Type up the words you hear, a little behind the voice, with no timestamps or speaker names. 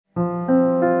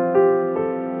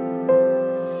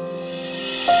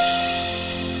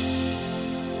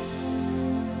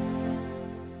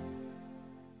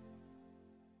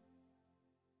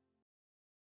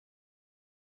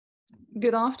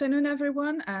Good afternoon,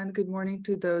 everyone, and good morning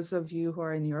to those of you who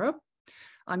are in Europe.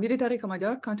 I'm Yuritarika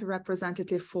Magyar, country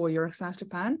representative for EURAXESS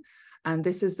Japan, and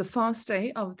this is the first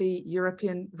day of the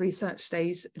European Research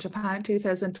Days Japan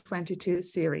 2022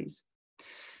 series.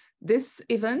 This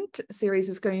event series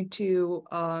is going to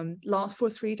last for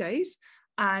 3 days,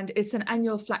 and it's an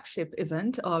annual flagship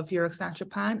event of EURAXESS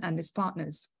Japan and its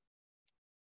partners.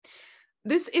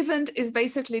 This event is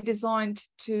basically designed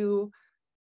to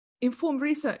inform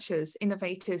researchers,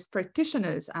 innovators,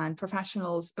 practitioners, and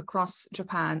professionals across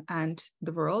Japan and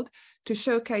the world to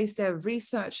showcase their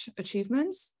research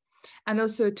achievements and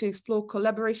also to explore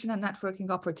collaboration and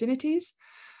networking opportunities.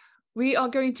 We are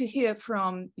going to hear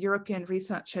from European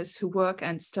researchers who work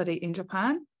and study in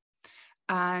Japan,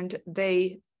 and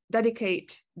they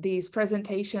dedicate these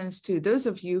presentations to those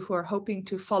of you who are hoping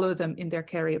to follow them in their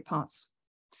career paths.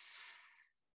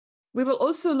 We will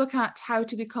also look at how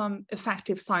to become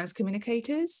effective science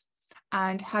communicators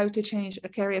and how to change a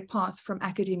career path from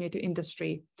academia to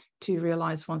industry to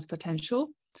realize one's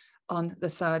potential on the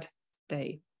third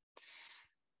day.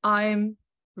 I'm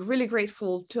really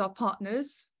grateful to our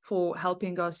partners for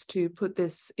helping us to put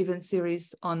this event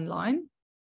series online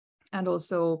and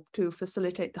also to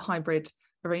facilitate the hybrid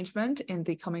arrangement in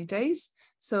the coming days.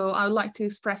 So I would like to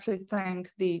expressly thank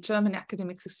the German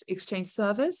Academic Exchange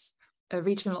Service, a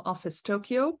regional office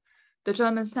Tokyo, the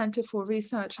German Center for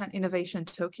Research and Innovation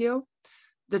Tokyo,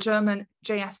 the German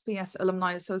JSPS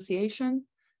Alumni Association,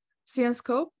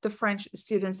 Sciencescope, the French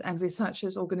Students and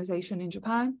Researchers Organization in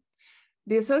Japan,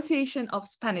 the Association of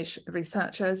Spanish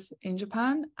Researchers in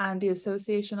Japan, and the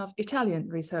Association of Italian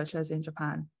Researchers in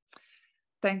Japan.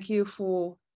 Thank you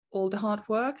for all the hard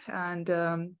work and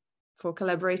for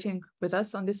collaborating with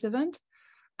us on this event.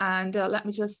 And let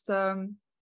me just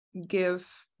give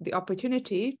the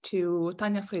opportunity to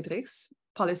Tanja Friedrichs,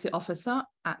 Policy Officer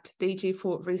at DG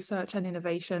for Research and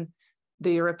Innovation,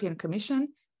 the European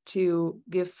Commission, to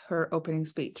give her opening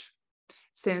speech.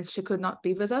 Since she could not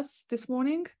be with us this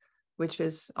morning, which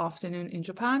is afternoon in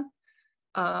Japan,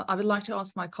 I would like to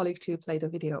ask my colleague to play the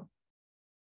video.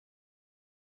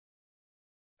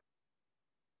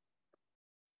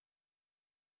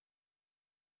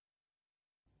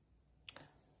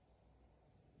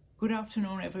 Good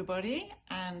afternoon, everybody,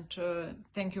 and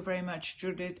thank you very much,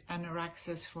 Judith and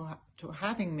EURAXESS, for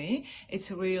having me. It's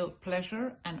a real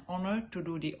pleasure and honor to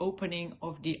do the opening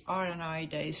of the R&I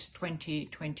Days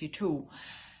 2022.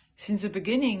 Since the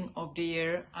beginning of the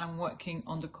year, I'm working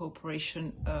on the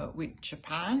cooperation with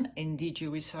Japan in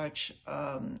DG Research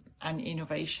and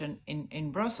Innovation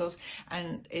in Brussels,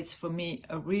 and it's for me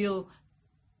a real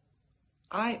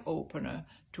eye-opener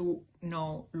to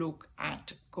now look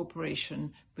at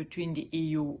cooperation between the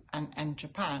EU and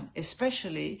Japan,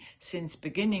 especially since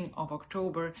beginning of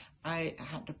October, I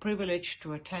had the privilege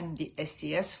to attend the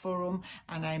STS forum,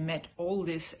 and I met all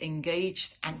these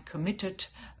engaged and committed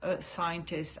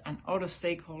scientists and other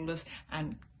stakeholders,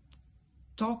 and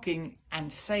talking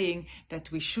and saying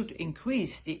that we should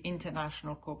increase the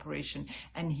international cooperation.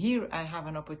 And here I have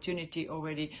an opportunity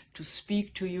already to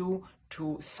speak to you,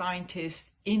 to scientists,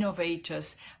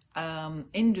 innovators,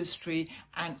 industry,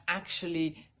 and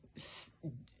actually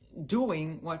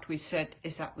doing what we said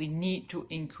is that we need to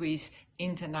increase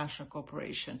international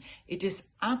cooperation. It is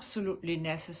absolutely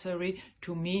necessary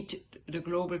to meet the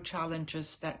global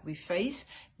challenges that we face.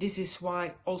 This is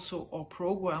why also our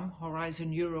program,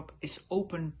 Horizon Europe, is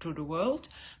open to the world,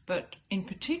 but in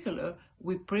particular,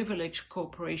 we privilege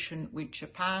cooperation with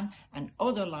Japan and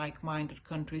other like-minded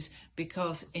countries,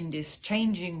 because in this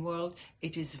changing world,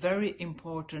 it is very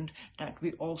important that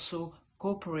we also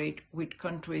cooperate with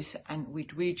countries and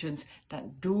with regions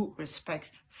that do respect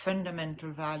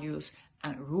fundamental values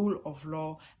and rule of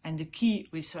law and the key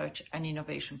research and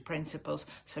innovation principles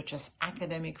such as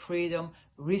academic freedom,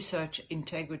 research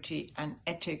integrity and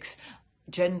ethics,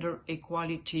 gender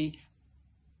equality,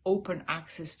 open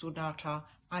access to data,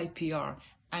 IPR.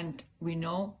 And we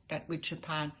know that with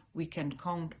Japan, we can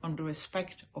count on the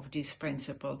respect of this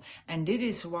principle. And it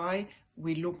is why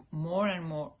we look more and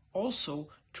more also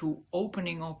to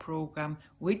opening our program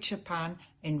with Japan,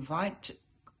 invite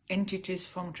entities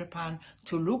from Japan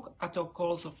to look at our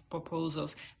calls of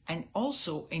proposals, and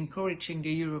also encouraging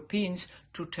the Europeans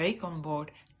to take on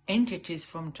board entities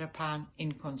from Japan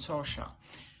in consortia.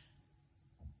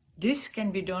 This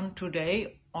can be done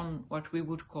today on what we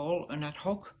would call an ad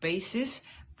hoc basis,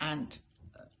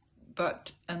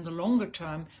 but in the longer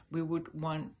term, we would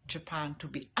want Japan to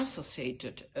be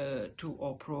associated to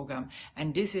our program.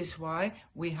 And this is why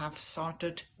we have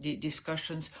started the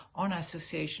discussions on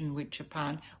association with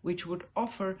Japan, which would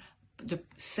offer the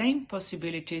same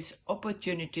possibilities,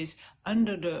 opportunities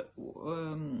under the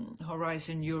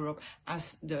Horizon Europe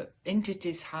as the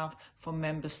entities have for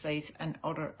member states and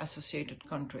other associated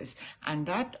countries. And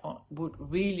that would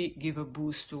really give a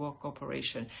boost to our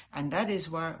cooperation. And that is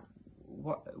where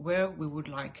we would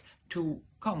like to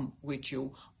come with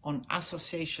you on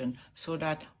association, so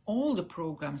that all the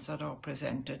programs that are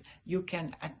presented, you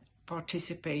can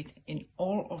participate in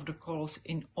all of the calls,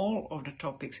 in all of the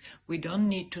topics. We don't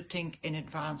need to think in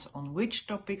advance on which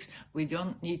topics, we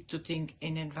don't need to think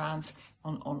in advance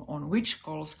on which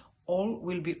calls. All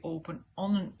will be open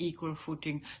on an equal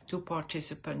footing to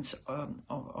participants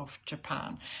of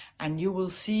Japan. And you will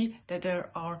see that there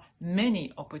are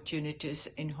many opportunities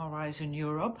in Horizon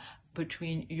Europe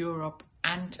between Europe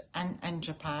and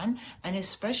Japan, and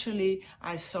especially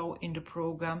I saw in the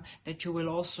program that you will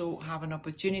also have an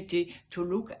opportunity to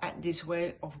look at this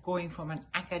way of going from an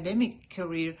academic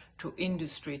career to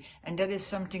industry, and that is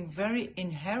something very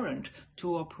inherent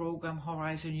to our program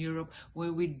Horizon Europe,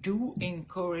 where we do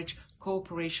encourage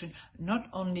cooperation not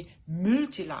only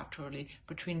multilaterally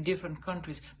between different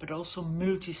countries but also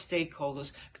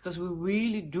multi-stakeholders, because we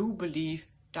really do believe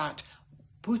that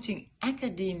putting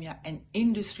academia and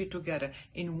industry together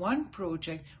in one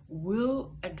project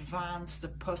will advance the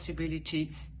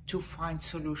possibility to find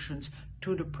solutions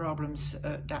to the problems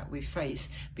that we face.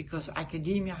 Because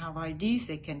academia have ideas,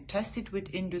 they can test it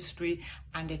with industry,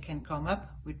 and they can come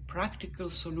up with practical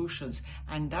solutions.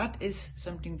 And that is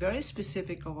something very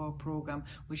specific of our program,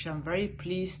 which I'm very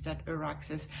pleased that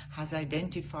EURAXESS has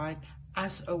identified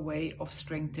as a way of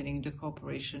strengthening the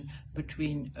cooperation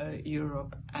between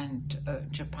Europe and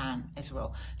Japan as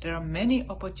well. There are many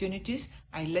opportunities.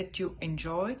 I let you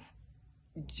enjoy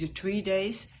the 3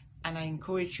 days, and I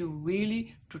encourage you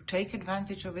really to take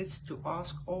advantage of it, to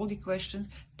ask all the questions.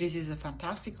 This is a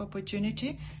fantastic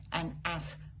opportunity, and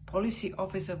as Policy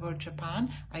Officer for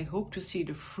Japan, I hope to see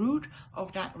the fruit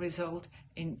of that result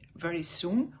very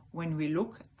soon when we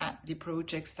look at the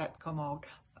projects that come out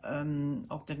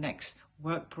of the next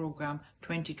work program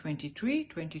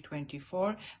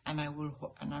 2023-2024, and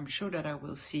I'm sure that I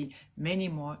will see many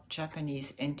more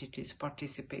Japanese entities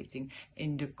participating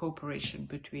in the cooperation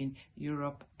between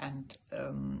Europe and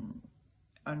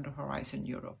under Horizon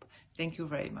Europe. Thank you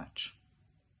very much.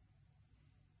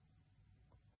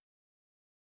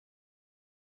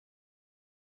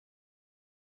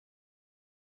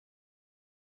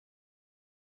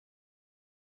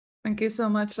 Thank you so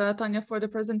much, Tanya, for the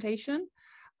presentation.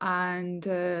 And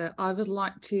I would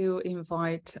like to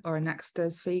invite our next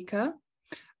speaker,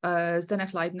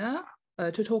 Zdeněk Leibner,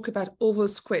 to talk about oval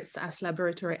squids as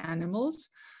laboratory animals.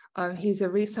 He's a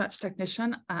research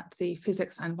technician at the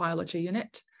Physics and Biology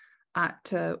Unit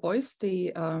at OIST,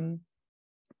 the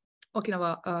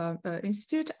Okinawa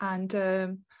Institute,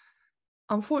 and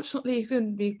unfortunately he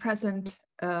couldn't be present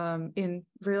in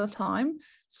real time,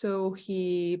 so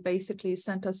he basically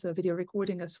sent us a video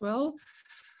recording as well.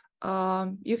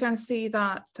 You can see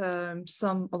that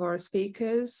some of our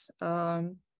speakers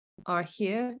are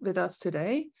here with us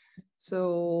today.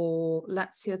 So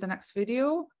let's hear the next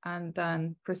video and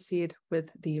then proceed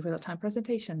with the real-time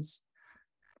presentations.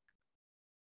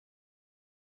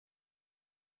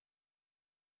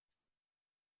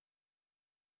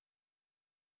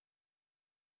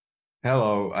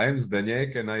 Hello, I am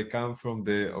Zdeněk and I come from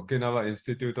the Okinawa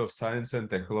Institute of Science and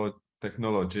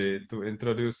Technology to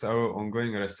introduce our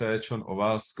ongoing research on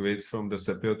oval squids from the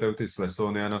Sepioteuthis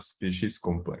lesoniana species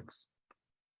complex.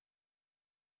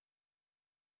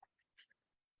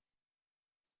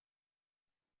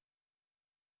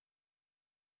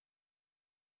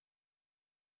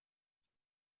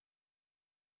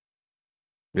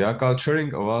 We are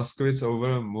culturing oval squids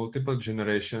over multiple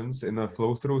generations in a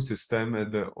flow-through system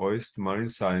at the OIST Marine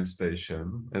Science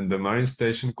Station, and the marine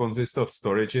station consists of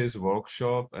storages,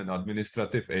 workshop, and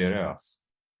administrative areas.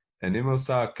 Animals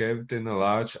are kept in a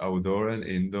large outdoor and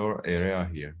indoor area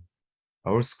here.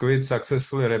 Our squids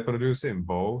successfully reproduce in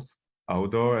both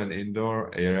outdoor and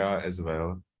indoor area as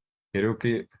well.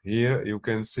 Here you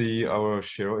can see our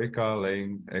Shiroika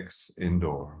laying eggs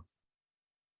indoor.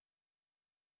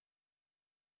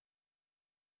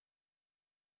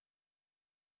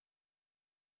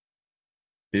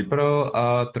 People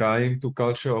are trying to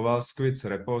culture oval squids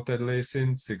reportedly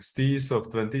since 60s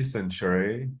of 20th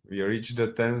century. We reached the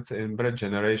 10th inbred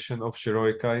generation of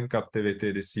Shiroika in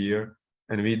captivity this year,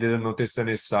 and we didn't notice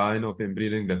any sign of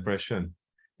inbreeding depression.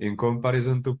 In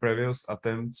comparison to previous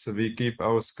attempts, we keep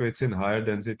our squids in higher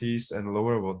densities and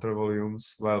lower water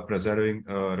volumes while preserving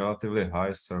a relatively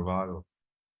high survival.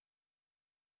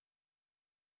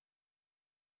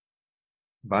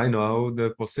 By now,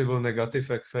 the possible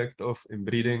negative effect of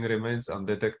inbreeding remains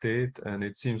undetected, and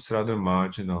it seems rather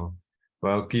marginal,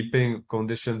 while keeping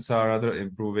conditions are rather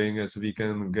improving, as we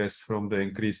can guess from the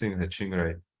increasing hatching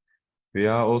rate. We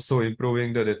are also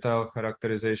improving the detailed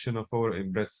characterization of our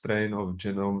inbred strain of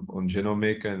on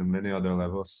genomic and many other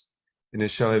levels.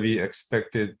 Initially, we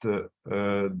expected the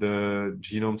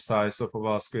genome size of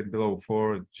our squid below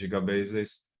 4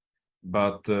 gigabases,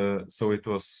 but so it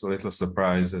was a little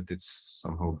surprised that it's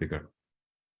somehow bigger.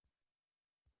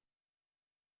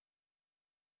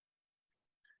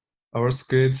 Our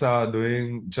squids are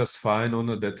doing just fine on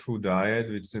a dead food diet,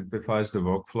 which simplifies the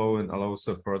workflow and allows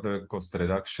a further cost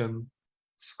reduction.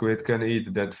 Squid can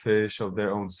eat dead fish of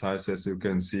their own size, as you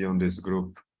can see on this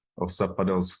group of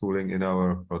subadults schooling in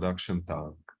our production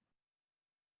tank.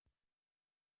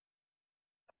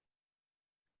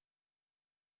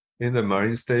 In the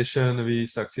marine station, we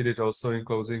succeeded also in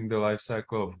closing the life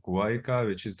cycle of Kuwaika,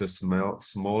 which is the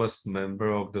smallest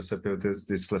member of the Sepiotis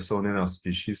dyslesoniana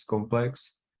species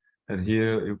complex. And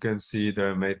here you can see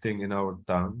their mating in our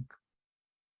tank.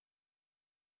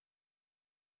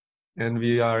 And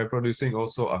we are reproducing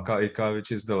also Akaika,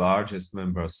 which is the largest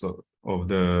member of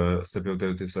the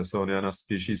Sepiotis dyslesoniana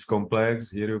species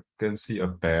complex. Here you can see a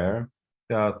pair.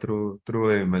 They are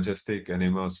truly majestic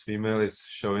animals. Female is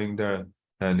showing their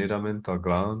nidamental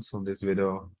glands on this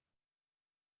video.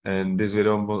 And this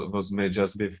video was made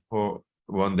just before,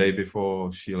 1 day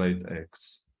before she laid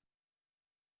eggs.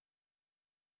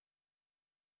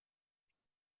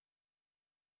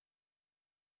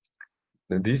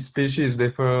 These species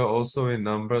differ also in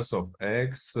numbers of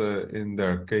eggs, in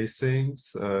their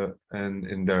casings, and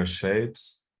in their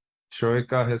shapes.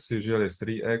 Shirika has usually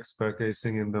 3 eggs per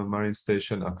casing in the marine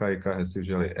station. Akaika has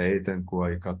usually 8 and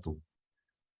Kuwaika 2.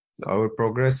 Our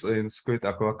progress in squid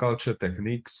aquaculture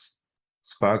techniques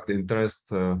sparked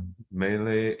interest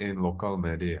mainly in local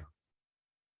media,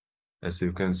 as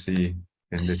you can see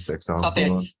in this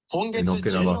example. 今月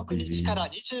16日から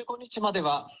25日まで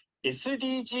は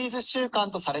SDGs 週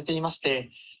間とされていまして、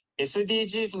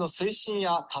SDGs の推進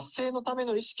や達成のため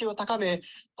の意識を高め、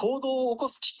行動を起こ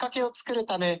すきっかけを作る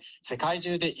ため、世界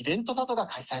中でイベントなどが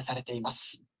開催されていま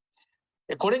す。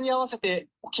これに合わせて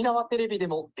沖縄テレビで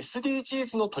も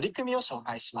SDGs の取り組みを紹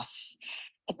介します。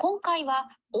今回は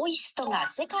オイストが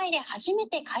世界で初め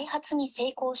て開発に成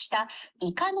功した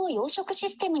イカの養殖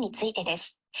システムについてで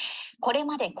す。これ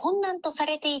まで困難とさ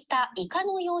れていたイカ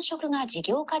の養殖が事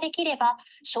業化できれば、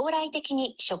将来的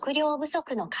に食料不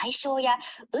足の解消や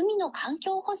海の環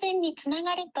境保全につな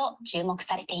がると注目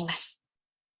されています。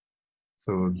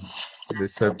So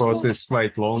this report is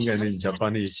quite long and in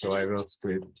Japanese, so I will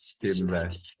skip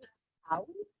that.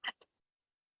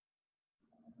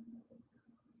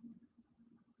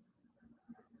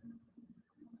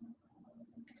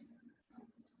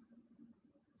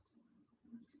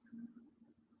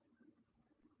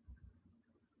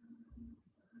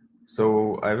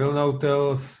 So I will now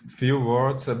tell a few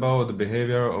words about the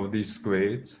behavior of these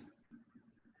squids.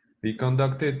 We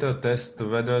conducted a test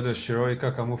whether the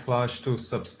Shiroika camouflage to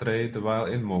substrate while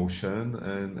in motion,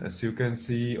 and as you can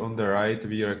see on the right,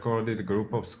 we recorded a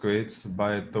group of squids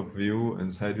by a top view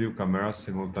and side view camera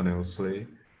simultaneously.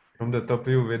 From the top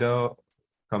view video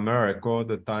camera record,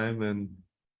 the time and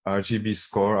RGB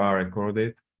score are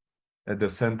recorded at the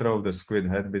center of the squid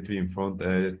head between front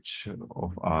edge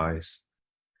of eyes.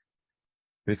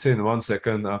 Within 1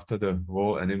 second after the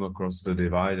whole animal crossed the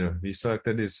divider, we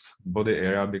selected this body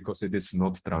area because it is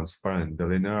not transparent. The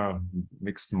linear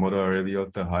mixed model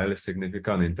revealed a highly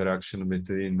significant interaction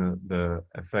between the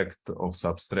effect of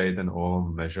substrate and all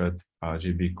measured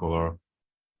RGB color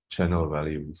channel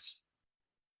values.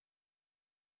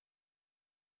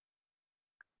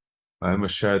 I am a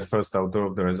shared first author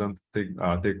of the recent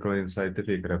article in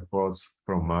Scientific Reports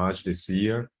from March this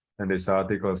year. And this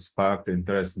article sparked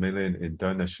interest mainly in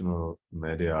international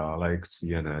media like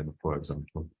CNN, for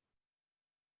example.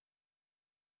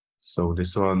 So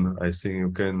this one, I think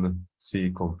you can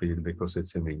see complete because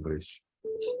it's in English.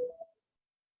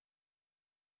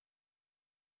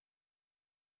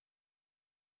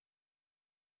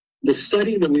 The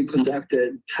study that we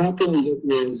conducted happened with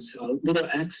a little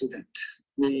accident.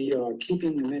 We are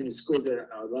keeping many squids at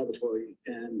our laboratory,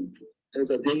 and as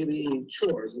a daily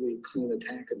chores, we clean the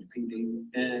tank and feeding,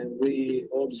 and we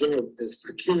observe this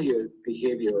peculiar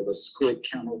behavior of a squid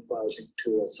camouflaging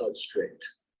to a substrate.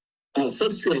 A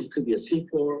substrate could be a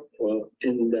seafloor, or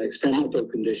in the experimental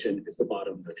condition, is the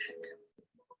bottom of the tank.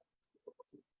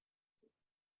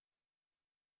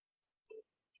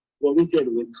 What we did,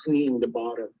 we cleaned the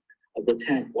bottom of the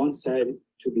tank, one side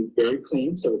to be very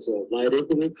clean, so it's a lighter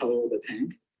blue color of the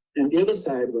tank, And the other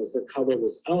side was the cover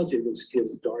was algae, which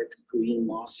gives dark green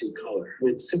mossy color.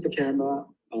 With simple camera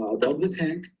above the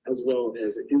tank as well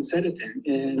as inside the tank.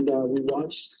 And we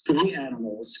watched 3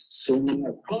 animals swimming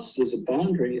across this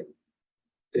boundary.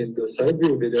 In the side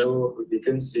view video, we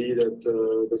can see that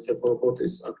the cephalopod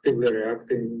is actively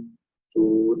reacting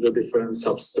to the different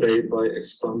substrate by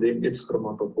expanding its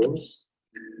chromatophores.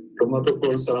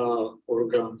 Chromatophores are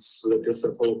organs that the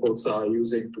cephalopods are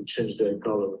using to change their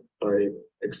color by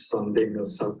expanding a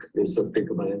sac with a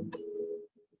pigment.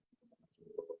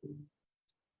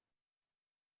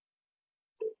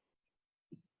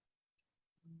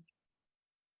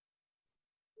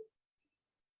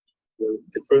 The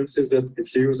difference is that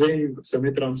it's using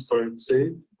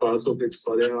semi-transparency. Parts of its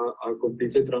body are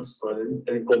completely transparent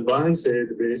and combines it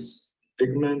with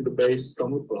pigment-based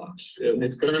camouflage. And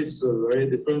it creates a very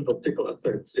different optical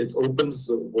effects. It opens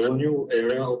a whole new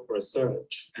area of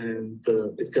research, and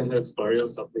it can have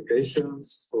various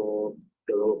applications for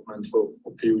development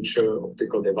of future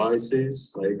optical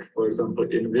devices, like, for example,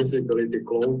 invisibility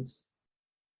clothes.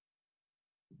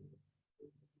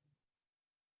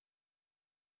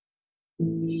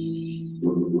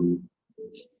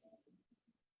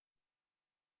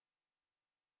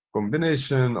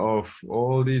 Combination of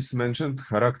all these mentioned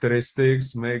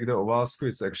characteristics make the oval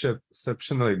squids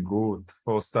exceptionally good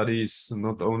for studies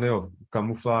not only of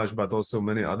camouflage but also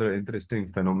many other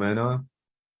interesting phenomena,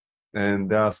 and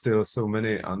there are still so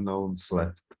many unknowns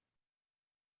left.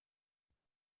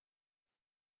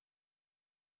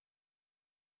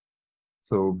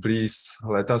 So please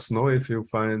let us know if you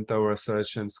find our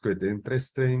research and squid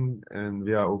interesting, and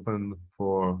we are open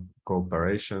for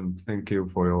cooperation. Thank you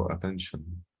for your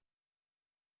attention.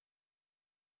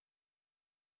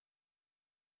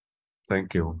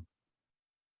 Thank you.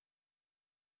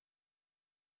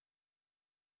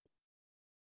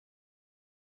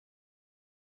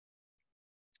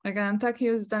 Again, thank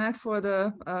you, Zdenek, for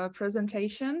the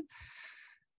presentation.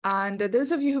 And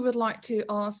those of you who would like to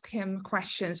ask him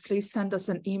questions, please send us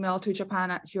an email to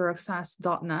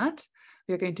japan@euraxess.net.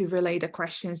 We are going to relay the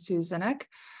questions to Zdenek.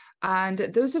 And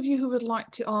those of you who would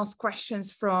like to ask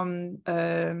questions from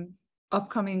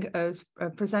upcoming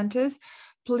presenters,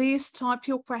 please type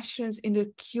your questions in the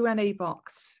Q&A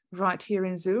box right here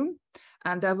in Zoom,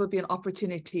 and there will be an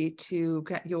opportunity to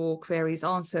get your queries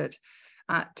answered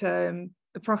at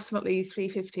approximately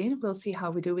 3:15. We'll see how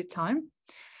we do with time.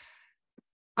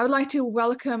 I would like to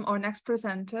welcome our next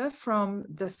presenter from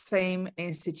the same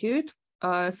institute,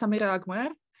 Samira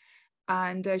Agmer,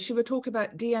 and she will talk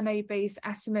about DNA-based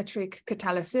asymmetric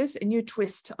catalysis, a new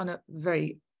twist on a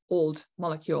very old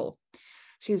molecule.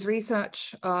 She's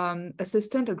research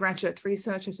assistant, a graduate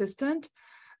research assistant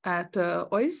at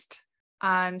OIST,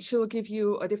 and she'll give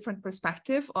you a different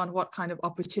perspective on what kind of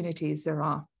opportunities there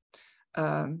are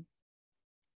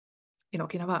in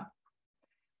Okinawa.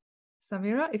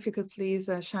 Samira, if you could please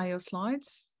share your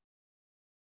slides.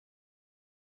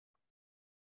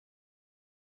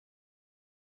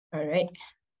 All right.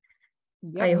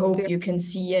 Yep, I hope you can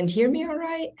see and hear me all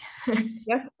right.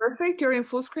 Yes, perfect. You're in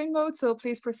full screen mode, so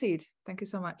please proceed. Thank you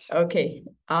so much. Okay.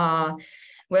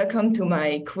 Welcome to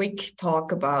my quick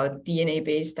talk about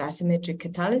DNA-based asymmetric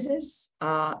catalysis,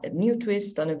 a new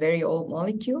twist on a very old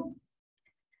molecule.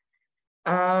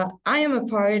 I am a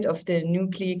part of the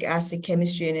Nucleic Acid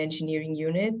Chemistry and Engineering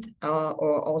Unit,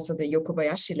 or also the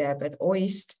Yokobayashi lab at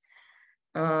OIST.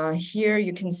 Here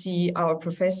you can see our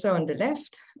professor on the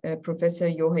left, Professor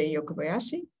Yohei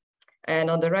Yokobayashi, and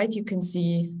on the right you can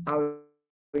see our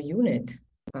unit.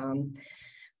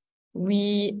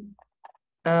 We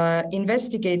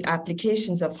investigate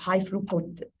applications of high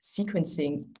throughput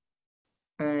sequencing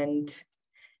and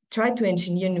try to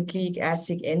engineer nucleic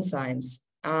acid enzymes.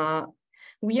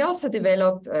 We also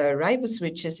develop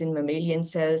riboswitches in mammalian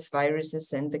cells,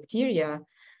 viruses, and bacteria.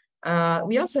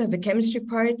 We also have a chemistry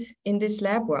part in this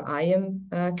lab where I am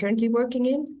currently working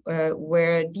in,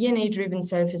 where DNA-driven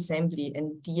self-assembly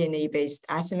and DNA-based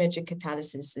asymmetric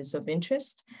catalysis is of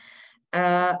interest.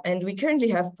 And we currently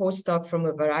have postdocs from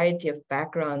a variety of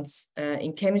backgrounds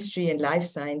in chemistry and life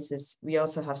sciences. We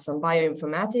also have some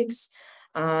bioinformatics,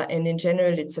 and in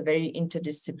general, it's a very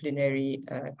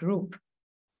interdisciplinary group.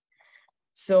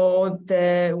 So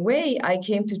the way I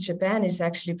came to Japan is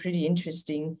actually pretty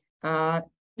interesting.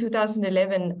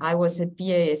 2011, I was at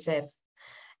BASF,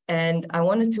 and I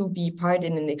wanted to be part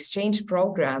in an exchange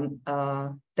program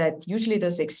that usually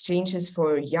does exchanges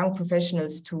for young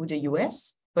professionals to the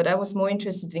US, but I was more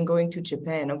interested in going to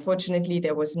Japan. Unfortunately,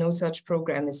 there was no such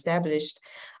program established.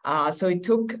 So it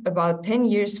took about 10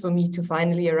 years for me to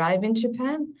finally arrive in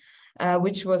Japan.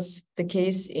 which was the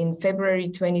case in February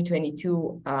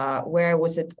 2022, where I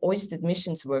was at OIST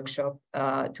admissions workshop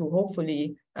to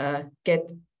hopefully get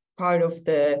part of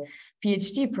the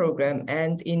PhD program.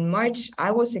 And in March,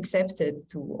 I was accepted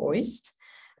to OIST.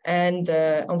 And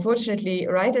unfortunately,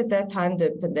 right at that time,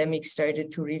 the pandemic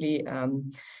started to really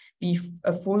be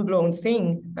a full-blown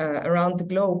thing around the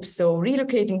globe. So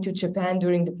relocating to Japan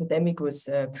during the pandemic was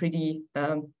pretty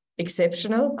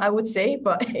exceptional, I would say.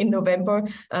 But in November,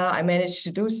 I managed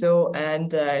to do so.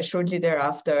 And shortly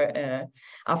thereafter,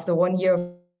 after 1 year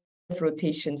of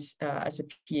rotations as a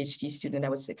PhD student, I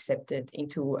was accepted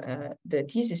into the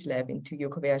thesis lab, into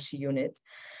Yokobayashi unit.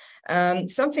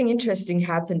 Something interesting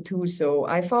happened too. So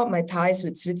I thought my ties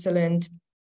with Switzerland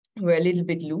were a little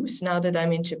bit loose now that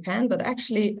I'm in Japan, but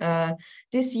actually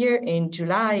this year in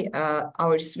July,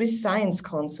 our Swiss science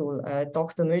consul,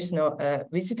 Dr. Mösner,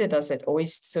 visited us at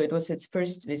OIST. So it was its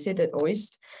first visit at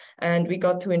OIST, and we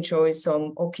got to enjoy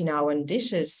some Okinawan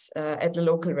dishes at the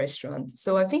local restaurant.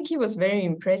 So I think he was very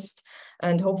impressed,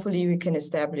 and hopefully we can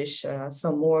establish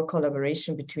some more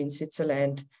collaboration between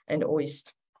Switzerland and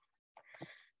OIST.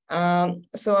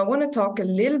 So I want to talk a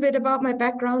little bit about my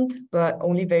background, but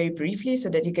only very briefly so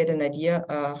that you get an idea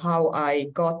how I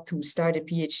got to start a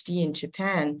PhD in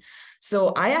Japan. So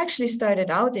I actually started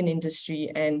out in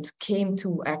industry and came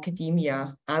to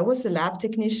academia. I was a lab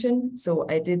technician, so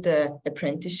I did an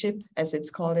apprenticeship, as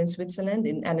it's called in Switzerland,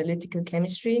 in analytical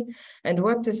chemistry, and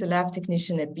worked as a lab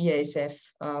technician at BASF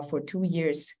for 2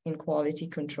 years in quality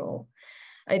control.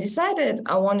 I decided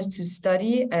I wanted to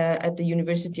study at the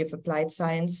University of Applied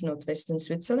Science, Northwestern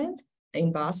Switzerland,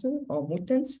 in Basel, or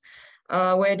Muttenz,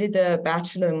 where I did a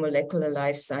Bachelor in Molecular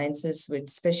Life Sciences with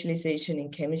specialization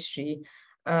in chemistry.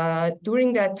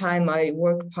 During that time, I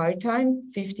worked part-time,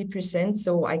 50%,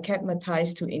 so I kept my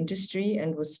ties to industry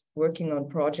and was working on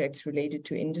projects related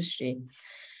to industry.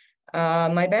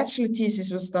 My bachelor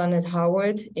thesis was done at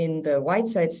Harvard in the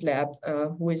Whitesides lab,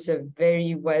 who is a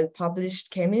very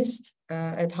well-published chemist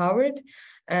at Harvard.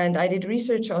 And I did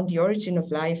research on the origin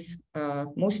of life,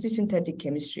 mostly synthetic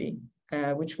chemistry,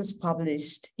 which was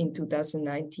published in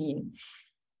 2019.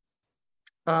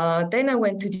 Then I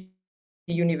went to the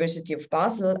University of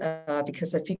Basel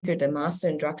because I figured a master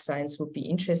in drug science would be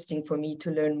interesting for me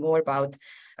to learn more about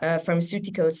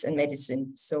pharmaceuticals and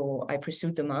medicine. So I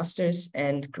pursued the master's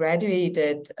and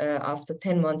graduated after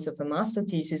 10 months of a master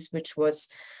thesis, which was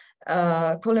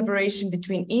collaboration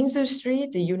between industry,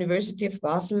 the University of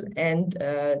Basel, and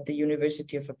the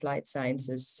University of Applied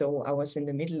Sciences. So I was in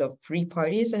the middle of 3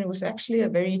 parties, and it was actually a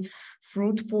very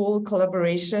fruitful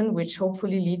collaboration, which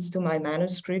hopefully leads to my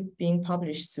manuscript being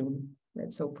published soon.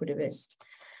 Let's hope for the best.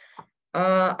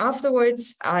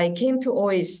 Afterwards, I came to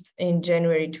OIST in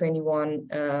January 21,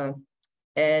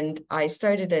 and I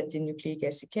started at the nucleic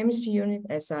acid chemistry unit,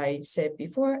 as I said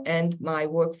before, and my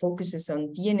work focuses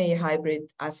on DNA hybrid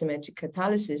asymmetric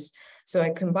catalysis. So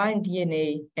I combine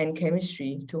DNA and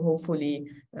chemistry to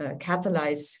hopefully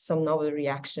catalyze some novel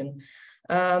reaction.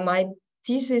 My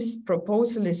thesis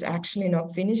proposal is actually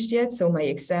not finished yet, so my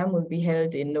exam will be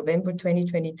held in November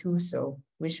 2022, so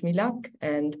wish me luck.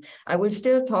 And I will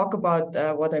still talk about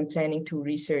what I'm planning to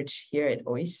research here at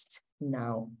OIST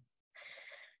now.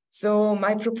 So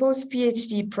my proposed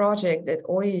PhD project at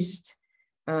OIST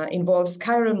involves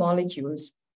chiral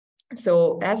molecules.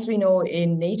 So as we know,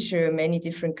 in nature, many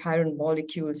different chiral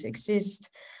molecules exist.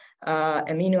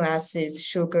 Amino acids,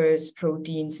 sugars,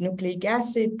 proteins, nucleic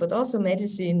acid, but also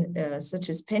medicine such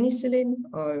as penicillin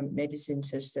or medicine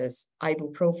such as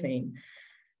ibuprofen.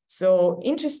 So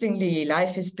interestingly,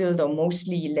 life is built on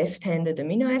mostly left-handed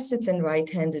amino acids and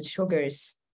right-handed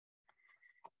sugars.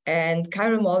 And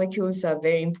chiral molecules are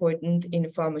very important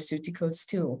in pharmaceuticals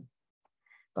too.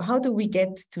 But how do we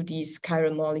get to these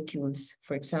chiral molecules,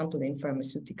 for example, in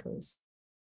pharmaceuticals?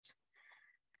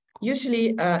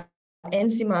 Usually,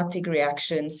 enzymatic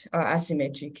reactions are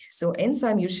asymmetric. So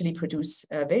enzyme usually produce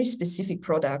a very specific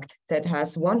product that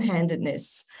has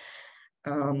one-handedness.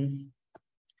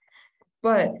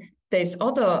 But there's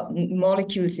other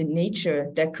molecules in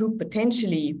nature that could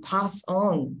potentially pass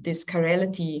on this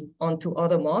chirality onto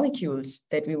other molecules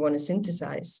that we want to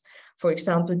synthesize. For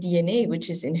example, DNA, which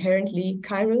is inherently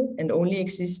chiral and only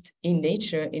exists in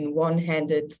nature in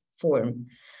one-handed form.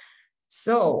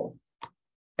 So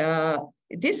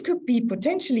this could be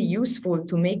potentially useful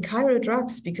to make chiral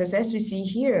drugs, because as we see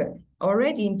here,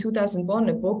 already in 2001,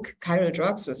 a book, Chiral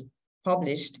Drugs, was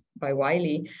published by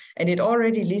Wiley, and it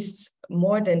already lists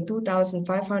more than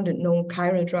 2,500 known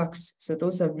chiral drugs. So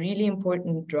those are really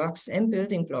important drugs and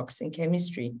building blocks in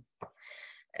chemistry.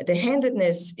 The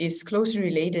handedness is closely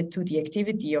related to the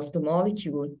activity of the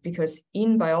molecule, because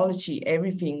in biology,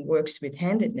 everything works with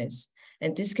handedness,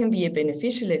 and this can be a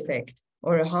beneficial effect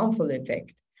or a harmful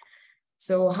effect.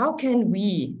 So how can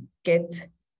we get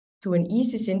to an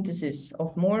easy synthesis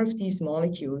of more of these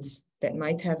molecules that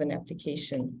might have an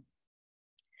application?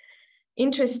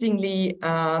 Interestingly,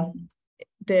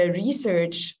 the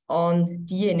research on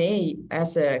DNA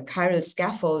as a chiral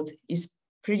scaffold is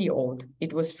pretty old.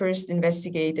 It was first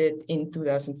investigated in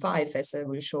 2005, as I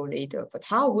will show later. But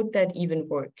how would that even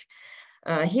work?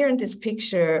 Here in this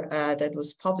picture that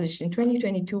was published in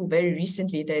 2022, very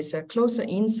recently, there's a closer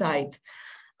insight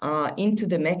into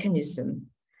the mechanism.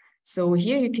 So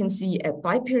here you can see a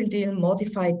bipyridyl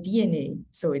modified DNA.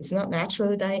 So it's not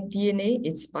natural DNA,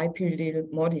 it's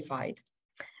bipyridyl modified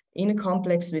in a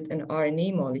complex with an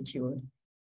RNA molecule.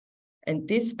 And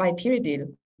this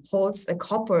bipyridyl holds a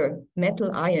copper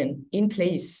metal ion in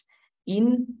place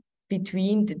in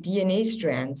between the DNA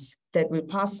strands that will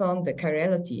pass on the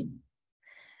chirality.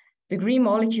 The green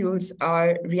molecules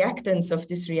are reactants of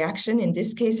this reaction, in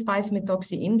this case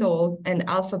 5-methoxyindole and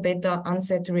alpha-beta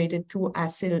unsaturated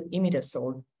 2-acyl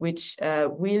imidazole, which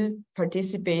will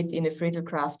participate in a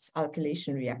Friedel-Crafts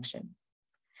alkylation reaction.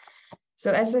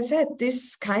 So as I said,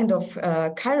 this kind of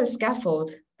chiral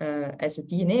scaffold as a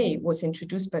DNA was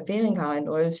introduced by Berengar and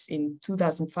Olfs in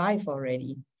 2005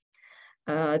 already.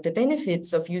 The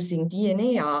benefits of using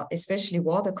DNA are especially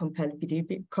water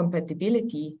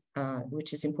compatibility,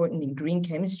 which is important in green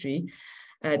chemistry,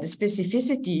 the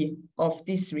specificity of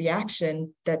this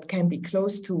reaction that can be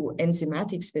close to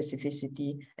enzymatic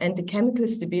specificity, and the chemical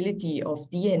stability of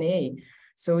DNA.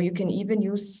 So you can even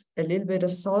use a little bit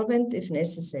of solvent if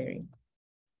necessary.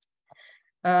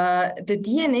 The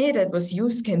DNA that was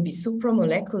used can be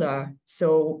supramolecular.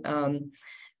 So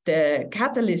the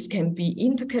catalyst can be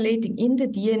intercalating in the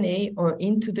DNA or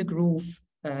into the groove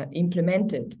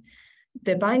implemented.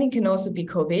 The binding can also be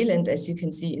covalent, as you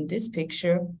can see in this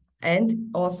picture,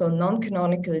 and also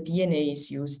non-canonical DNA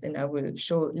is used. And I will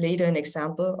show later an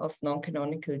example of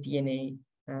non-canonical DNA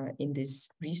in this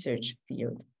research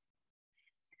field.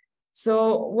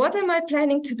 So what am I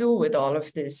planning to do with all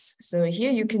of this? So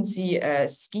here you can see a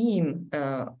scheme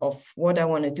of what I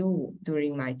want to do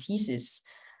during my thesis.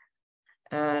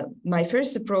 My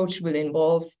first approach will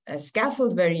involve a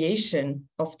scaffold variation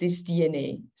of this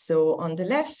DNA. So on the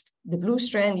left, the blue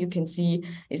strand you can see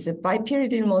is a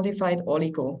bipyridyl modified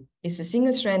oligo. It's a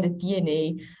single-stranded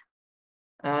DNA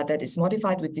that is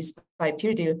modified with this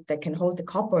bipyridyl that can hold the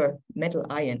copper metal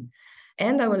ion.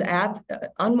 And I will add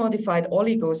unmodified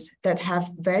oligos that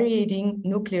have varying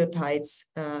nucleotides,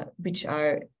 which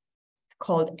are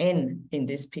called N in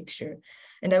this picture.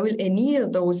 And I will anneal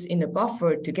those in a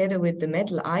buffer together with the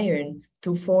metal iron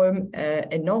to form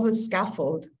a novel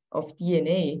scaffold of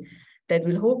DNA that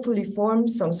will hopefully form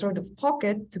some sort of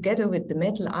pocket together with the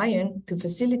metal iron to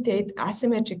facilitate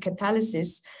asymmetric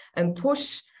catalysis and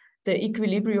push the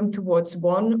equilibrium towards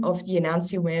one of the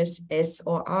enantiomers S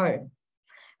or R.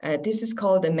 This is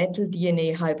called a metal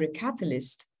DNA hybrid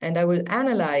catalyst. And I will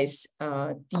analyze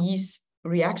these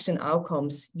reaction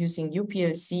outcomes using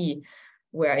UPLC,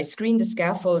 where I screen the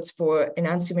scaffolds for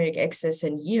enantiomeric excess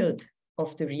and yield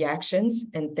of the reactions,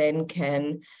 and then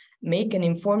can make an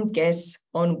informed guess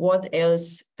on what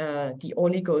else the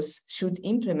oligos should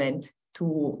implement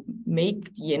to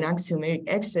make the enantiomeric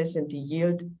excess and the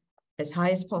yield as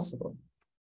high as possible.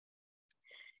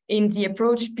 In the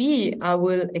approach B, I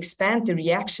will expand the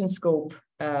reaction scope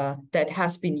that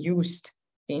has been used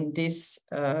in this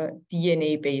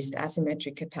DNA-based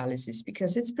asymmetric catalysis,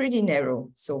 because it's pretty narrow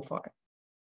so far.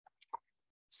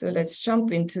 So let's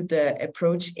jump into the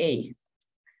approach A.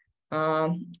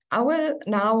 I will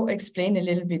now explain a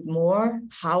little bit more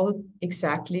how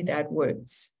exactly that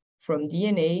works, from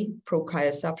DNA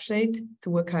pro-chiral substrate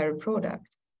to a chiral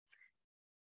product.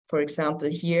 For example,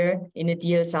 here in a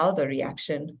Diels-Alder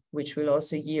reaction, which will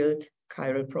also yield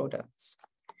chiral products.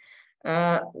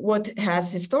 What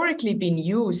has historically been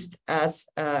used as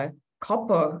a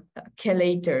copper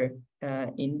chelator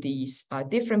in these are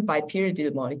different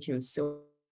bipyridyl molecules. So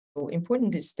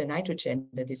important is the nitrogen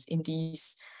that is in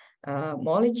these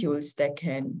molecules that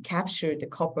can capture the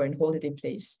copper and hold it in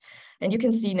place. And you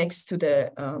can see next to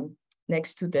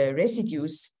the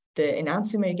residues, the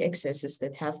enantiomeric excesses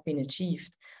that have been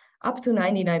achieved, up to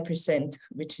 99%,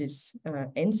 which is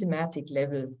enzymatic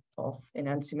level of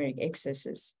enantiomeric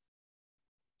excesses.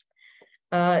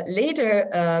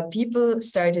 Later, people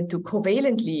started to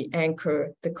covalently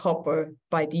anchor the copper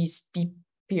by these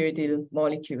pyridyl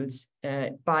molecules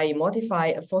by modify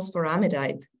a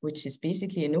phosphoramidite, which is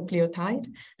basically a nucleotide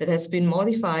that has been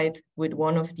modified with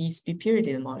one of these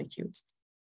bipyridyl molecules.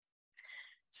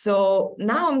 So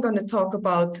now I'm going to talk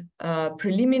about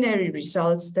preliminary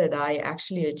results that I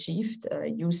actually achieved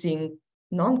using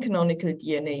non-canonical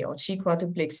DNA or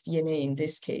G-quadruplex DNA in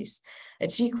this case. A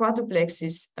G-quadruplex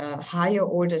is a higher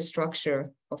order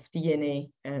structure of DNA,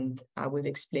 and I will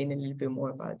explain a little bit more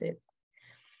about it.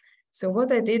 So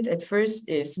what I did at first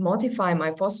is modify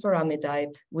my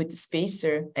phosphoramidite with the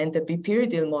spacer and the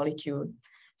bipyridyl molecule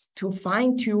to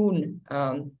fine-tune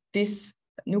this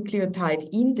nucleotide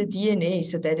in the DNA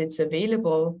so that it's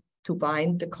available to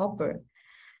bind the copper.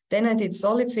 Then I did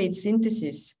solid phase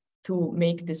synthesis to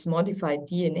make this modified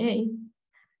DNA.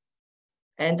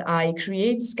 And I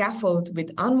create scaffold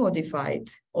with unmodified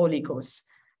oligos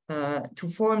to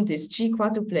form this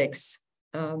G-quadruplex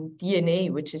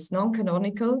DNA, which is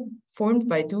non-canonical, formed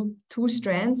by two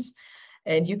strands.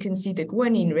 And you can see the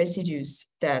guanine residues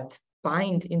that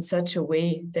bind in such a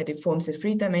way that it forms a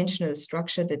three-dimensional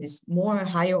structure that is more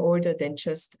higher order than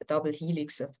just a double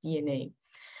helix of DNA.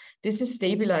 This is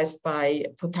stabilized by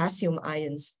potassium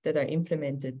ions that are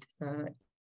implemented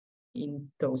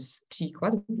in those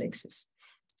G-quadruplexes.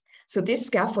 So this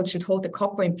scaffold should hold the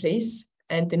copper in place,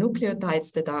 and the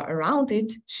nucleotides that are around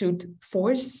it should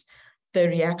force the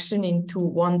reaction into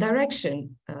one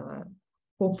direction,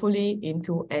 hopefully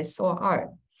into S or R.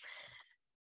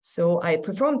 So I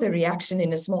performed the reaction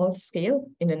in a small scale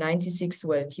in a 96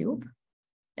 well tube,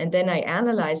 and then I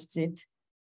analyzed it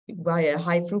via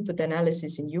high throughput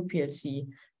analysis in UPLC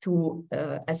to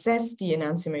assess the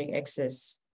enantiomeric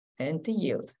excess and the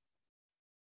yield.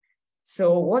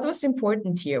 So what was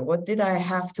important here? What did I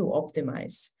have to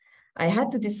optimize? I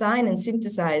had to design and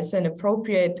synthesize an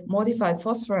appropriate modified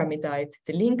phosphoramidite,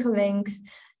 the linker length,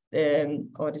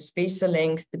 or the spacer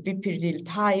length, the bipyridyl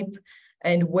type,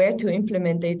 and where to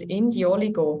implement it in the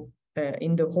oligo,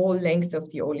 in the whole length of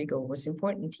the oligo was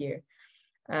important here.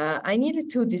 I needed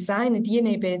to design a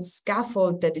DNA-based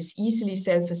scaffold that is easily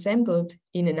self-assembled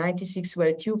in a 96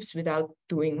 well tubes without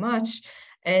doing much.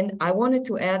 And I wanted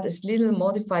to add as little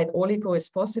modified oligo as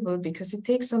possible because it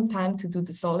takes some time to do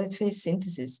the solid phase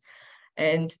synthesis.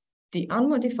 And the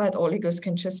unmodified oligos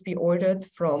can just be ordered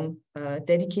from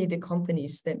dedicated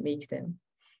companies that make them.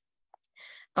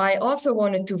 I also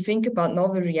wanted to think about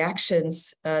novel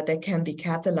reactions that can be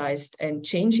catalyzed and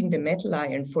changing the metal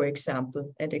ion, for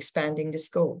example, and expanding the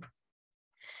scope.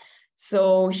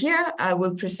 So here I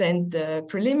will present the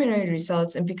preliminary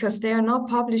results, and because they are not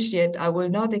published yet, I will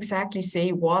not exactly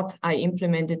say what I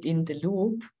implemented in the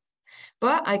loop,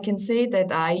 but I can say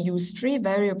that I used 3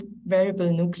 variable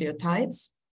nucleotides,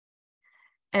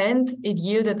 and it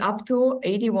yielded up to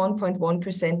 81.1%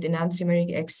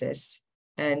 enantiomeric excess.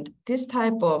 And this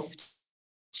type of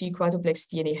G-quadruplex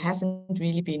DNA hasn't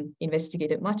really been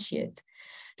investigated much yet.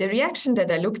 The reaction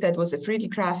that I looked at was a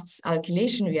Friedel-Crafts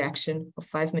alkylation reaction of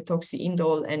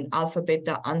 5-methoxyindole and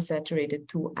alpha-beta unsaturated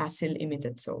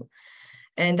 2-acyl-imidazole.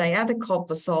 And I added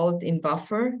copper salt in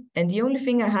buffer, and the only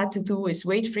thing I had to do is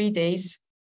wait 3 days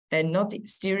and not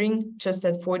stirring, just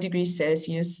at 4 degrees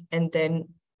Celsius, and then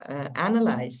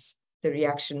analyze the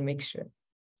reaction mixture.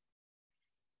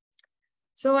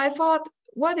 So I thought,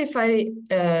 what if I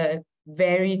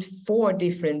varied 4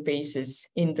 different bases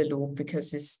in the loop,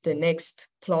 because it's the next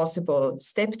plausible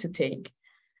step to take.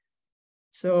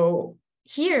 So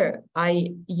here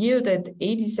I yielded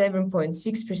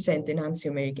 87.6%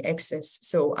 enantiomeric excess.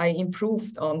 So I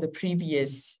improved on the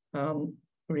previous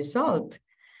result.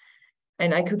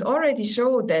 And I could already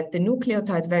show that the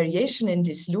nucleotide variation in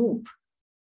this loop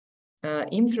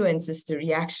influences the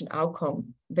reaction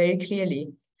outcome very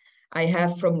clearly. I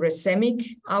have from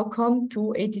racemic outcome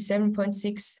to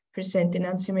 87.6%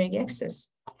 enantiomeric excess.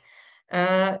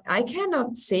 I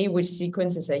cannot say which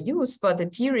sequences I use, but the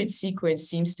TRID sequence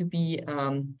seems to be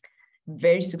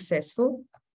very successful.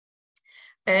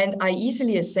 And I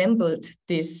easily assembled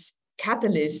this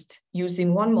catalyst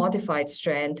using 1 modified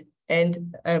strand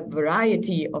and a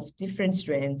variety of different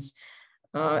strands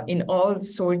in all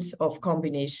sorts of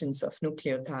combinations of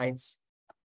nucleotides.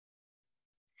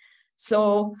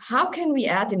 So how can we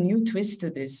add a new twist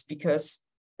to this? Because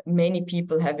many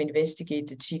people have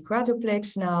investigated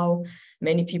G-quadruplex now.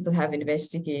 Many people have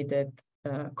investigated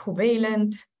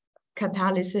covalent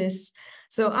catalysis.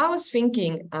 So I was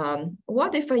thinking,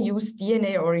 what if I use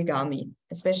DNA origami,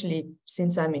 especially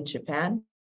since I'm in Japan?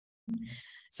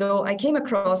 So I came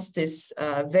across this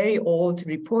very old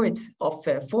report of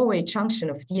a 4-way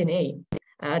junction of DNA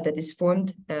that is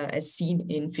formed as seen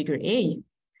in figure A.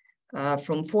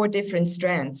 From 4 different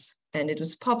strands. and it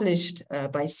was published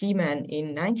by Seaman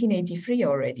in 1983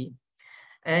 already.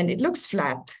 And it looks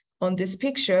flat on this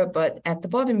picture, but at the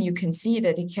bottom you can see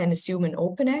that it can assume an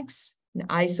OpenX, an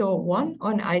ISO 1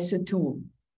 or an ISO 2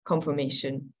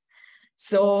 conformation.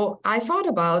 So I thought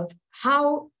about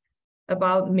how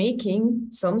about making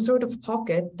some sort of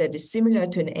pocket that is similar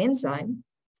to an enzyme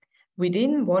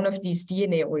within one of these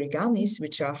DNA origamis,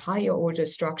 which are higher order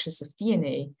structures of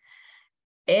DNA,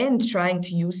 and trying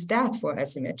to use that for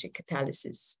asymmetric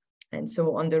catalysis. And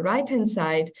so on the right-hand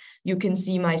side, you can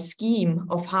see my scheme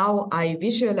of how I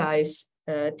visualize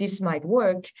this might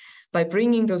work by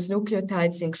bringing those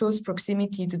nucleotides in close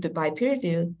proximity to the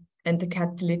bipyridine and the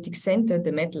catalytic center,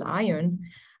 the metal iron.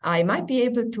 I might be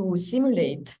able to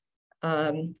simulate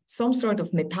some sort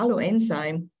of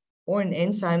metalloenzyme or an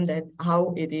enzyme that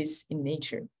how it is in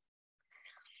nature.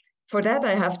 For that,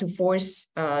 I have to force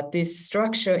this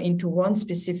structure into one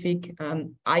specific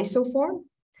isoform.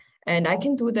 And I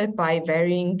can do that by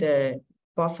varying the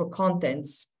buffer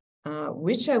contents,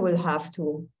 which I will have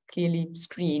to clearly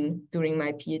screen during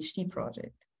my PhD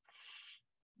project.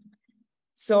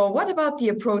 So what about the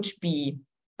approach B,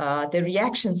 the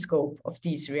reaction scope of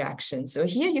these reactions? So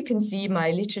here you can see my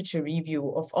literature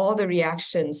review of all the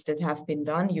reactions that have been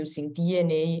done using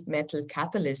DNA metal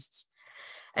catalysts.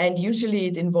 And usually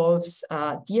it involves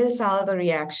Diels-Alder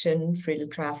reaction,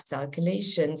 Friedel-Crafts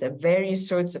alkylations, and various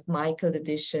sorts of Michael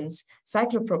additions,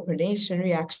 cyclopropionation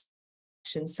reactions,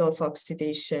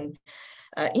 sulfoxidation,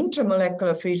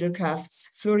 intramolecular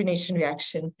Friedel-Crafts, fluorination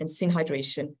reaction, and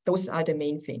synhydration. Those are the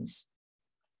main things.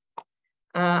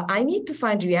 I need to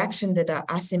find reactions that are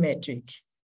asymmetric,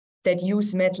 that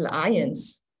use metal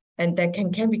ions, and that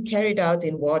can be carried out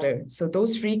in water. So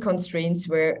those three constraints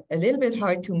were a little bit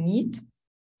hard to meet.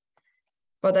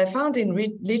 But I found in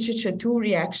literature two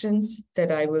reactions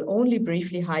that I will only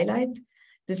briefly highlight: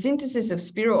 the synthesis of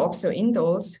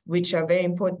spiroxoindoles, which are very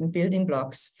important building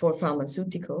blocks for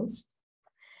pharmaceuticals,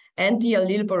 and the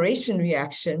allyl-boration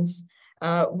reactions,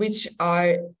 which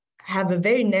have a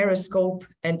very narrow scope,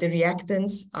 and the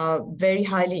reactants are very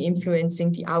highly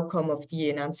influencing the outcome of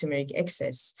the enantiomeric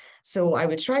excess. So I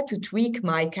will try to tweak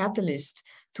my catalyst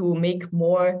to make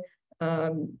more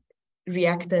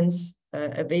reactants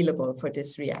available for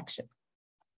this reaction.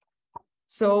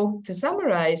 So to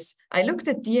summarize, I looked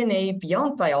at DNA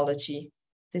beyond biology.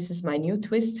 This is my new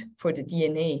twist for the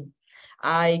DNA.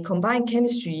 I combine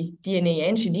chemistry, DNA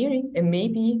engineering, and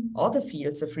maybe other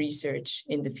fields of research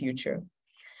in the future.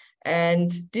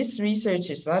 And this research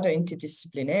is rather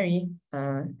interdisciplinary,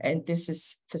 and this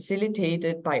is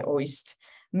facilitated by OIST,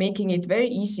 making it very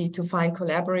easy to find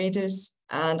collaborators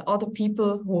and other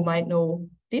people who might know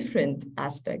different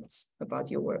aspects about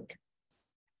your work.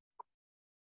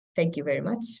 Thank you very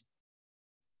much.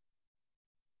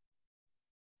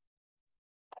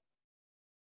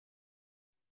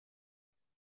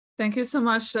 Thank you so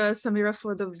much, Samira,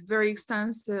 for the very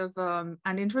extensive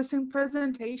and interesting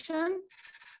presentation,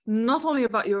 not only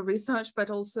about your research, but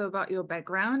also about your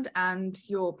background and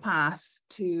your path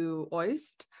to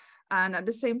OIST. And at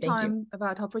the same time,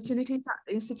 about opportunities at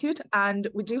the Institute. And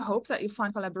we do hope that you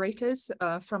find collaborators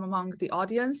from among the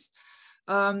audience.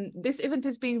 This event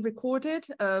is being recorded.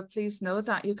 Please note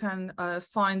that you can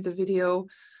find the video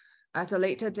at a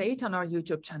later date on our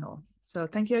YouTube channel. So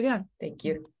thank you again. Thank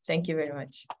you. Thank you very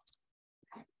much.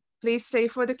 Please stay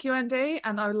for the Q&A,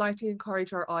 and I would like to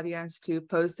encourage our audience to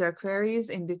post their queries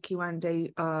in the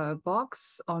Q&A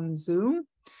box on Zoom.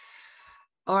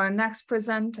 Our next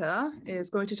presenter is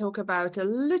going to talk about a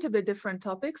little bit different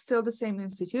topic, still the same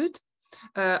institute.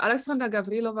 Alexandra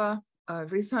Gavrilova,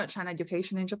 Research and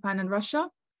Education in Japan and Russia.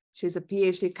 She's a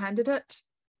PhD candidate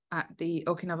at the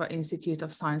Okinawa Institute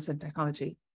of Science and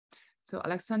Technology. So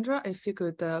Alexandra, if you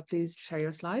could please share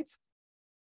your slides.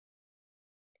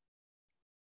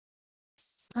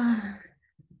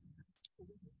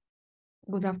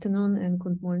 Good afternoon and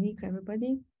good morning,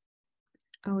 everybody.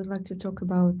 I would like to talk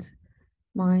about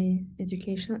my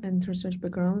education and research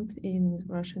background in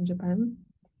Russia and Japan.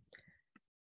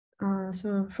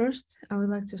 So first, I would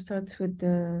like to start with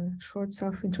the short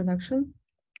self-introduction.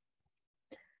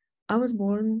 I was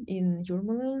born in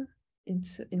Jūrmala,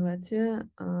 it's in Latvia,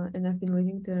 and I've been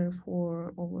living there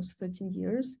for almost 13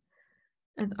 years.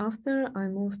 And after I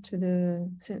moved to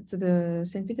the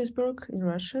St. Petersburg in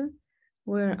Russia,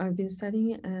 where I've been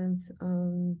studying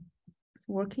and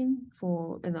working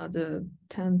for another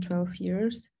 10, 12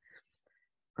 years.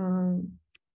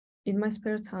 In my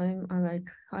spare time, I like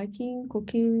hiking,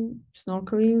 cooking,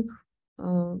 snorkeling,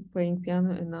 playing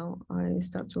piano, and now I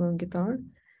start to learn guitar.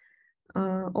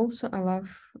 Also, I love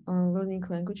learning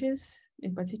languages.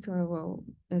 In particular, well,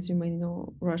 as you may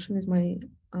know, Russian is my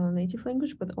native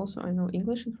language, but also I know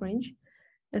English and French.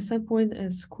 At some point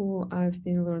at school, I've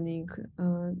been learning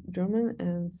German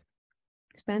and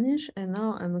Spanish, and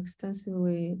now I'm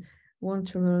extensively want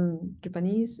to learn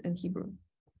Japanese and Hebrew.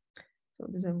 So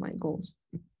these are my goals.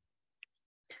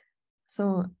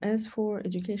 So as for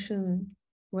education,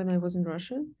 when I was in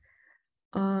Russia,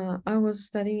 I was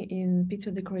studying in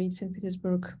Peter the Great St.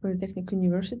 Petersburg Polytechnic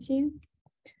University.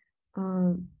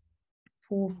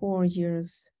 For 4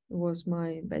 years was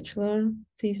my bachelor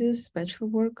thesis, bachelor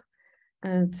work,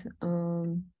 and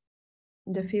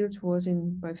the field was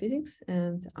in biophysics,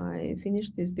 and I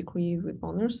finished this degree with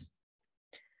honors.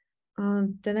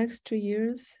 The next 2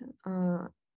 years,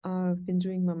 I've been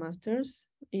doing my master's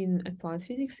in applied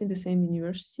physics in the same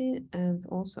university, and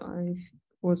also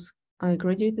I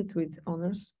graduated with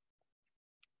honors.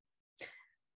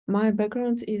 My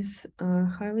background is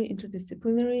highly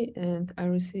interdisciplinary, and I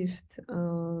received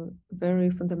a very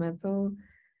fundamental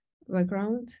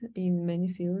background in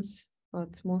many fields, but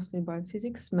mostly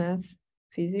biophysics, math,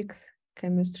 physics,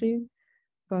 chemistry.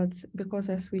 But because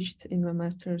I switched in my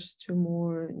master's to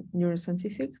more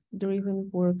neuroscientific driven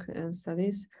work and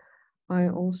studies, I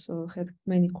also had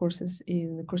many courses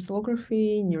in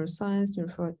crystallography, neuroscience,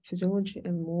 neurophysiology,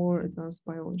 and more advanced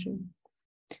biology.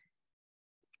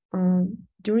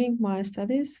 During my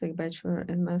studies, like bachelor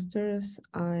and master's,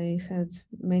 I had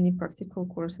many practical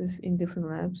courses in different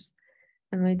labs,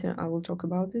 and later I will talk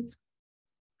about it.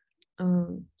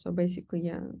 So basically,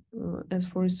 yeah, as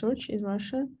for research in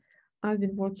Russia, I've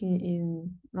been working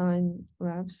in 9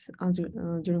 labs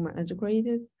during my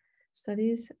undergraduate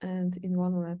studies and in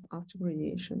 1 lab after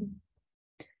graduation.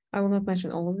 I will not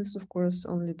mention all of this, of course,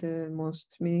 only the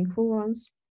most meaningful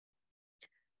ones.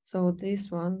 So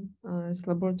this one is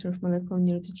Laboratory of Molecular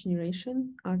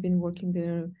Neurodegeneration. I've been working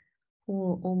there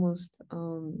for almost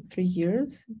 3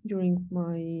 years during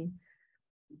my,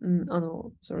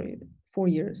 4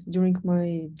 years, during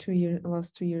my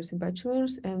last 2 years in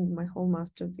bachelor's and my whole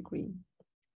master's degree.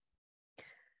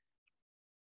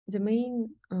 The main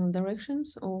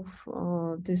directions of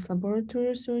this laboratory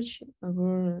research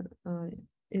were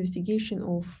investigation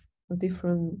of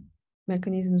different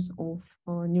mechanisms of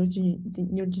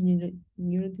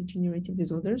neurodegenerative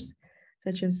disorders,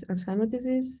 such as Alzheimer's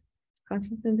disease,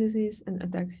 Huntington disease, and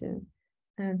ataxia.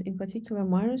 And in particular,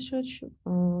 my research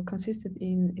consisted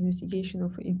in investigation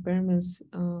of impairments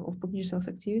of Purkinje cells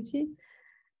activity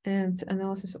and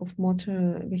analysis of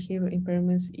motor behavior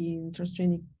impairments in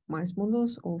transgenic mice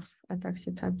models of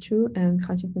ataxia type 2 and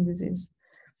Huntington disease.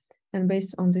 And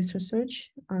based on this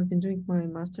research, I've been doing my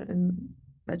master and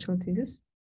bachelor thesis.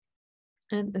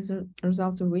 And as a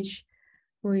result of which,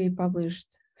 we published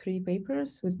 3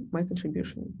 papers with my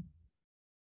contribution.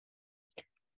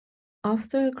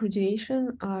 After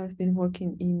graduation, I've been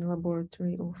working in the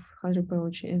laboratory of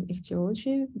hydrobiology and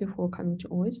ichthyology before coming to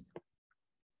OIST.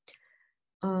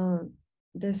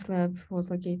 This lab was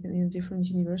located in a different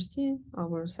university,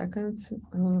 our second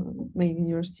main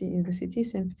university in the city,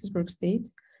 St. Petersburg State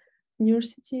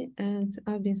University, and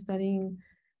I've been studying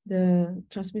the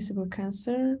transmissible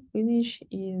cancer lineage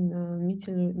in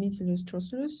Mytilus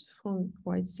trocellus from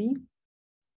white Z.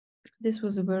 This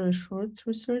was a very short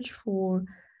research for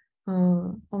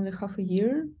only half a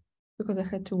year because I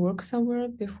had to work somewhere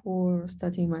before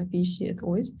studying my PhD at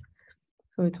OIST.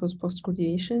 So it was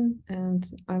post-graduation, and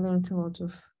I learned a lot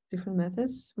of different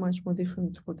methods, much more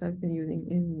different what I've been using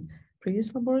in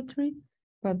previous laboratory.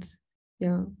 But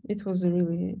yeah, it was a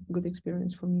really good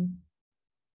experience for me.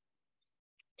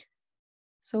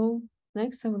 So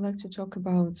next, I would like to talk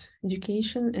about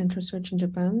education and research in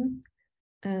Japan.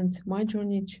 And my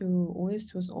journey to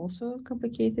OIST was also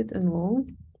complicated and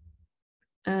long.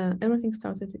 Everything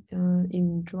started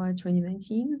in July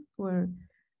 2019, where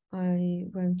I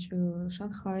went to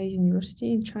Shanghai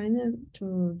University in China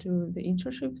to do the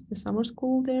internship, the summer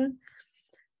school there.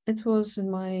 It was in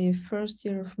my first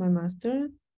year of my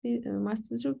master's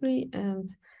degree,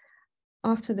 and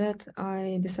after that,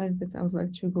 I decided that I would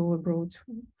like to go abroad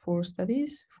for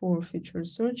studies, for future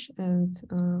research and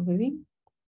living.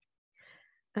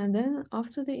 And then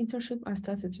after the internship, I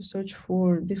started to search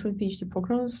for different PhD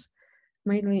programs,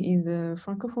 mainly in the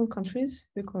Francophone countries,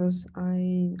 because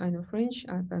I know French.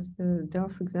 I passed the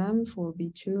DELF exam for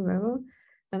B2 level,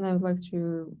 and I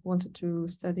wanted to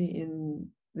study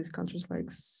in these countries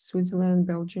like Switzerland,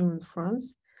 Belgium, and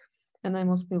France. And I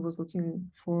mostly was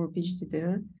looking for PhD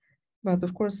there. But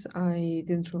of course, I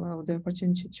didn't rule out the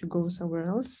opportunity to go somewhere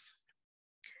else.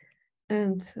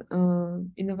 And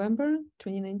in November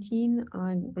 2019,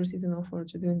 I received an offer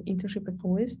to do an internship at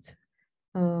OIST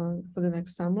for the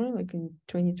next summer, like in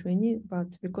 2020, but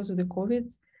because of the COVID,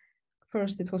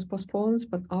 first it was postponed,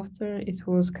 but after it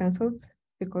was cancelled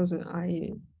because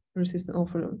I received an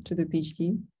offer to the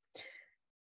PhD.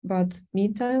 But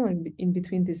meantime, like in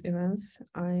between these events,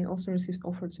 I also received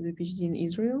offer to the PhD in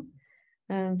Israel.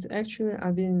 And actually,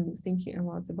 I've been thinking a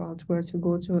lot about where to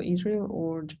go to, Israel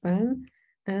or Japan,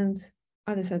 and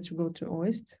I decided to go to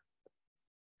OIST.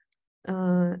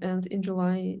 And in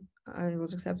July, I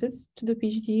was accepted to the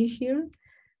PhD here.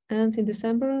 And in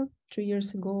December, 2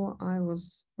 years ago, I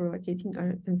was relocating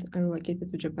and I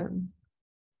relocated to Japan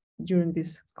during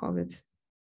this COVID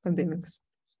pandemics.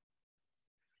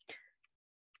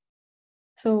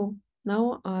 So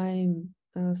now I'm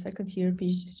a second-year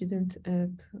PhD student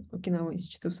at Okinawa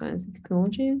Institute of Science and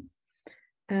Technology,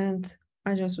 and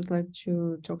I just would like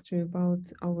to talk to you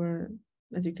about our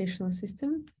educational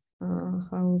system,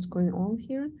 how it's going on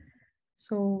here.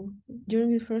 So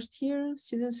during the first year,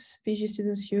 PhD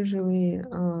students usually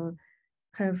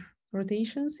have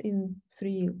rotations in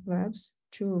 3 labs.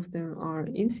 2 of them are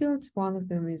in-field, 1 of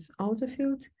them is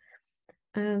out-of-field,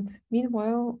 and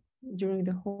meanwhile, during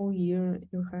the whole year,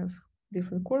 you have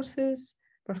different courses,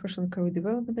 professional career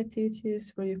development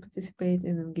activities where you participate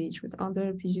and engage with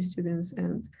other PhD students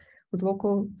and with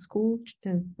local school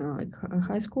and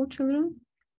high school children,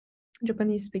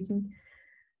 Japanese speaking.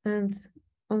 And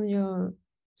on your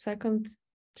 2nd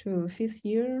to 5th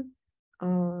year,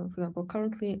 for example,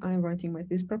 currently I'm writing my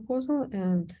thesis proposal,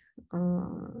 and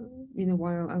in a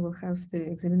while I will have the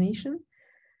examination.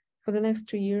 For the next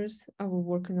 2 years, I will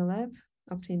work in a lab,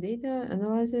 obtain data,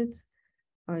 analyze it,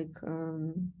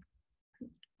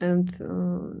 in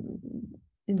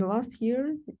the last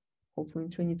year, hopefully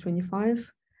in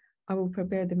 2025, I will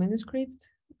prepare the manuscript,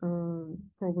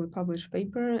 probably publish a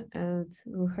paper, and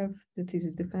we'll have the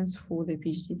thesis defense for the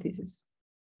PhD thesis.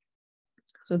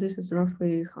 So this is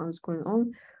roughly how it's going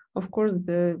on. Of course,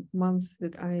 the months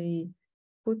that I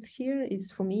put here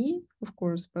is for me, of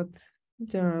course, but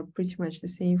they are pretty much the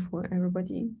same for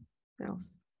everybody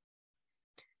else.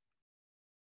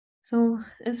 So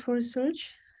as for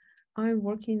research, I'm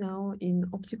working now in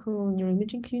optical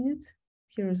neuroimaging unit.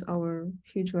 Here is our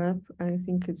huge lab. I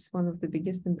think it's one of the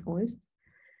biggest in the OIST.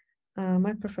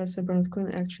 My professor, Bernd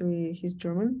Kuhn, actually, he's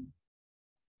German,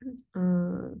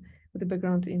 with a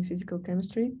background in physical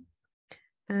chemistry.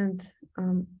 And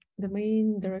the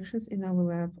main directions in our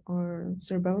lab are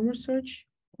cerebellum research,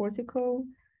 cortical,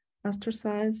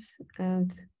 astrocytes,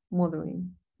 and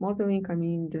modeling. Modeling, I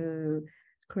mean the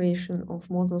creation of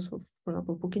models of, for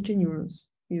example, Purkinje neurons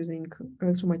using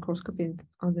electron microscopy and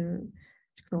other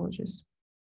technologies.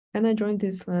 And I joined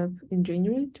this lab in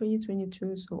January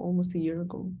 2022, so almost a year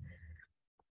ago.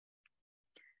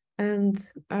 And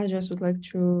I just would like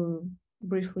to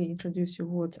briefly introduce you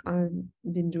what I've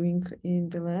been doing in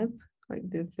the lab, like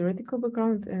the theoretical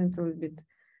background, and a little bit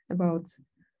about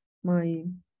my,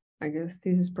 I guess,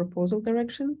 thesis proposal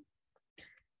direction.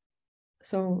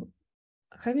 So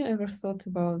have you ever thought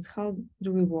about how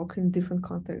do we work in different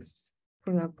contexts?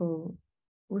 For example,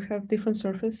 we have different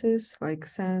surfaces like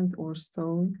sand or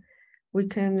stone. We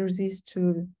can resist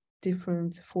to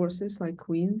different forces like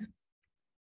wind.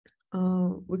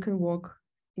 We can walk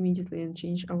immediately and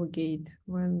change our gait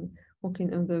when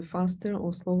walking on the faster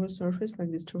or slower surface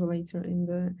like this travelator in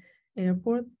the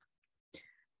airport.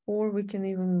 Or we can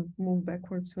even move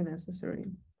backwards when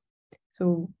necessary.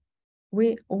 So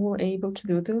we're all able to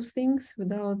do those things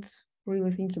without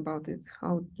really thinking about it.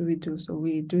 How do we do so?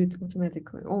 We do it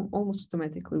automatically, almost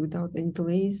automatically, without any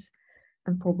delays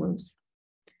and problems.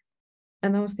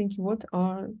 And I was thinking, what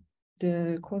are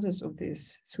the causes of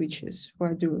these switches?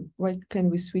 Why can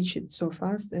we switch it so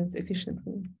fast and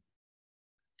efficiently?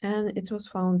 And it was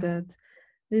found that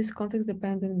this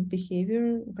context-dependent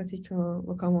behavior, in particular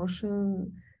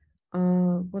locomotion,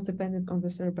 was dependent on the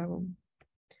cerebellum.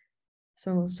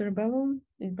 So cerebellum,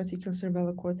 in particular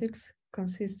cerebellar cortex,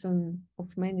 consists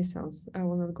of many cells. I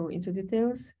will not go into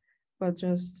details, but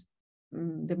just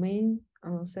the main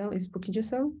cell is Purkinje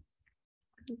cell,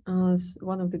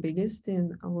 one of the biggest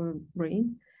in our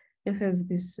brain. It has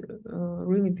this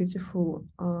really beautiful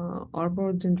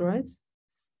arbor dendrites,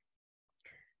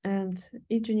 and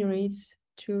it generates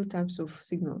 2 types of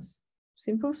signals: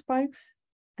 simple spikes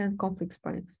and complex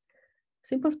spikes.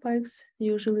 Simple spikes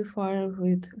usually fire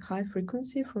with high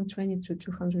frequency from 20 to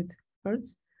 200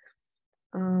 Hertz.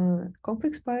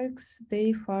 Complex spikes,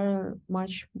 they fire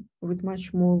with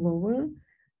much more lower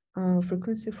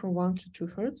frequency from 1 to 2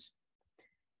 Hertz.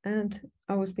 And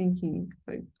I was thinking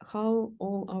like how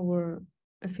all our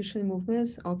efficient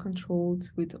movements are controlled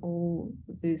with all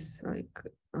this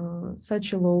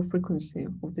such a low frequency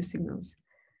of the signals.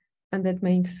 And that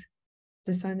makes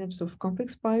the synapse of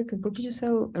complex spike and Purkinje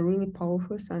cell a really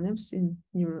powerful synapse in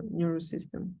neural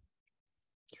system.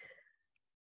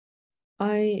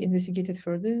 I investigated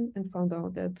further and found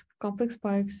out that complex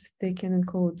spikes, they can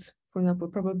encode, for example,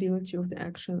 probability of the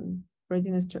action,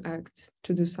 readiness to act,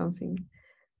 to do something.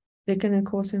 They can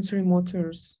encode sensory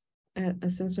motors,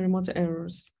 sensory motor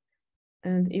errors,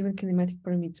 and even kinematic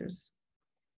parameters.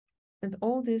 And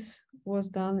all this was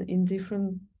done in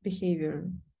different behavior.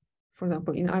 For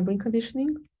example, in eye blink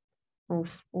conditioning, or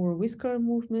whisker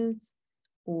movements,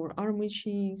 or arm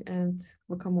reaching and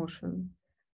locomotion.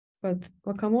 But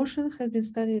locomotion has been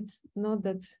studied not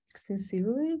that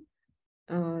extensively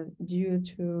due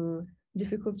to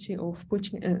difficulty of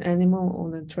putting an animal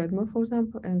on a treadmill, for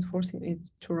example, and forcing it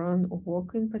to run or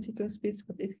walk in particular speeds.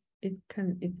 But it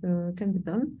can be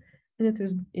done, and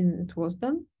it was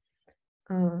done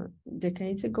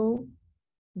decades ago.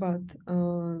 But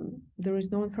there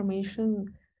is no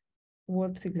information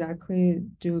what exactly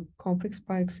do complex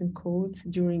spikes encode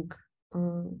during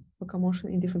locomotion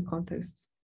in different contexts.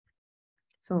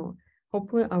 So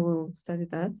hopefully I will study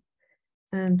that.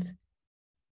 And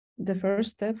the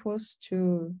first step was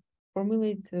to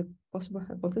formulate a possible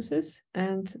hypothesis.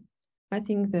 And I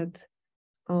think that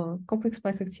complex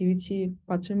spike activity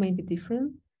pattern may be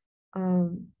different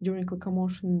during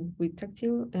locomotion with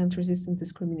tactile and resistant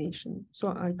discrimination. So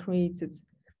I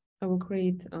will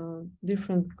create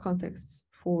different contexts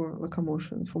for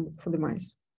locomotion for the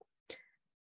mice.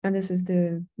 And this is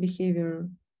the behavior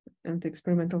and the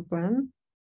experimental plan.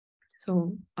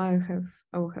 So I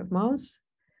will have mouse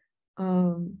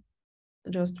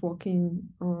just walking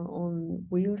on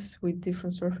wheels with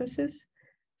different surfaces.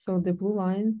 So the blue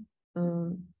line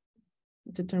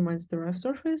determines the rough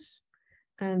surface,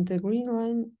 and the green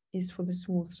line is for the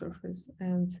smooth surface.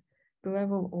 And the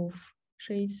level of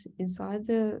shades inside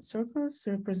the circles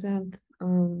represent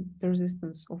the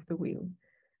resistance of the wheel.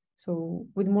 So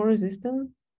with more resistance,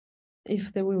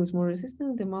 if the wheel is more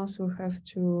resistant, the mouse will have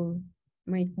to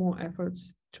make more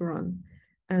efforts to run.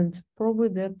 And probably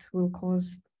that will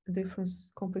cause different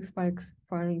complex spikes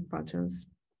firing patterns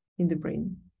in the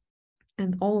brain.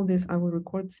 And all of this I will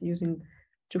record using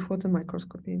 2-photon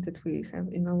microscopy that we have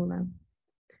in our lab.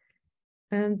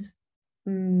 And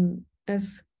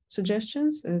as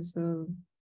suggestions, as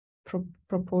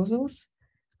proposals,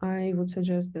 I would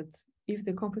suggest that if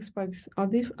the complex spikes are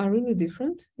really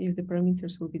different, if the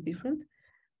parameters will be different,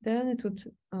 then it would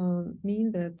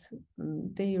mean that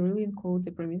they really encode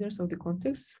the parameters of the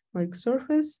context, like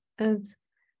surface and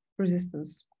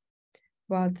resistance.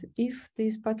 But if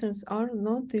these patterns are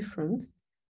not different,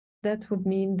 that would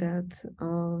mean that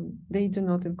they do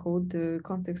not encode the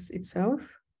context itself,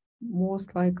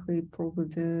 most likely probably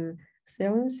the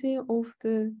saliency of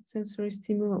the sensory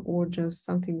stimuli, or just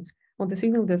something on the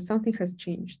signal that something has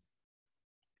changed.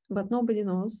 But nobody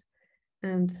knows,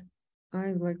 and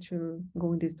I'd like to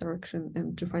go in this direction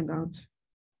and to find out.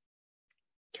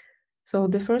 So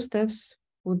the first steps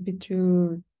would be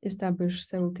to establish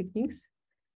several techniques,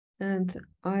 and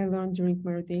I learned during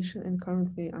my rotation, and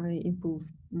currently I improve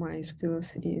my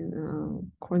skills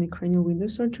in chronic cranial window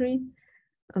surgery,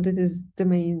 and that is the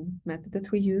main method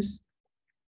that we use.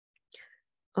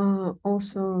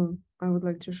 Also, I would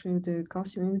like to show you the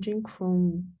calcium imaging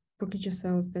from Purkinje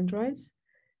cells dendrites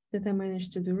that I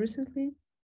managed to do recently.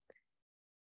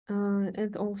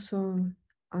 And also,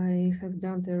 I have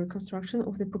done the reconstruction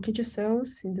of the Purkinje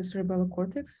cells in the cerebellar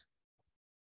cortex,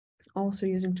 also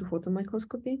using 2-photon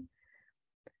microscopy.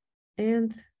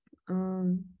 And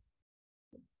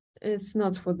it's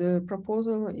not for the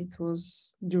proposal, it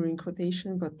was during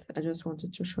rotation, but I just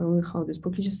wanted to show you how these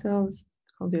Purkinje cells,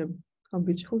 how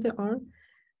beautiful they are.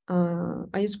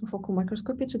 I used confocal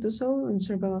microscopy to do so in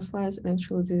cerebellar slice, and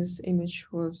actually this image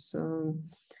was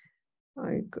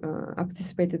I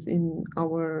participated in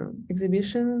our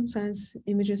exhibition, science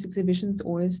images exhibition at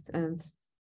OIST, and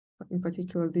in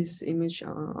particular this image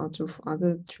out of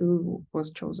other two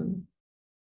was chosen.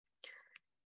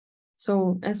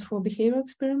 So as for behavior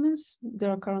experiments, they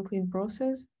are currently in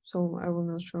process, so I will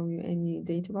not show you any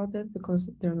data about that because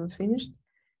they're not finished.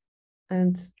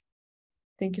 And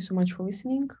thank you so much for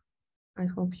listening. I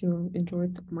hope you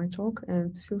enjoyed my talk,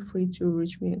 and feel free to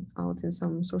reach me out in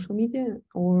some social media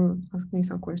or ask me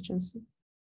some questions.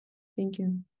 Thank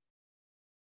you.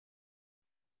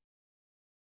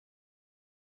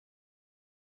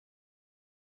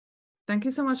 Thank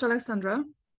you so much, Alexandra.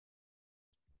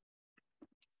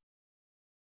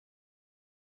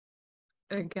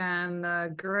 Again, a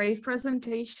great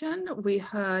presentation. We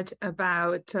heard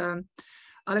about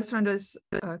Alexandra's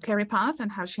career path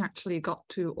and how she actually got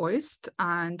to OIST,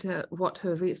 and what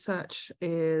her research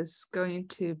is going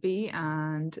to be,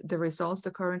 and the results,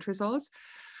 the current results.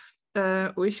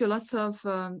 Wish you lots of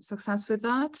success with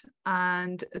that,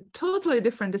 and a totally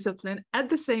different discipline at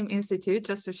the same institute,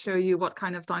 just to show you what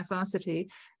kind of diversity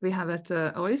we have at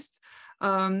OIST.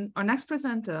 Our next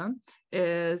presenter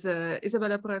is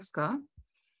Izabela Porewska,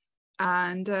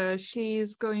 and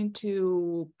she's going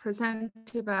to present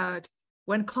about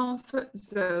when comfort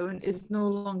zone is no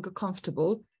longer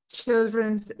comfortable,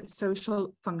 children's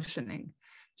social functioning.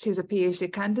 She's a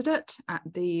PhD candidate at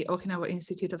the Okinawa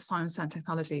Institute of Science and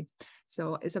Technology.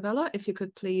 So Izabela, if you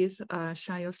could please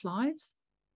share your slides.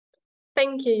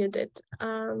 Thank you, Judith.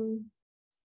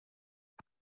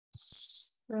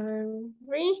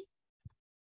 Sorry.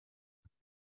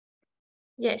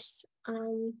 Yes.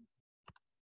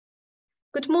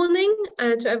 Good morning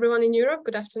to everyone in Europe.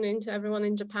 Good afternoon to everyone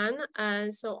in Japan.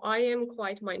 So I am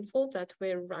quite mindful that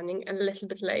we're running a little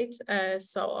bit late,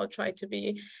 so I'll try to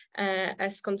be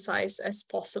as concise as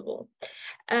possible.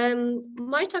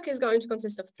 My talk is going to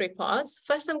consist of 3 parts.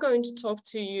 First, I'm going to talk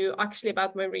to you actually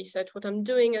about my research, what I'm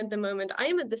doing at the moment. I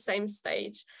am at the same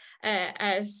stage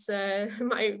as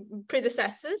my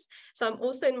predecessors. So I'm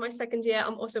also in my 2nd year.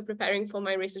 I'm also preparing for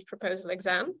my research proposal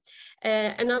exam,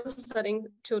 and I'm studying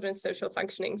children's social functioning.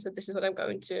 So this is what I'm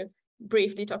going to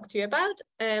briefly talk to you about.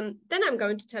 Then I'm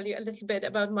going to tell you a little bit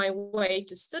about my way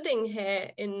to studying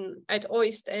here at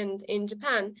OIST and in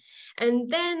Japan. And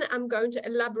then I'm going to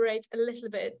elaborate a little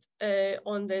bit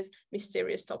on this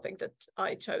mysterious topic that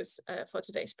I chose for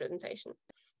today's presentation.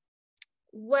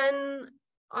 When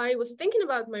I was thinking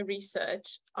about my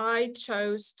research, I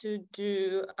chose to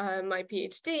do my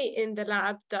PhD in the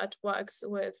lab that works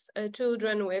with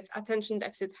children with attention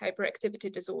deficit hyperactivity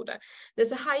disorder.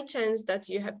 There's a high chance that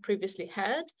you have previously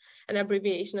heard an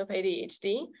abbreviation of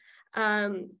ADHD.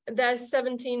 There's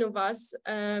 17 of us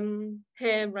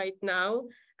here right now.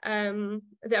 The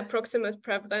approximate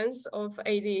prevalence of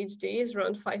ADHD is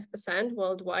around 5%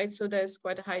 worldwide, so there's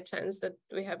quite a high chance that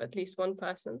we have at least one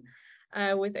person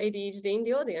with ADHD in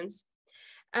the audience.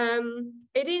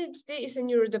 ADHD is a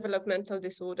neurodevelopmental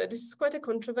disorder. This is quite a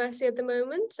controversy at the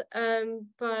moment,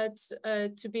 but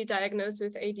to be diagnosed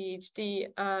with ADHD,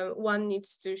 one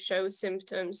needs to show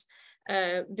symptoms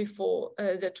before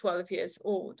they're 12 years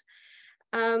old.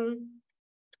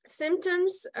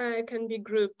 Symptoms can be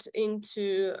grouped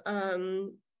into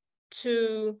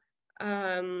 2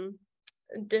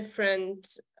 different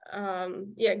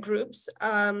groups.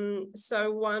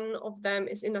 So one of them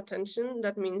is inattention.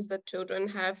 That means that children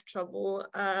have trouble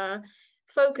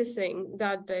focusing,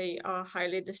 that they are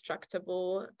highly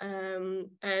distractible,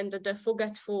 and that they're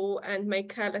forgetful and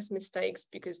make careless mistakes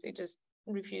because they just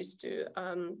refuse to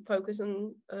focus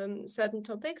on certain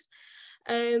topics.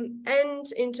 And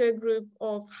into a group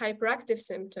of hyperactive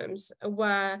symptoms,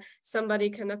 where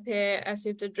somebody can appear as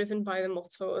if they're driven by the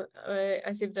motor,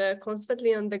 as if they're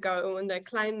constantly on the go, and they're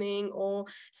climbing or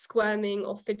squirming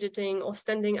or fidgeting or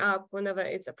standing up whenever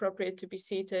it's appropriate to be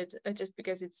seated, just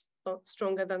because it's not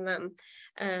stronger than them.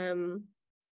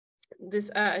 This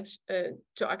urge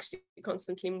to actually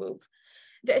constantly move.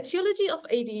 The etiology of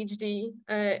ADHD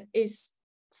is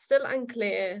still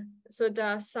unclear. So there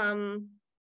are some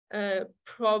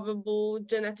probable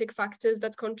genetic factors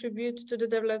that contribute to the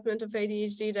development of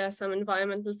ADHD. There are some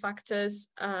environmental factors,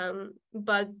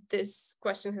 but this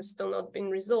question has still not been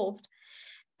resolved.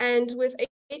 And with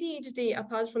ADHD,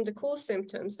 apart from the core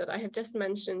symptoms that I have just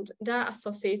mentioned, there are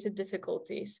associated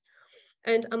difficulties.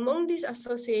 And among these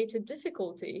associated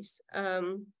difficulties,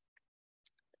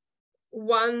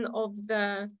 one of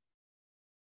the,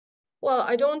 well,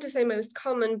 I don't want to say most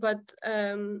common, but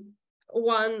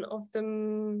one of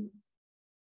the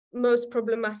most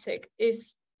problematic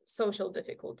is social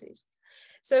difficulties.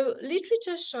 So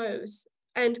literature shows,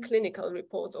 and clinical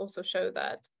reports also show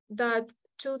that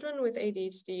children with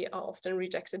ADHD are often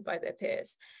rejected by their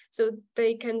peers. So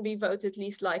they can be voted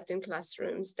least liked in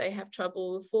classrooms. They have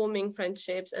trouble forming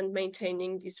friendships and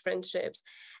maintaining these friendships.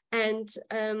 And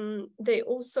they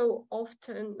also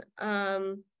often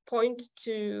point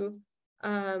to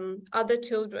other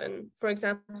children, for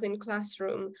example, in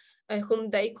classroom, whom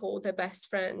they call their best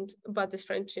friend, but this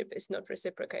friendship is not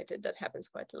reciprocated. That happens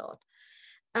quite a lot.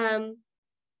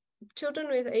 Children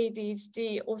with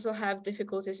ADHD also have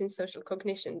difficulties in social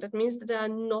cognition. That means that they are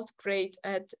not great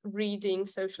at reading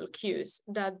social cues,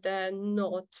 that they're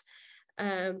not,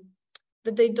 that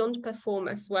they don't perform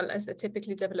as well as the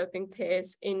typically developing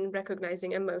peers in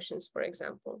recognizing emotions, for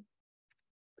example.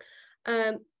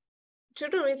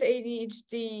 Children with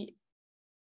ADHD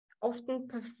often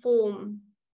perform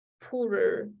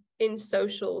poorer in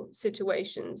social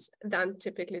situations than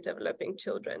typically developing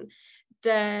children.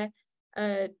 They're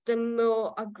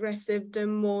more aggressive, they're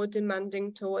more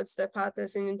demanding towards their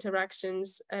partners in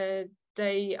interactions.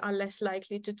 They are less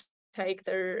likely to take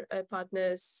their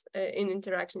partners in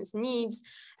interactions needs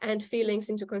and feelings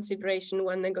into consideration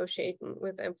when negotiating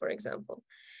with them, for example.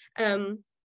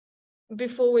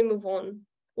 Before we move on,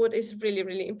 what is really,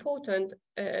 really important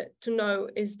to know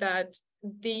is that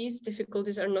these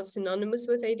difficulties are not synonymous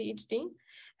with ADHD,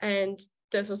 and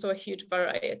there's also a huge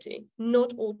variety.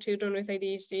 Not all children with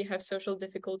ADHD have social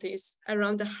difficulties.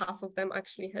 Around half of them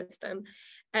actually has them.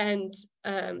 And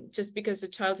just because a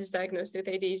child is diagnosed with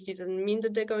ADHD doesn't mean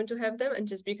that they're going to have them. And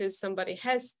just because somebody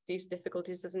has these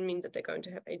difficulties doesn't mean that they're going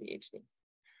to have ADHD.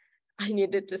 I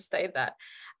needed to state that.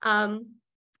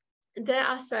 There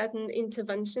are certain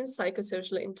interventions,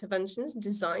 psychosocial interventions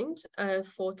designed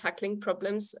for tackling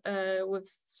problems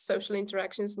with social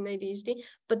interactions in ADHD,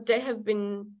 but they have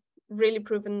been really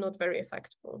proven not very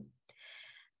effective.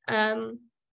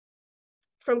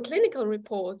 From clinical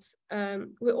reports,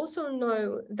 we also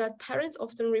know that parents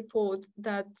often report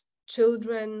that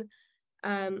children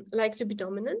like to be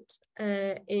dominant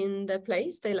in their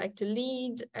place. They like to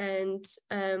lead, and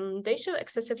they show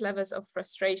excessive levels of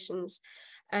frustration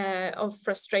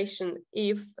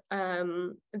if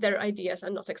their ideas are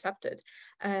not accepted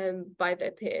by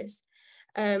their peers.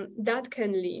 That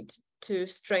can lead to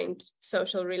strained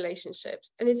social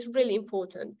relationships. And it's really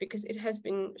important because it has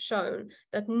been shown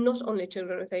that not only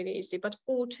children with ADHD, but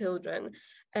all children,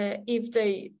 if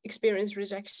they experience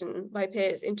rejection by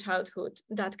peers in childhood,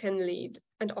 that can lead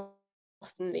and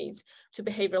often leads to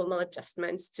behavioral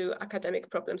maladjustments, to academic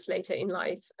problems later in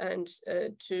life, and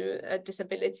to a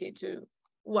disability to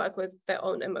work with their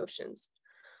own emotions.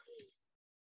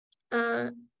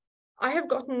 I have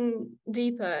gotten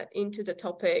deeper into the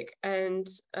topic and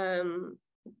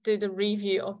did a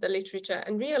review of the literature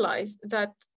and realized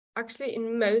that actually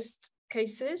in most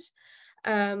cases,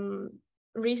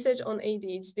 research on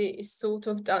ADHD is sort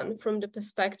of done from the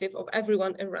perspective of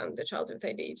everyone around the child with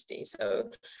ADHD. So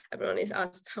everyone is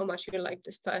asked how much you like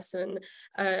this person,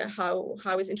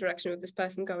 how is interaction with this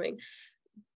person going.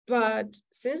 But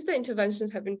since the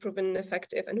interventions have been proven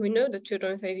effective, and we know that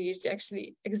children with ADHD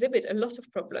actually exhibit a lot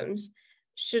of problems,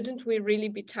 shouldn't we really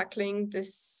be tackling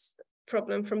this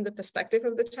problem from the perspective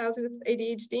of the child with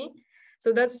ADHD?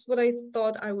 So that's what I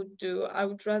thought I would do. I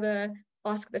would rather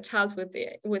ask the child with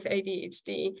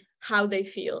ADHD how they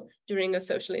feel during a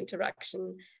social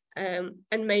interaction,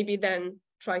 and maybe then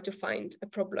try to find a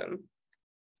problem.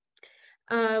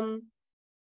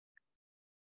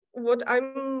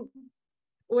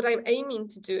 What I'm aiming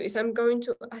to do is I'm going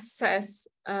to assess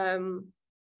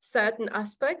certain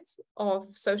aspects of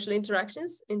social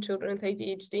interactions in children with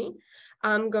ADHD.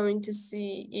 I'm going to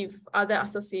see if other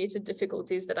associated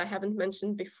difficulties that I haven't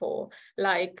mentioned before,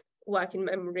 like working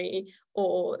memory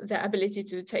or the ability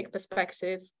to take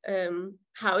perspective,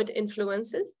 how it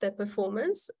influences their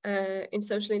performance in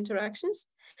social interactions.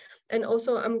 And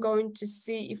also I'm going to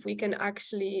see if we can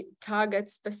actually target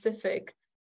specific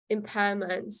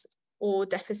impairments or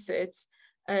deficits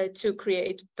to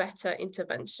create better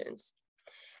interventions.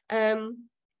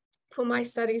 For my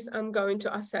studies, I'm going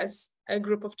to assess a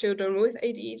group of children with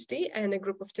ADHD and a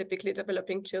group of typically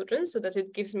developing children, so that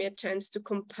it gives me a chance to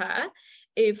compare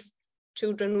if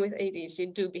children with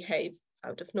ADHD do behave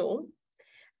out of norm.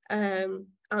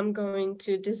 I'm going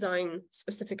to design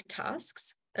specific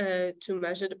tasks to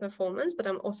measure the performance, but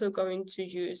I'm also going to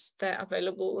use the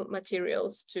available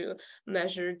materials to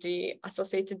measure the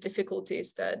associated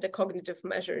difficulties, the cognitive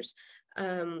measures,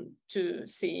 to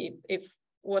see if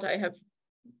what I have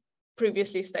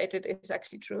previously stated is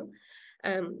actually true,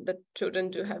 that children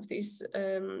do have these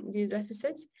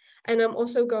deficits. And I'm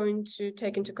also going to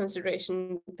take into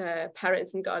consideration the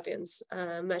parents and guardians'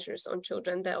 measures on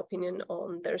children, their opinion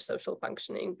on their social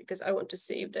functioning, because I want to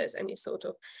see if there's any sort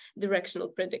of directional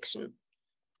prediction.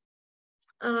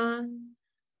 And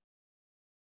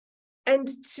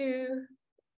to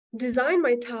design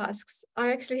my tasks,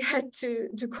 I actually had to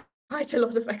do quite a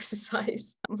lot of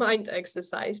exercise, mind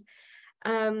exercise,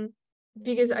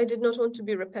 because I did not want to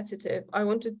be repetitive. I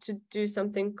wanted to do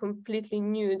something completely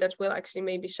new that will actually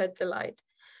maybe shed the light.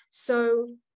 So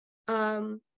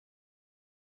from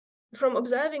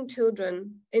observing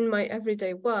children in my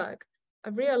everyday work,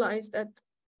 I've realized that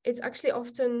it's actually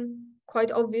often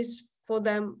quite obvious for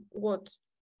them what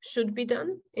should be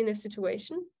done in a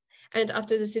situation. And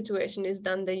after the situation is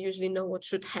done, they usually know what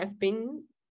should have been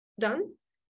done,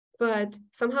 but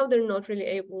somehow they're not really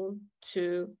able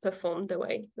to perform the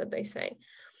way that they say.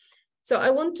 So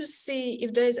I want to see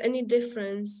if there's any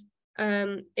difference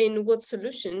in what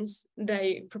solutions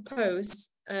they propose,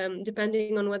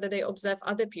 depending on whether they observe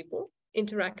other people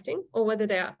interacting or whether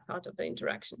they are part of the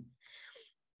interaction.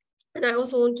 And I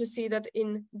also want to see that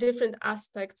in different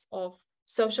aspects of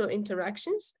social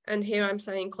interactions, and here I'm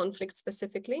saying conflict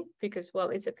specifically because, well,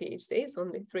 it's a PhD, it's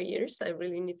only 3 years, I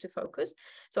really need to focus.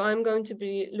 So I'm going to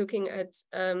be looking at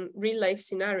real life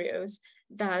scenarios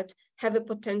that have a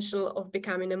potential of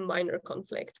becoming a minor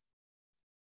conflict.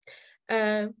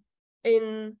 In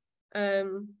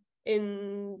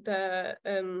the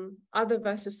other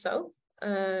versus self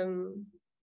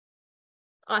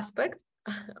aspect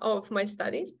of my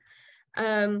studies,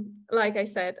 like I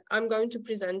said, I'm going to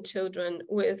present children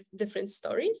with different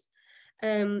stories,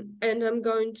 and I'm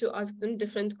going to ask them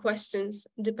different questions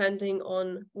depending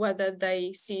on whether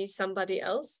they see somebody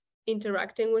else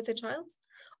interacting with a child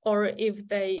or if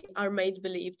they are made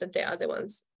believe that they are the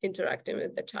ones interacting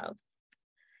with the child.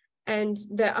 And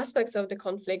the aspects of the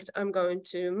conflict I'm going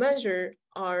to measure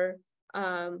are,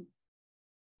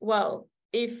 well,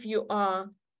 if you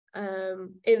are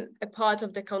in a part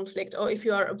of the conflict, or if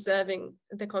you are observing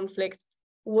the conflict,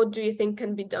 what do you think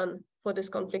can be done for this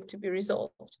conflict to be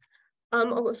resolved?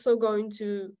 I'm also going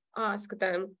to ask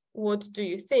them, what do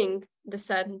you think the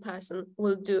certain person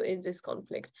will do in this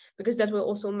conflict? Because that will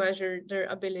also measure their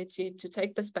ability to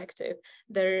take perspective,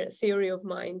 their theory of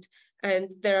mind, and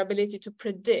their ability to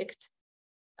predict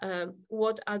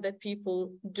what other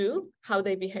people do, how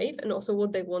they behave, and also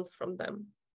what they want from them.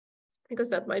 Because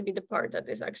that might be the part that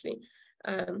is actually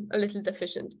a little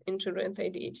deficient in children with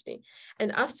ADHD.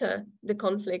 And after the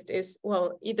conflict is,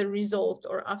 well, either resolved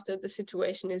or after the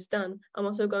situation is done, I'm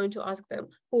also going to ask them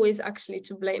who is actually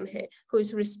to blame here, who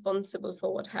is responsible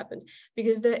for what happened.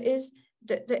 Because there is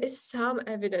some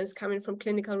evidence coming from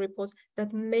clinical reports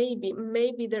that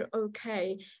maybe they're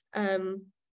okay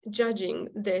judging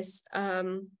this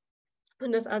when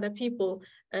there's other people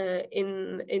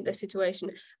in the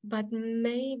situation, but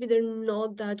maybe they're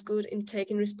not that good in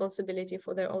taking responsibility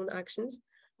for their own actions.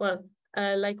 Well,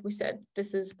 like we said,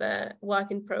 this is the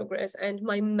work in progress, and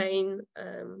my main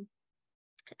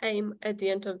aim at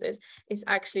the end of this is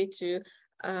actually to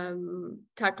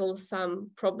tackle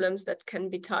some problems that can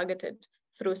be targeted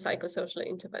through psychosocial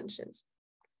interventions.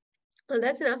 Well,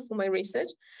 that's enough for my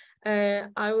research.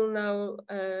 I will now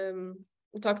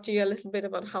talk to you a little bit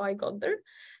about how I got there.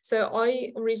 So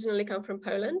I originally come from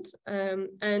Poland,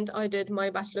 and I did my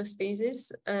bachelor's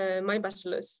thesis, my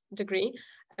bachelor's degree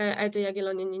at the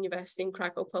Jagiellonian University in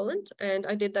Krakow, Poland, and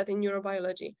I did that in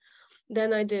neurobiology.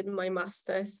 Then I did my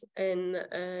master's in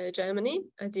Germany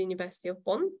at the University of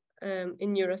Bonn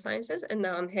in neurosciences, and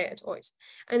now I'm here at OIST.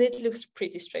 And it looks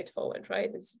pretty straightforward, right?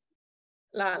 It's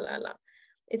la la la.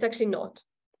 It's actually not.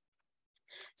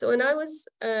 So when I was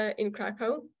in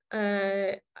Krakow,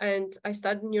 and I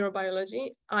studied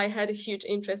neurobiology, I had a huge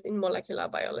interest in molecular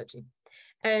biology.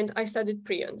 And I studied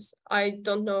prions. I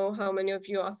don't know how many of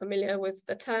you are familiar with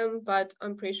the term, but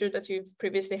I'm pretty sure that you've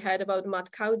previously heard about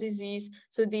mad cow disease.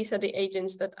 So these are the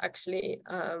agents that actually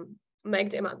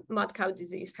make the mad cow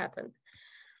disease happen.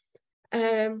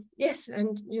 Yes,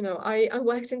 and you know, I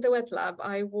worked in the wet lab.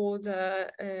 I wore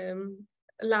the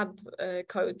lab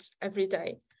coat every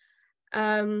day.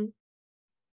 And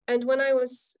when I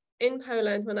was in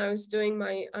Poland, when I was doing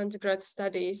my undergrad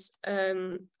studies,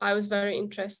 I was very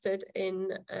interested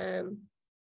in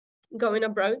going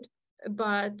abroad,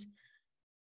 but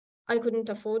I couldn't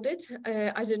afford it.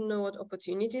 I didn't know what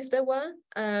opportunities there were.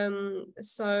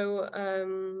 So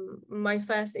my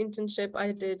first internship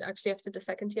I did actually after the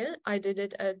second year. I did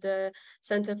it at the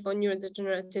Center for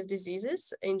Neurodegenerative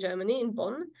Diseases in Germany, in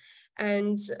Bonn.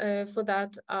 And for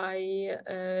that, I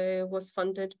was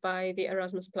funded by the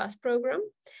Erasmus Plus program,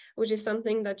 which is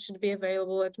something that should be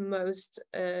available at most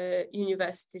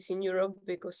universities in Europe,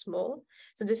 big or small.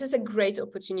 So this is a great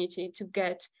opportunity to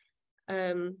get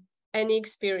any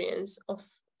experience of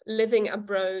living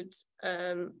abroad,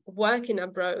 working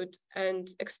abroad, and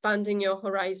expanding your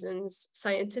horizons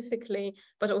scientifically,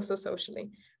 but also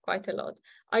socially. Quite a lot.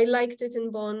 I liked it in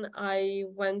Bonn. I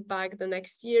went back the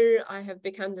next year. I have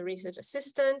become the research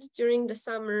assistant during the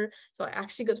summer. So I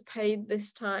actually got paid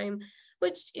this time,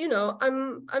 which, you know,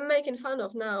 I'm making fun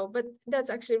of now, but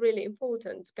that's actually really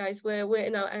important, guys. We're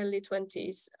in our early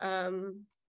 20s.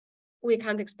 We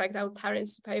can't expect our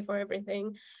parents to pay for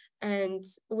everything. And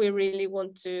we really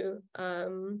want to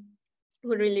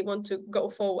go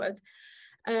forward.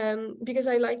 Because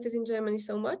I liked it in Germany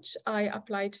so much, I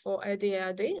applied for a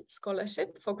DAAD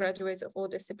scholarship for graduates of all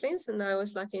disciplines, and I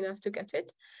was lucky enough to get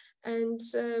it. And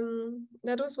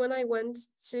that was when I went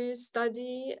to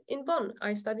study in Bonn.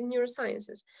 I studied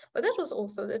neurosciences, but that was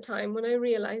also the time when I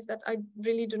realized that I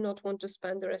really do not want to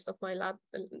spend the rest of my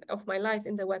life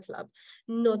in the wet lab,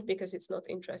 not because it's not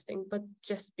interesting, but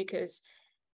just because,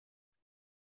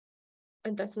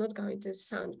 and that's not going to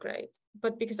sound great,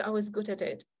 but because I was good at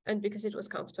it and because it was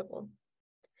comfortable.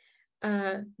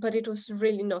 But it was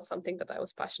really not something that I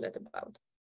was passionate about.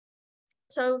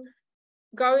 So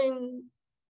going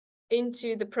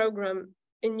into the program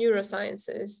in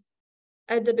neurosciences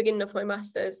at the beginning of my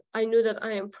master's, I knew that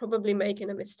I am probably making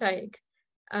a mistake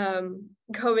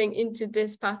going into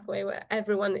this pathway where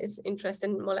everyone is interested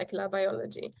in molecular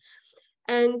biology.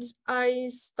 And I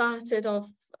started off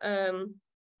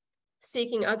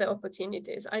seeking other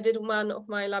opportunities. I did one of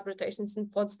my lab rotations in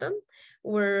Potsdam,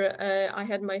 where I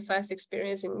had my first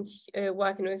experience in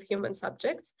working with human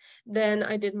subjects. Then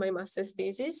I did my master's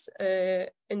thesis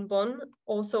in Bonn,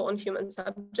 also on human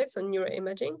subjects, on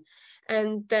neuroimaging.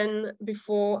 And then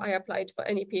before I applied for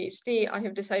any PhD, I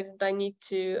have decided I need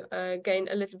to gain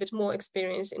a little bit more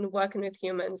experience in working with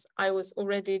humans. I was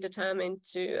already determined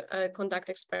to conduct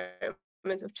experiments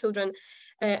with children,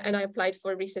 and I applied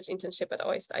for a research internship at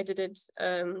OIST. I did it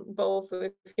both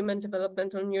with Human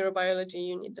Developmental Neurobiology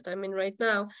unit that I'm in right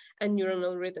now and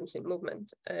Neuronal Rhythms in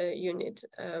Movement unit.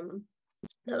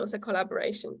 That was a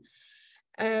collaboration.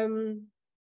 And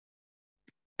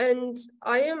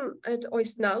I am at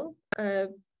OIST now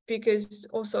because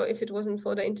also if it wasn't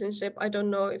for the internship, I don't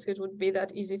know if it would be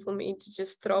that easy for me to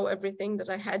just throw everything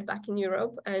that I had back in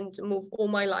Europe and move all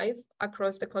my life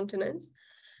across the continents.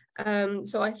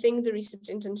 So I think the research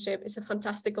internship is a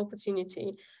fantastic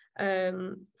opportunity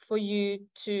for you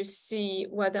to see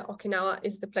whether Okinawa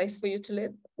is the place for you to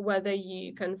live, whether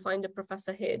you can find a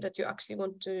professor here that you actually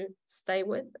want to stay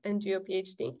with and do your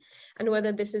PhD, and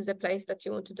whether this is the place that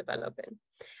you want to develop in.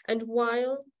 And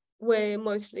while we're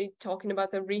mostly talking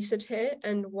about the research here,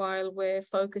 and while we're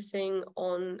focusing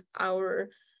on our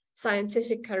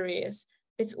scientific careers,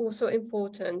 it's also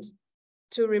important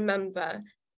to remember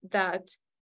that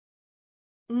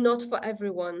not for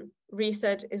everyone,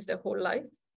 research is their whole life,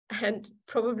 and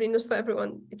probably not for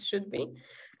everyone it should be.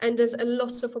 And there's a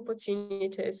lot of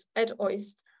opportunities at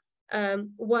OIST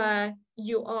where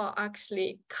you are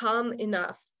actually calm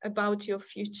enough about your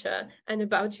future and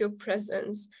about your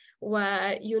presence,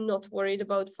 where you're not worried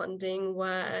about funding,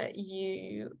 where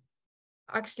you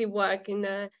actually work in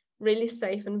a really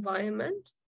safe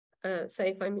environment,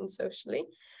 safe, I mean socially,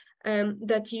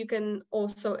 that you can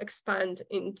also expand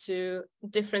into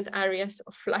different areas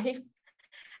of life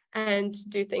and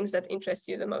do things that interest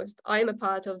you the most. I'm a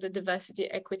part of the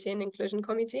Diversity, Equity and Inclusion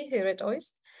Committee here at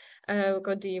OIST,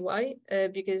 called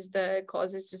DWIH, because the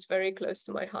cause is just very close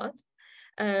to my heart.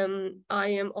 I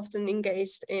am often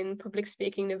engaged in public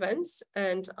speaking events,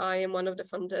 and I am one of the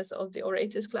funders of the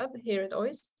Orators Club here at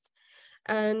OIST.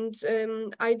 And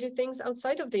I do things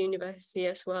outside of the university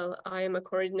as well. I am a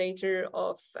coordinator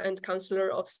of and counselor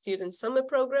of student summer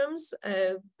programs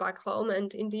back home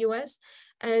and in the US.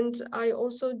 And I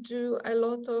also do a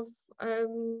lot of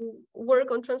work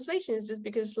on translations, just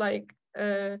because like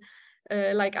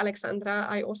Alexandra,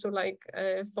 I also like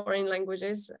foreign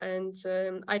languages, and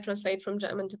I translate from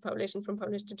German to Polish and from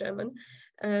Polish to German,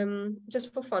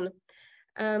 just for fun.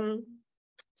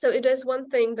 So it is one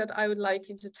thing that I would like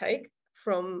you to take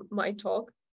from my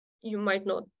talk. You might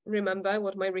not remember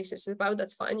what my research is about.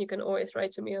 That's fine. You can always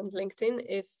write to me on LinkedIn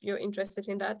if you're interested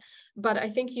in that. But I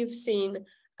think you've seen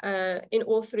in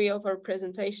all three of our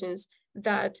presentations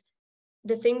that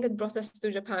the thing that brought us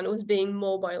to Japan was being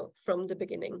mobile from the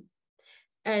beginning.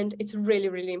 And it's really,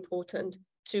 really important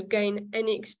to gain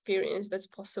any experience that's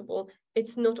possible.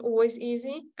 It's not always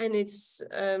easy, and it's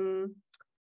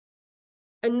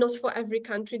and not for every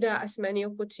country there are as many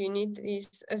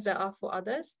opportunities as there are for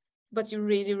others, but you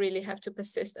really, really have to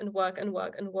persist and work and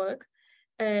work and work.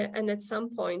 And at some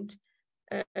point,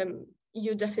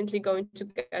 you're definitely going to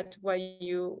get where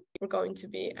you were going to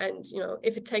be. And, you know,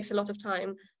 if it takes a lot of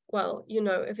time, well, you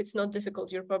know, if it's not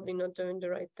difficult, you're probably not doing the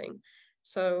right thing.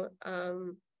 So,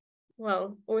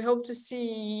 well, we hope to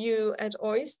see you at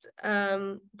OIST,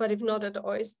 but if not at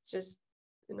OIST, just,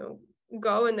 you know,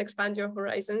 go and expand your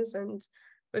horizons. And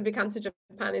when we come to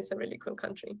Japan, it's a really cool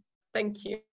country. Thank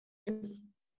you.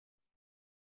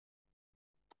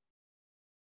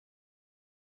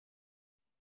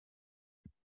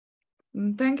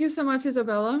 Thank you so much,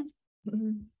 Isabella.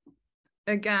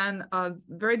 Again, a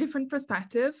very different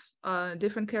perspective,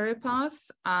 different career path,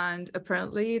 and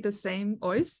apparently the same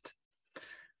OIST.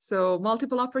 So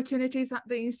multiple opportunities at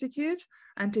the Institute,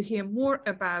 and to hear more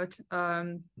about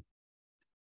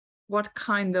what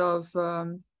kind of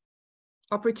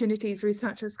opportunities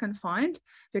researchers can find,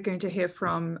 we're going to hear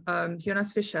from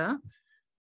Jonas Fischer,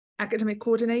 Academic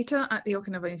Coordinator at the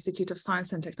Okinawa Institute of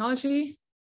Science and Technology,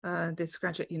 this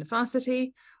graduate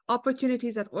university.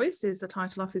 Opportunities at OIST is the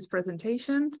title of his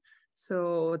presentation.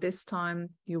 So this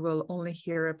time you will only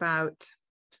hear about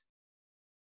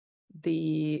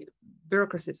the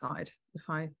bureaucracy side, if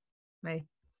I may.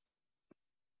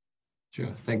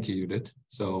 Sure, thank you, Judith.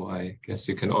 So I guess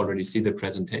you can already see the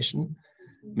presentation.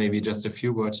 Maybe just a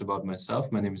few words about myself.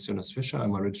 My name is Jonas Fischer.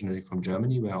 I'm originally from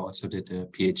Germany, where I also did a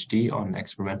PhD on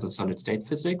experimental solid state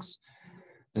physics.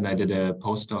 Then I did a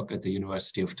postdoc at the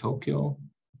University of Tokyo,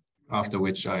 after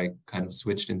which I kind of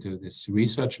switched into this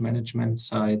research management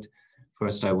side.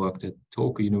 First, I worked at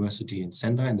Tohoku University in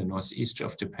Sendai in the northeast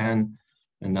of Japan,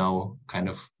 and now kind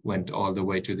of went all the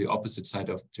way to the opposite side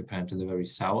of Japan, to the very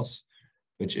south,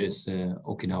 which is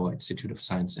Okinawa Institute of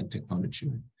Science and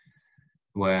Technology,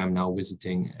 where I'm now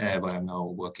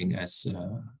working as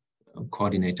a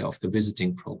coordinator of the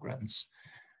visiting programs.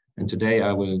 And today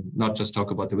I will not just talk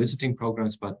about the visiting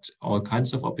programs, but all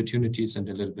kinds of opportunities and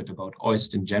a little bit about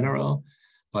OIST in general.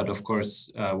 But of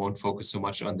course, I won't focus so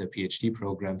much on the PhD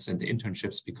programs and the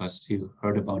internships, because you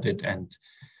heard about it and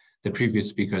the previous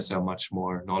speakers are much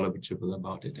more knowledgeable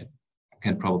about it and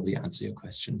can probably answer your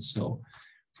questions. So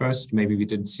first, maybe we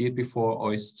didn't see it before,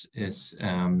 OIST is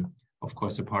of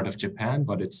course a part of Japan,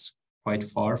 but it's quite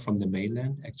far from the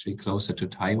mainland, actually closer to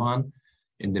Taiwan,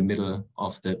 in the middle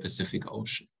of the Pacific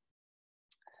Ocean.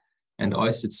 And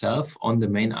OIST itself, on the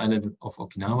main island of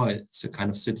Okinawa, it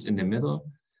kind of sits in the middle,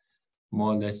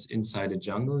 more or less inside a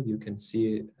jungle. You can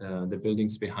see the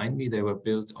buildings behind me. They were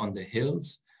built on the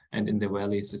hills, and in the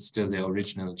valleys, it's still the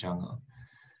original jungle.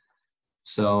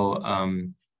 So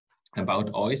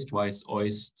about OIST, why is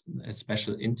OIST a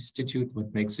special institute?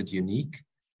 What makes it unique?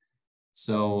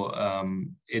 So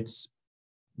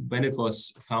when it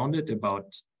was founded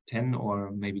about 10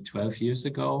 or maybe 12 years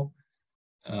ago,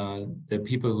 the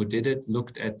people who did it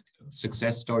looked at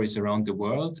success stories around the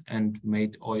world and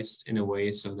made OIST in a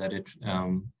way so that it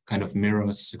kind of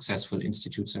mirrors successful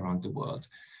institutes around the world.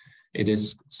 It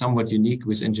is somewhat unique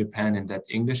within Japan in that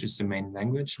English is the main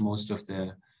language. Most of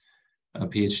the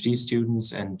PhD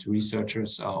students and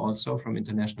researchers are also from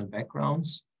international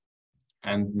backgrounds.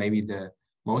 And maybe the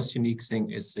most unique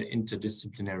thing is the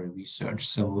interdisciplinary research.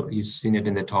 So you've seen it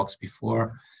in the talks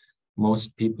before.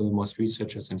 Most people, most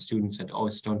researchers and students at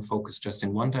OIST don't focus just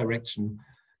in one direction.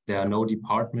 There are no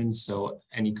departments, so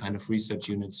any kind of research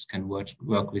units can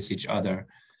work with each other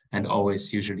and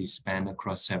always usually span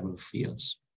across several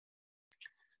fields.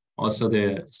 Also,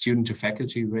 the student to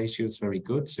faculty ratio is very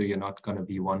good. So you're not going to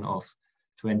be one of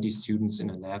 20 students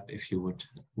in a lab if you would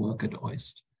work at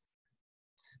OIST.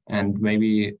 And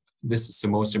maybe this is the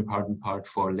most important part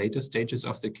for later stages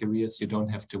of the careers. You don't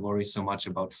have to worry so much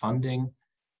about funding,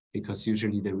 because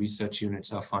usually the research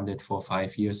units are funded for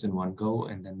 5 years in one go,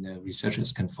 and then the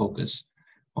researchers can focus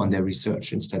on their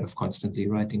research instead of constantly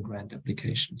writing grant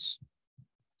applications.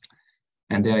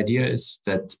 And the idea is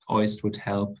that OIST would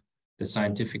help the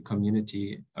scientific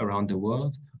community around the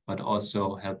world, but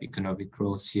also help economic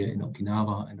growth here in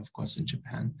Okinawa and of course in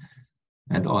Japan,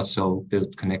 and also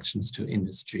build connections to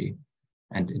industry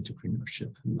and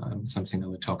entrepreneurship, something I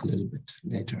will talk a little bit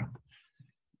later.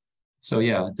 So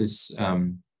yeah, this,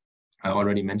 I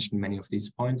already mentioned many of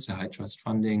these points, the high trust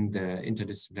funding, the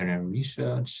interdisciplinary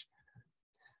research,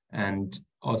 and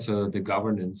also the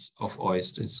governance of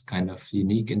OIST is kind of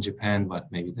unique in Japan, but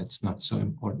maybe that's not so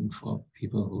important for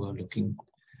people who are looking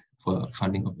for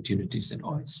funding opportunities at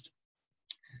OIST.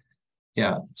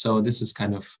 Yeah, so this is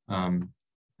kind of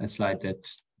a slide that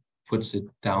puts it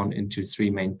down into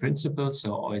 3 main principles. So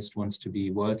OIST wants to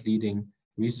be world-leading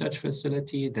research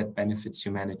facility that benefits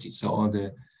humanity. So all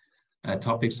the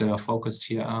topics that are focused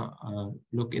here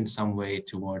look in some way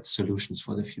towards solutions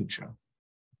for the future.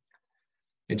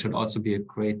 It should also be a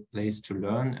great place to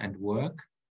learn and work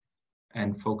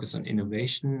and focus on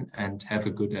innovation and have a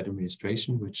good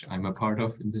administration, which I'm a part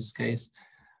of in this case.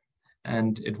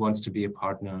 And it wants to be a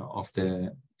partner of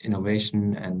the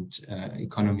innovation and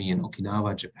economy in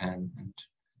Okinawa, Japan, and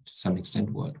to some extent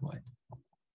worldwide.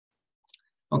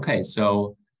 Okay,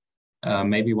 so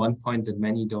maybe one point that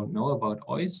many don't know about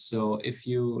OIST. So if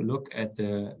you look at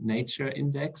the nature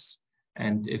index,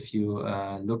 and if you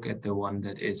look at the one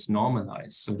that is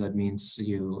normalized, so that means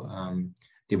you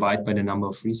divide by the number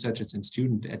of researchers and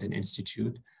students at an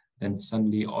institute, then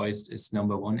suddenly OIST is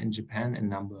 #1 in Japan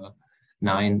and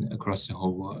 #9 across the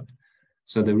whole world.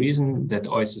 So the reason that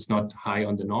OIST is not high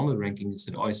on the normal ranking is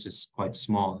that OIST is quite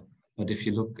small. But if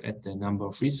you look at the number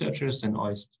of researchers, then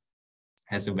OIST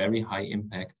has a very high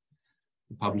impact.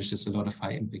 It publishes a lot of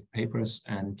high impact papers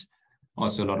and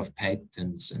also a lot of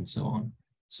patents and so on.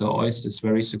 So OIST is a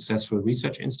very successful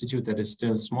research institute that is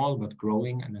still small but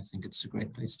growing, and I think it's a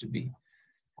great place to be.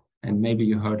 And maybe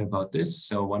you heard about this.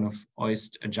 So one of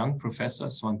OIST adjunct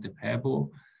professors, Svante Pääbo,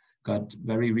 got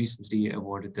very recently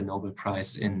awarded the Nobel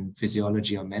Prize in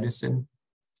Physiology or Medicine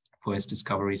for his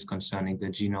discoveries concerning the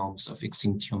genomes of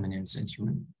extinct hominins and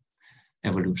human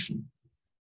evolution.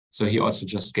 So he also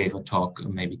just gave a talk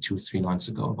maybe 2-3 months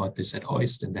ago about this at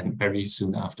OIST, and then very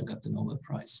soon after got the Nobel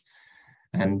Prize.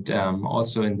 And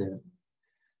also in the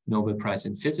Nobel Prize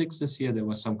in Physics this year, there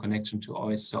was some connection to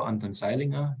OIST. So Anton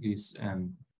Zeilinger, he's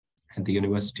at the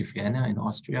University of Vienna in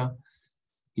Austria.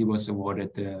 He was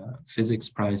awarded the Physics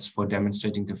Prize for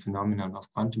demonstrating the phenomenon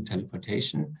of quantum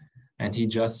teleportation. And he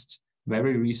just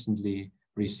very recently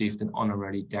received an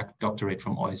honorary doctorate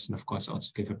from OIST, and of course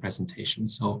also gave a presentation.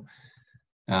 So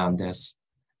there's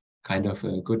kind of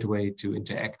a good way to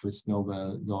interact with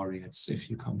Nobel laureates if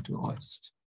you come to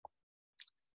OIST.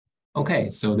 Okay,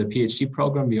 so the PhD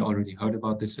program, we already heard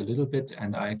about this a little bit,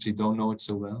 and I actually don't know it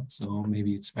so well. So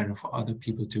maybe it's better for other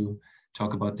people to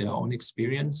talk about their own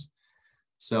experience.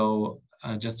 So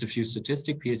just a few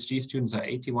statistics, PhD students are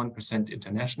 81%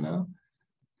 international,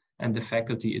 and the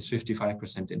faculty is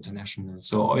 55% international.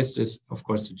 So OIST is, of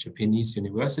course, a Japanese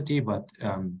university, but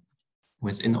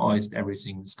within OIST,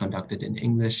 everything is conducted in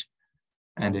English.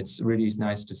 And it's really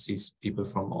nice to see people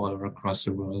from all across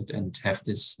the world and have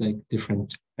this like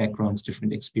different backgrounds,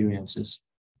 different experiences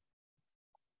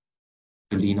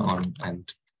to lean on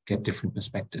and get different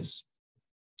perspectives.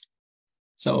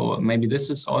 So maybe this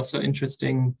is also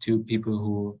interesting to people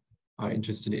who are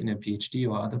interested in a PhD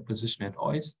or other position at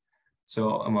OIST.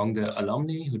 So among the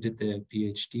alumni who did the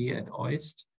PhD at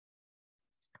OIST,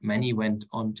 many went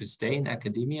on to stay in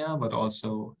academia, but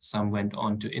also some went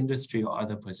on to industry or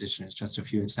other positions. Just a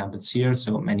few examples here.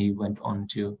 So many went on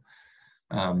to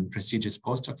prestigious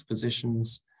postdocs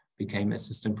positions, became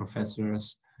assistant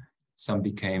professors. Some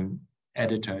became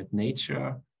editor at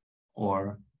Nature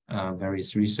or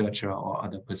various researcher or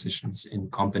other positions in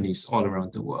companies all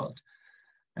around the world.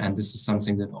 And this is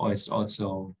something that OIST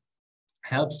also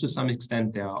helps to some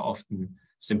extent. There are often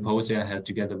symposia held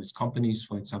together with companies,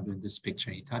 for example, in this picture,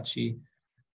 Hitachi,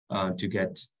 to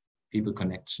get people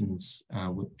connections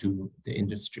to the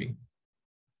industry.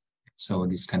 So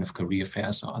these kind of career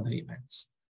fairs or other events.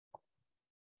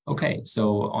 Okay,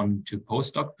 so on to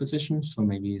postdoc positions for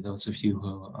maybe those of you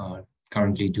who are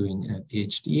currently doing a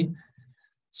PhD.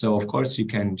 So of course, you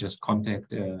can just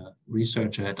contact a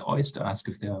researcher at OIST to ask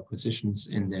if there are positions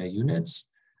in their units.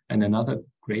 And another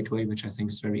great way, which I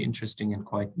think is very interesting and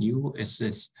quite new, is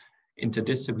this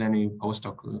interdisciplinary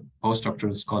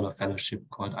postdoctoral scholar fellowship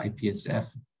called IPSF.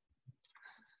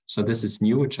 So this is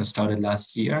new, it just started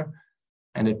last year,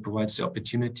 and it provides the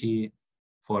opportunity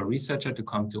for a researcher to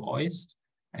come to OIST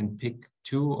and pick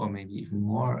 2 or maybe even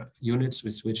more units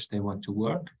with which they want to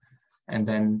work. And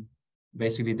then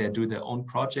basically they do their own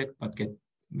project, but get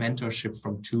mentorship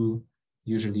from 2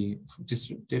 usually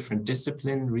different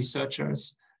discipline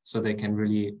researchers, so they can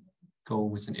really go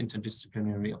with an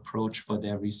interdisciplinary approach for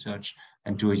their research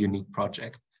and do a unique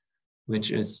project,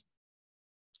 which is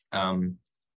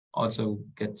also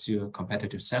gets you a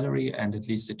competitive salary and at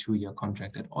least a 2-year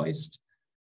contract at OIST,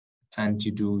 and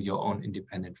you do your own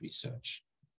independent research.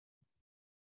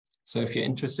 So if you're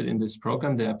interested in this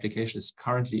program, the application is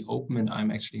currently open and I'm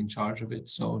actually in charge of it.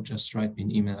 So just write me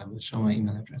an email. I will show my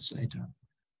email address later.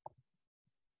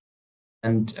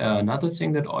 And another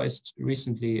thing that OIST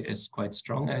recently is quite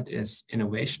strong at is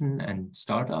innovation and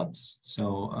startups.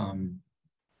 So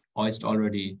OIST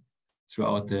already,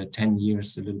 throughout the 10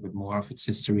 years, a little bit more of its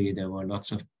history, there were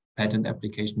lots of patent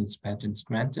applications, patents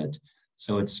granted.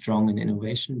 So it's strong in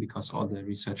innovation because all the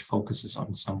research focuses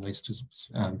on some ways to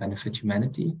benefit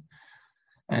humanity.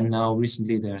 And now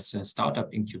recently there's a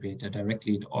startup incubator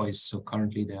directly at OIST. So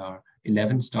currently there are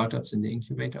 11 startups in the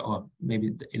incubator, or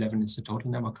maybe 11 is the total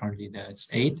number. Currently there's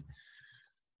 8.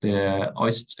 The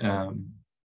OIST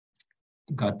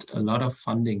got a lot of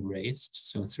funding raised,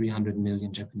 so 300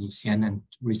 million Japanese yen, and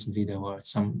recently there were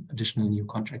some additional new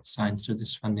contracts signed, so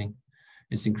this funding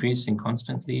is increasing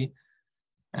constantly.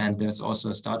 And there's also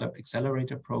a startup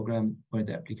accelerator program where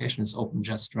the application is open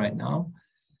just right now.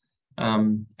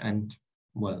 And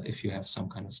well, if you have some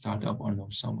kind of startup or know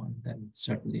someone, then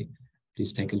certainly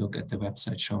please take a look at the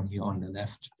website shown here on the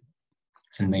left.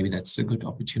 And maybe that's a good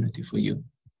opportunity for you.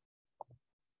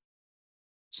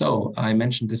 So I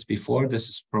mentioned this before. This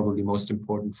is probably most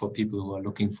important for people who are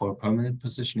looking for a permanent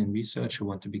position in research, who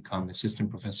want to become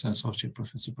assistant professor, associate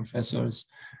professor, professors.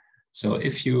 So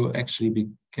if you actually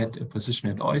get a position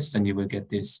at OIST, then you will get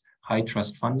this high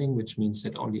trust funding, which means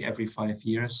that only every 5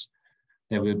 years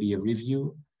there will be a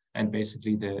review. And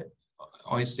basically the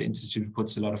OIST, the institute,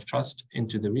 puts a lot of trust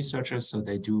into the researchers, so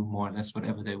they do more or less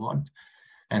whatever they want.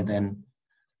 And then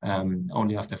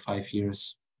only after 5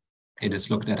 years, it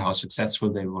is looked at how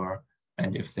successful they were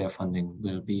and if their funding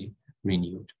will be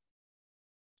renewed.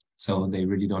 So they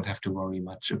really don't have to worry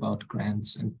much about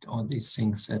grants and all these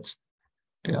things that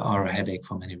are a headache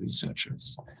for many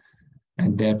researchers.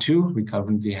 And there too, we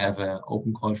currently have an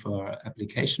open call for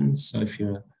applications. So if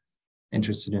you're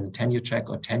interested in a tenure track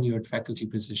or tenured faculty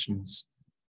positions,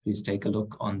 please take a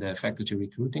look on the faculty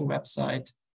recruiting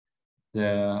website.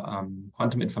 The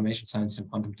quantum information science and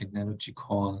quantum technology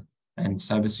call and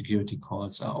cybersecurity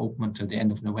calls are open until the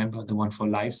end of November. The one for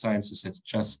life sciences has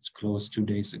just closed 2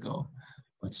 days ago.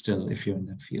 But still, if you're in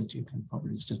that field, you can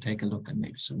probably still take a look and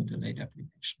maybe submit a late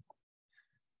application.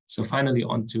 So finally,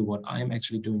 on to what I'm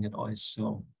actually doing at OIST.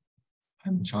 So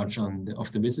I'm in charge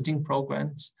of the visiting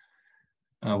programs.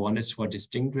 One is for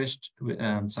distinguished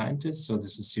scientists. So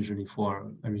this is usually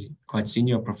for quite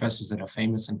senior professors that are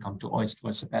famous and come to OIST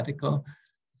for a sabbatical.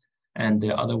 And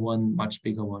the other one, much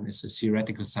bigger one, is a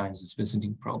theoretical sciences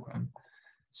visiting program.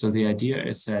 So the idea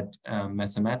is that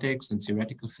mathematics and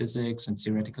theoretical physics and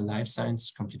theoretical life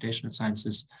science, computational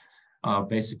sciences are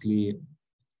basically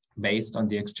based on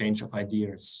the exchange of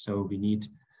ideas. So we need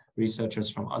researchers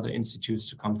from other institutes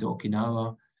to come to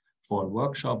Okinawa for a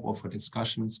workshop or for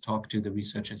discussions, talk to the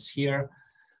researchers here,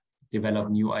 develop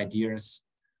new ideas,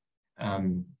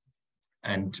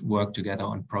 and work together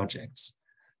on projects.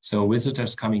 So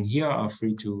visitors coming here are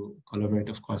free to collaborate,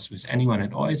 of course, with anyone at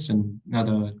OIST. And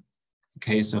another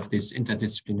case of this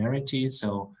interdisciplinarity.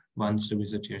 So once the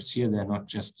visitor is here, they're not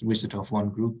just visitor of one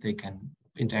group, they can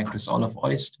interact with all of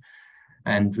OIST.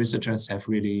 And visitors have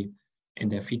really, in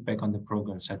their feedback on the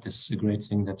program, said this is a great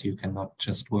thing that you can not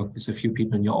just work with a few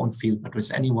people in your own field, but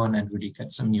with anyone and really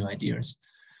get some new ideas.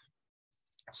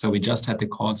 So we just had the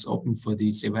calls open for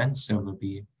these events. There will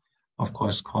be, of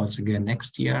course, calls again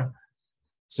next year.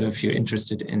 So if you're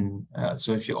interested in,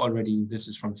 if you already, this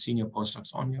is from senior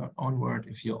postdocs onward,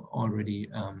 if you already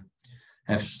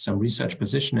have some research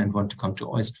position and want to come to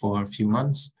OIST for a few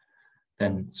months,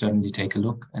 then certainly take a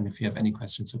look. And if you have any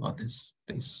questions about this,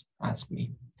 please ask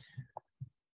me.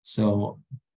 So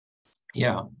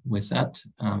yeah, with that,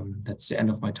 that's the end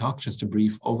of my talk. Just a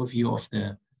brief overview of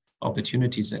the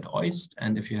opportunities at OIST.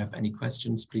 And if you have any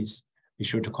questions, please be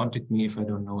sure to contact me. If I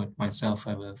don't know it myself,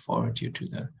 I will forward you to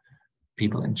the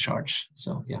people in charge.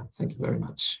 So yeah, thank you very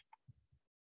much.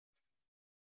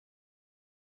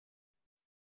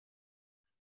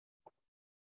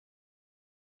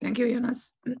 Thank you,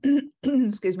 Jonas.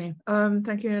 Excuse me.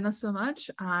 Thank you, Jonas, so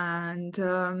much. And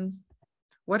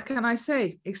what can I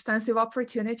say? Extensive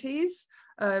opportunities,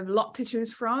 a lot to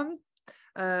choose from,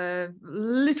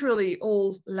 literally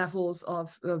all levels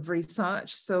of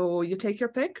research. So you take your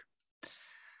pick.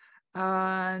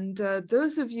 And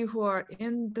those of you who are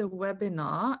in the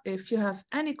webinar, if you have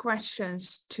any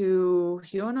questions to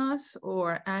Jonas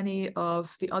or any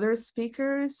of the other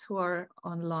speakers who are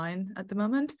online at the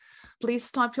moment,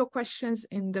 please type your questions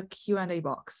in the Q&A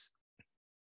box.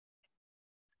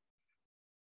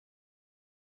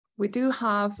 We do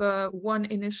have one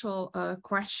initial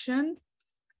question.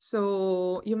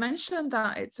 So you mentioned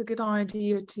that it's a good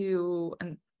idea to,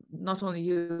 and not only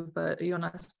you, but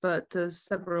Jonas, but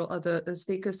several other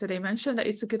speakers today mentioned that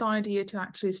it's a good idea to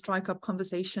actually strike up a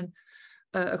conversation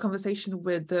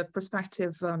with the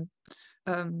prospective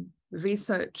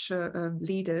research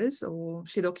leaders, or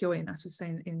shirokyoin, as we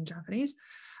say in Japanese.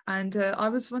 And I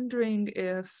was wondering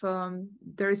if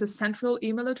there is a central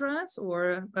email address,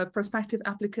 or prospective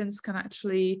applicants can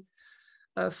actually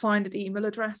find the email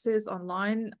addresses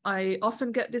online. I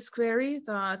often get this query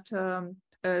that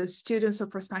students or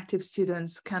prospective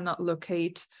students cannot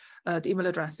locate the email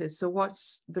addresses. So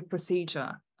what's the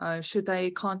procedure? Should they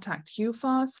contact you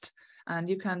first and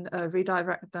you can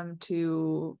redirect them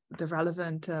to the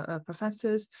relevant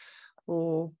professors,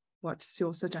 or what's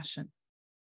your suggestion?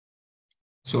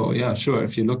 So yeah, sure.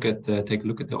 If you look at take a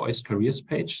look at the OIST careers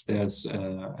page, there's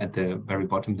at the very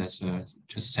bottom, there's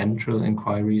just central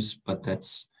inquiries, but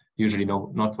that's usually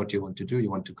not what you want to do.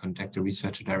 You want to contact the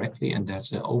researcher directly, and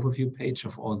there's an overview page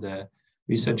of all the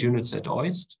research units at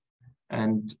OIST.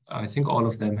 And I think all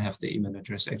of them have the email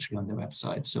address actually on the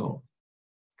website. So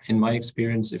in my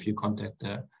experience, if you contact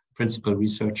the principal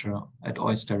researcher at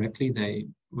OIST directly, they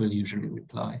will usually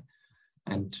reply.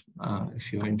 And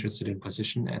if you're interested in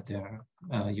position at their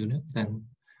unit, then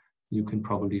you can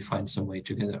probably find some way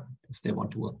together if they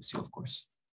want to work with you, of course.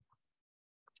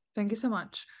 Thank you so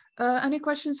much. Any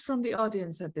questions from the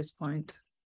audience at this point?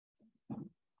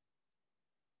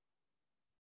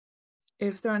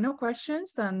 If there are no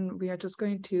questions, then we are just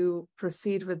going to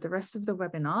proceed with the rest of the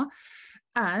webinar.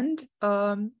 And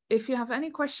if you have any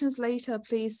questions later,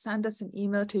 please send us an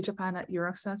email to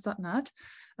japan@euraxess.net.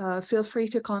 Feel free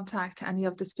to contact any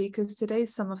of the speakers today.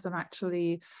 Some of them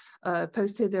actually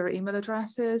posted their email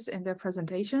addresses in their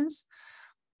presentations.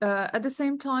 At the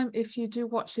same time, if you do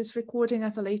watch this recording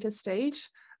at a later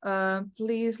stage,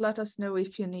 please let us know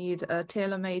if you need a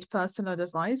tailor-made personal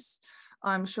advice.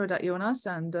 I'm sure that Jonas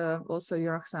and also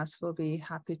EURAXESS will be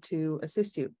happy to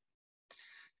assist you.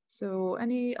 So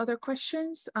any other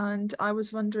questions? And I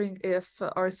was wondering if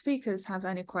our speakers have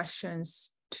any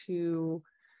questions to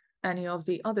any of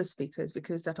the other speakers,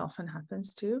 because that often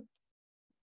happens too.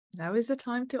 Now is the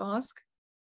time to ask.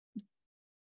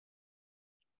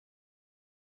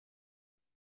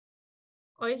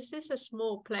 OIST is a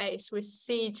small place. We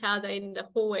see each other in the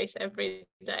hallways every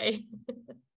day.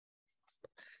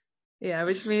 Yeah,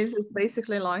 which means it's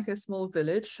basically like a small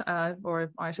village,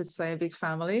 or I should say a big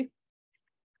family.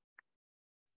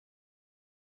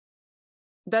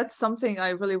 That's something I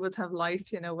really would have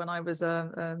liked, when I was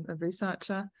a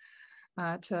researcher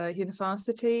at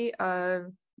university.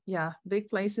 Yeah, big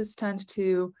places tend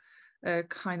to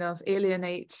kind of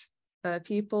alienate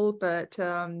people, but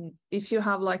if you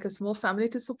have like a small family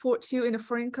to support you in a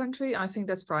foreign country, I think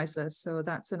that's priceless. So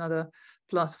that's another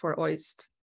plus for OIST.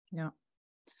 Yeah.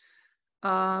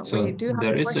 So we do have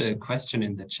there is a question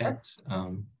in the chat. Yes.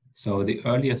 So the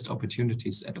earliest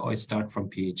opportunities at OIST start from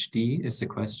PhD is the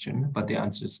question, but the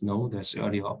answer is no. There's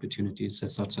earlier opportunities.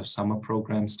 There's lots of summer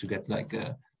programs to get like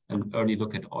an early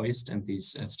look at OIST and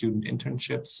these student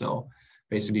internships. So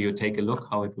basically you take a look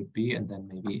how it would be, and then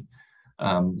maybe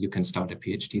you can start a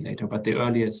PhD later. But the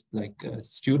earliest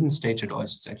student stage at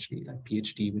OIST is actually like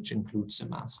PhD, which includes a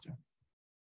master.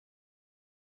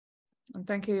 And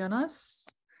thank you, Jonas.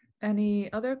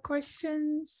 Any other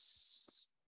questions?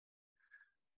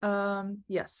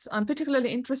 Yes, I'm particularly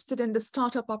interested in the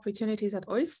startup opportunities at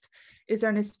OIST. Is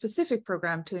there any specific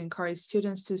program to encourage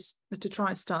students to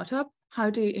try startup? How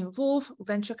do you involve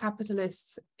venture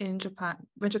capitals in Japan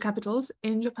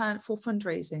for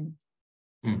fundraising?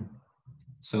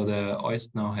 So the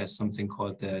OIST now has something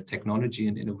called the Technology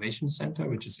and Innovation Center,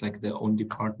 which is like their own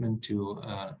department to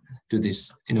do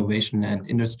this innovation and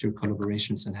industry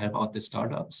collaborations and help out the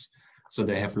startups. So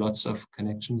they have lots of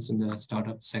connections in the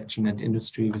startup section and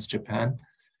industry with Japan.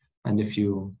 And if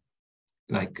you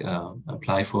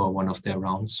apply for one of their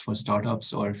rounds for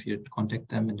startups, or if you contact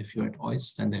them and if you're at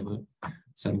OIST, then they will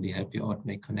certainly help you out,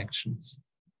 make connections.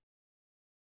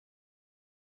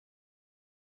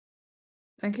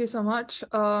 Thank you so much.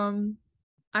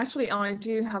 Actually, I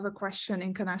do have a question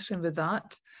in connection with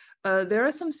that. There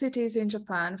are some cities in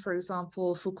Japan, for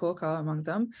example, Fukuoka among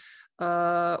them,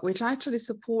 which actually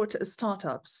support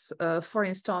startups,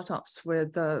 foreign startups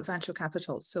with venture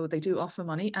capital. So they do offer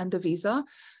money and a visa,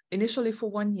 initially for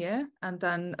 1 year, and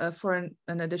then for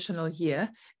an additional year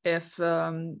if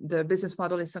the business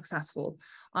model is successful.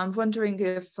 I'm wondering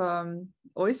if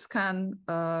OIST can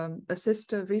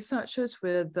assist researchers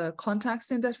with the contacts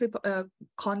in that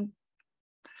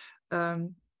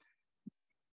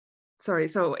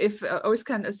so if OIST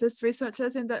can assist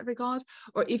researchers in that regard,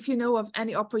 or if you know of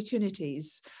any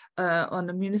opportunities on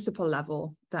a municipal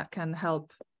level that can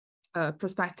help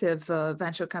prospective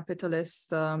venture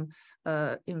capitalists,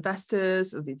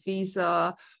 investors with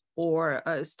visa, or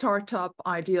startup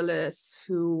idealists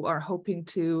who are hoping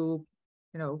to,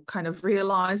 kind of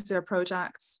realize their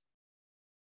projects.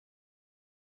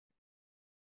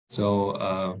 So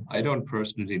I don't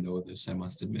personally know this, I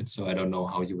must admit. So I don't know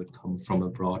how you would come from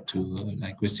abroad to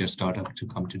with your startup to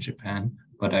come to Japan.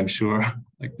 But I'm sure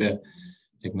like the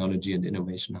Technology and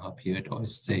Innovation Hub here at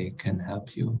OIST, they can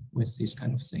help you with these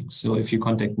kind of things. So if you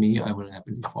contact me, I will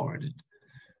happily forward it.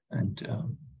 And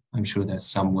I'm sure there's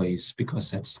some ways,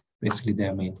 because that's basically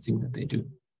their main thing that they do.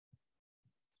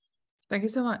 Thank you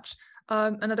so much.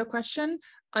 Another question.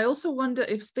 I also wonder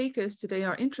if speakers today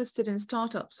are interested in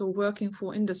startups or working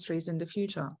for industries in the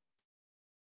future.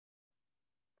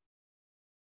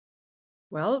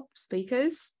 Well,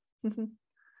 speakers.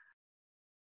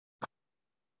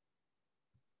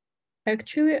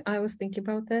 Actually, I was thinking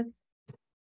about that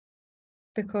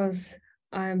because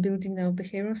I'm building now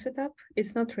behavioral setup.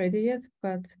 It's not ready yet,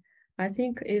 but I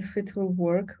think if it will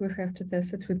work, we have to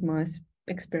test it with my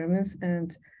experiments.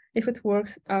 And if it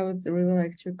works, I would really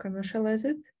like to commercialize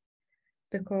it.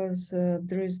 because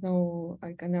there is no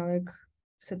like analog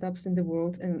setups in the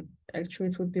world, and actually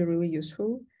it would be really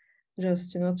useful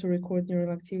just to record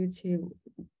neural activity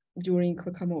during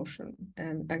locomotion.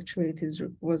 And actually it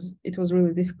was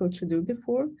really difficult to do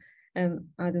before, and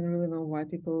I don't really know why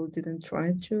people didn't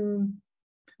try to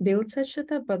build such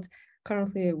setup, but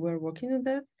currently we're working on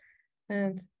that.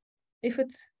 And if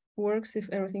it works, if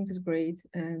everything is great,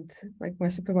 and like my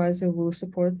supervisor will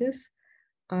support this,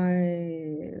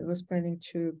 I was planning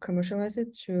to commercialize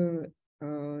it, to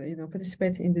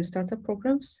participate in the startup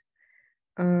programs.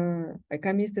 Like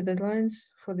I missed the deadlines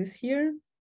for this year,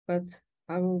 but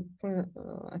I will,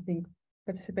 I think,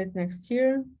 participate next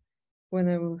year when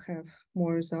I will have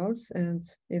more results and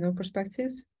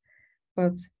perspectives.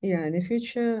 But yeah, in the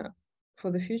future,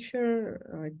 for the future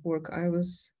like work, I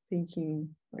was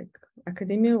thinking like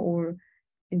academia or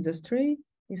industry,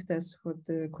 if that's what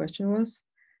the question was.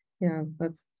 Yeah,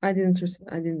 but I didn't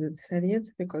decide yet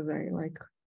because I like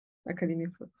academia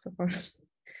so far.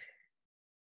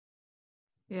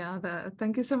 Yeah,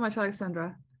 thank you so much,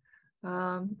 Alexandra.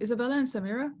 Isabella and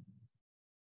Samira?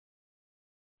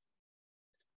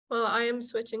 Well, I am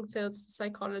switching fields to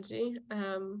psychology.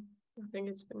 I think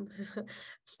it's been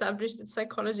established that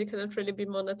psychology cannot really be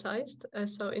monetized,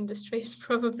 so industry is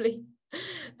probably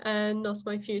not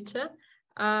my future.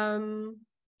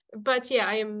 But yeah,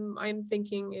 I'm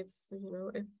thinking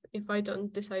if I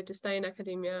don't decide to stay in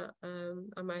academia,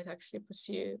 I might actually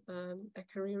pursue a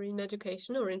career in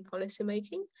education or in policy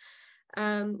making.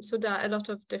 So there are a lot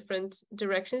of different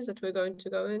directions that we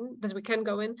can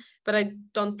go in, but I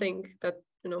don't think that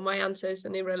my answer is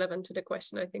irrelevant to the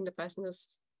question. I think the person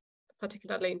is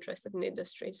particularly interested in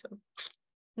industry, so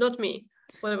not me.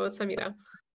 What about Samira?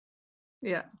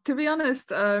 Yeah, to be honest,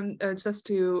 just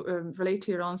to relate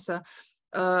to your answer,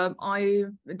 I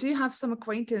do have some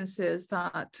acquaintances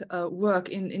that work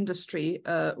in industry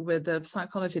with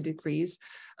psychology degrees.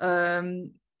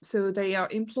 So they are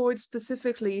employed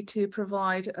specifically to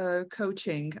provide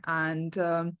coaching and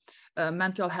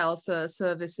mental health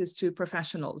services to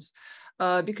professionals.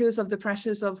 Because of the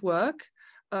pressures of work,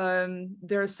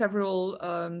 there are several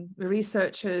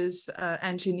researchers,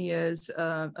 engineers,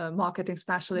 marketing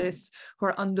specialists who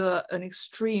are under an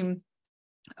extreme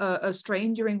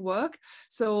strain during work.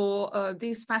 So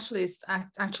these specialists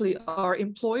actually are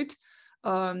employed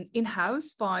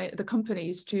in-house by the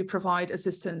companies to provide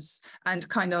assistance and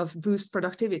kind of boost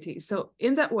productivity. So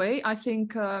in that way, I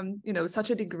think such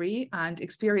a degree and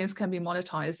experience can be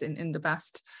monetized in the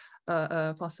best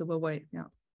possible way.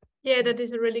 Yeah, that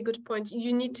is a really good point.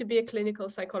 You need to be a clinical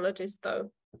psychologist,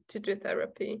 though, to do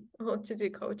therapy or to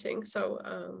do coaching. So,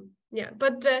 yeah,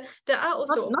 but there are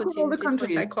also opportunities for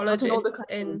psychologists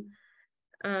in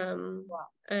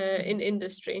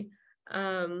industry.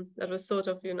 That was sort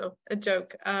of, a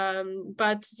joke.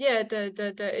 But yeah,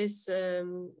 there is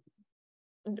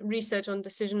research on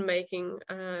decision making,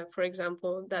 for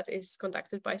example, that is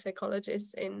conducted by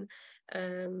psychologists in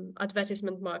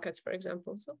advertisement markets, for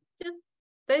example. So yeah.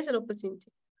 There's an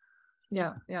opportunity.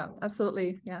 Yeah,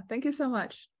 absolutely. Yeah, thank you so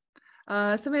much.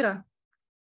 Samira.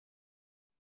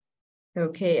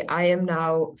 Okay, I am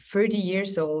now 30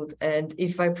 years old, and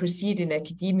if I proceed in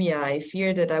academia, I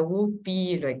fear that I will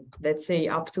be like, let's say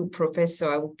up to professor,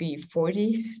 I will be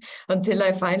 40 until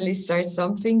I finally start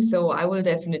something. So I will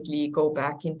definitely go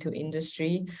back into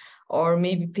industry or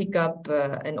maybe pick up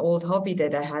an old hobby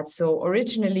that I had. So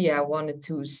originally I wanted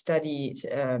to study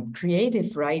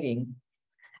creative writing.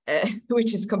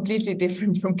 Which is completely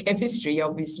different from chemistry,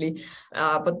 obviously.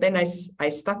 But then I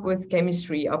stuck with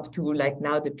chemistry up to like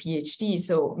now the PhD.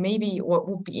 So maybe what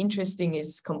would be interesting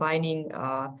is combining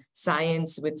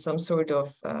science with some sort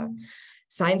of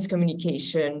science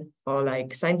communication or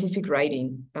like scientific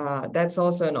writing. That's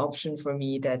also an option for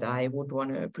me that I would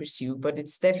want to pursue, but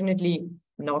it's definitely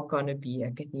not going to be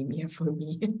academia for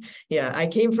me. Yeah, I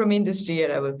came from industry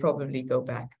and I will probably go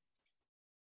back.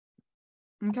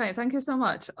 Okay, thank you so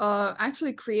much.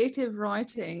 Actually, creative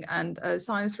writing and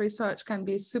science research can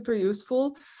be super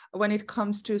useful when it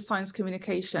comes to science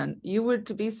communication. You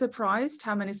would be surprised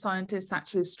how many scientists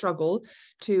actually struggle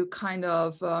to kind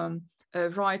of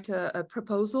write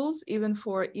proposals, even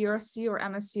for ERC or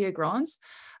MSCA grants.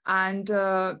 And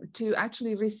to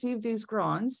actually receive these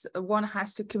grants, one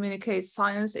has to communicate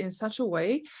science in such a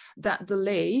way that the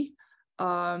lay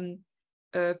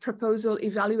proposal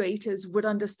evaluators would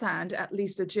understand at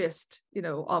least the gist,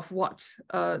 of what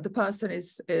the person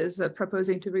is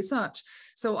proposing to research.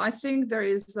 So I think there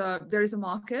is a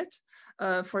market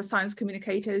for science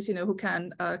communicators, who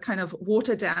can kind of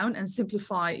water down and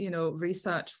simplify,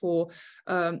 research for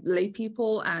lay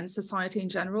people and society in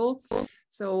general.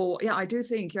 So yeah, I do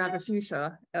think you have a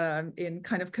future in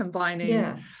kind of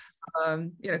combining,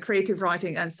 creative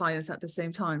writing and science at the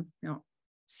same time. Yeah.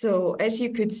 So as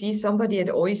you could see, somebody at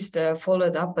OIST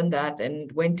followed up on that and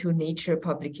went to Nature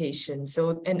publication.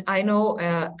 So, and I know,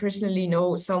 personally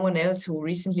know someone else who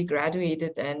recently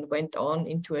graduated and went on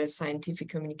into a scientific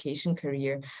communication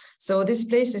career. So this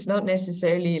place is not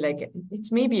necessarily like,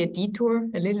 it's maybe a detour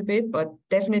a little bit, but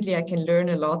definitely I can learn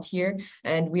a lot here.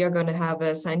 And we are going to have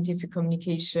a scientific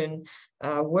communication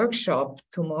workshop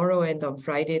tomorrow, and on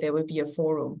Friday there will be a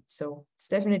forum. So it's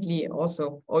definitely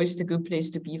also always a good place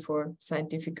to be for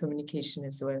scientific communication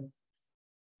as well.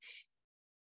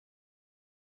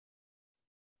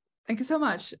 Thank you so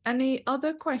much. Any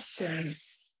other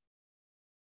questions?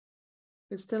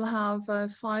 We still have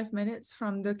 5 minutes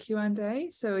from the Q&A.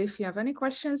 So if you have any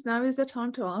questions, now is the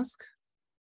time to ask.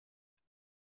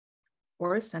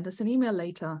 Or send us an email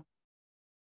later.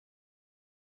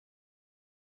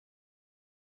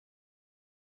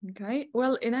 Okay,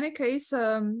 well, in any case,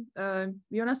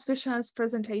 Jonas Fischer's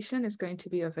presentation is going to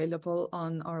be available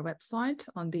on our website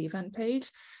on the event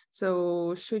page.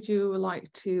 So should you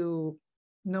like to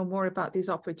know more about these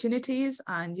opportunities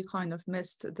and you kind of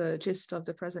missed the gist of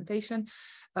the presentation,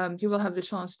 you will have the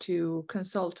chance to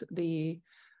consult the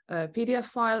PDF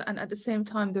file, and at the same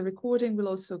time the recording will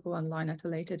also go online at a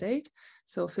later date.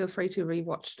 So feel free to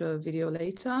rewatch the video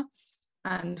later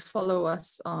and follow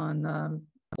us on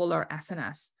all our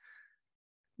SNS.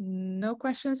 No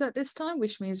questions at this time,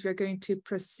 which means we're going to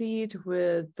proceed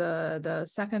with the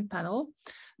second panel.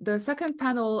 The second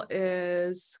panel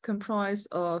is comprised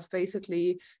of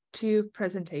basically two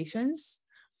presentations.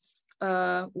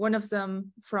 One of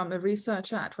them from a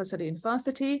researcher at Waseda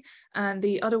University, and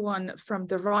the other one from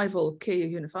the rival Keio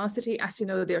University. As you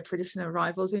know, they are traditional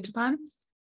rivals in Japan.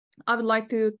 I would like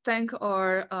to thank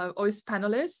our OIST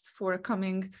panelists for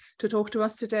coming to talk to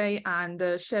us today and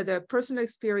share their personal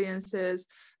experiences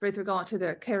with regard to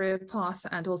their career path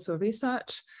and also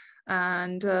research.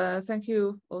 And thank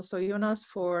you also, Jonas,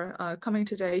 for coming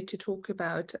today to talk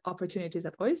about opportunities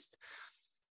at OIST.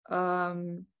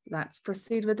 Let's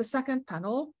proceed with the second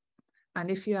panel.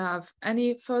 And if you have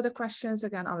any further questions,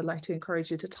 again, I would like to encourage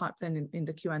you to type them in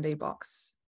the Q&A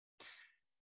box.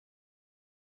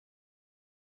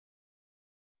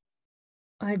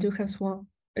 I do have one.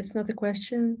 It's not a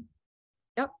question.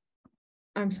 Yep.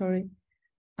 I'm sorry.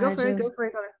 Go for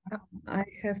it. I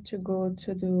have to go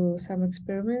to do some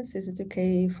experiments. Is it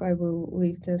okay if I will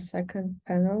leave the second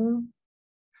panel?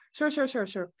 Sure.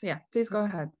 Yeah, please go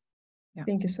ahead. Yeah.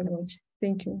 Thank you so much.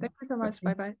 Thank you. Thank you so much.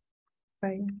 Okay. Bye-bye.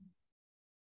 Bye.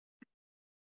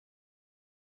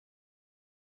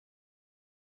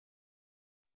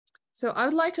 So I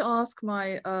would like to ask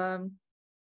my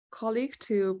colleague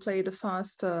to play the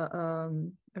first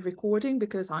recording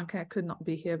because Anke could not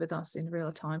be here with us in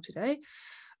real time today.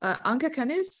 Anke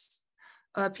Kennis,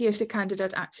 a PhD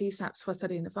candidate at JSPS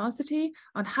Waseda University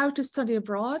on how to study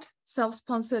abroad,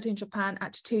 self-sponsored in Japan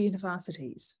at 2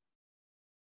 universities.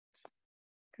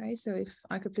 Okay, so if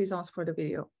I could please ask for the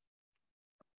video.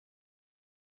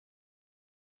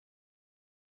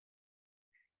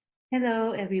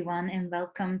 Hello, everyone, and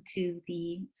welcome to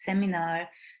the seminar.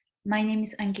 My name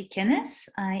is Anke Kennis.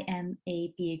 I am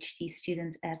a PhD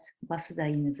student at Waseda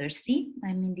University.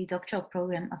 I'm in the doctoral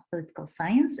program of political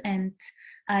science, and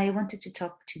I wanted to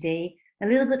talk today a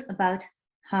little bit about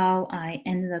how I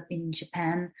ended up in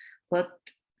Japan, what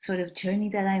sort of journey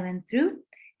that I went through,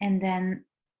 and then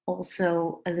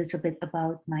also a little bit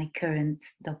about my current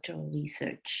doctoral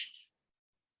research.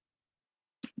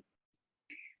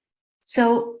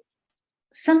 So,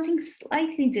 something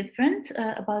slightly different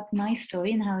about my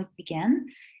story and how it began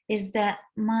is that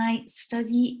my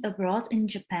study abroad in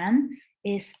Japan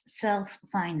is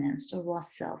self-financed or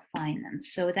was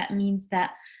self-financed. So that means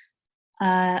that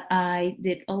I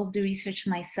did all of the research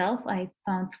myself. I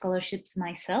found scholarships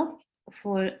myself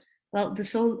for, well, the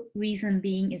sole reason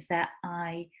being is that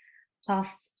I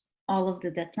passed all of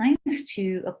the deadlines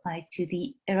to apply to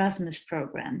the Erasmus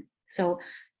program. So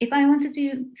if I wanted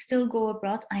to still go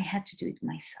abroad, I had to do it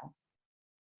myself.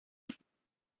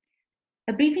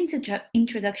 A brief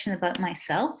introduction about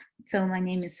myself. So my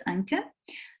name is Anke.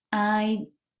 I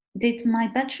did my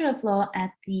Bachelor of Law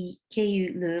at the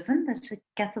KU Leuven, that's the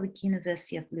Catholic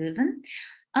University of Leuven.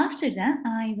 After that,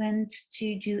 I went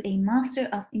to do a Master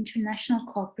of International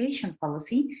Cooperation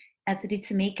Policy at the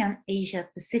Ritsumeikan Asia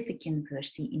Pacific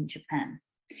University in Japan.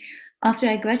 After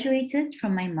I graduated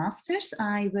from my master's,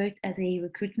 I worked as a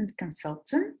recruitment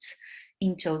consultant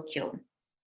in Tokyo.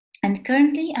 And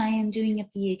currently I am doing a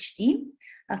PhD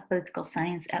of political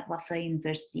science at Wasai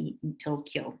University in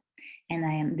Tokyo. And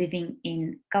I am living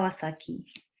in Kawasaki.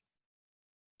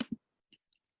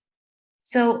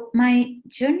 So my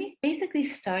journey basically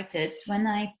started when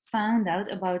I found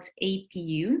out about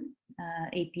APU,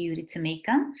 APU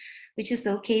Ritsumeikan, which is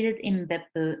located in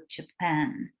Beppu,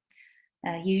 Japan.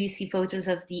 Here you see photos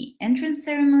of the entrance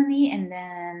ceremony, and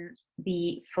then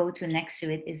the photo next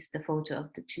to it is the photo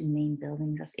of the two main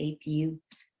buildings of APU,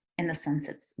 and the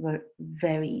sunsets were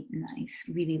very nice,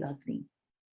 really lovely.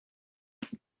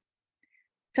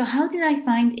 So how did I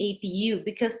find APU?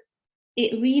 Because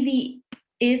it really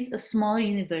is a small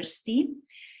university,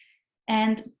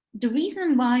 and the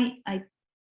reason why I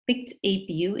picked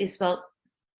APU is, well,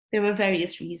 there were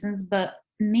various reasons, but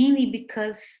mainly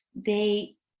because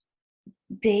they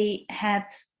had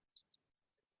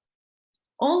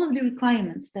all of the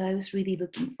requirements that I was really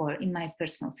looking for in my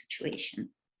personal situation.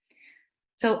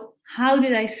 So how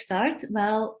did I start?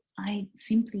 Well, I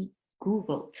simply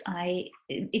Googled.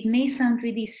 It may sound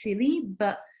really silly,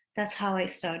 but that's how I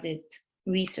started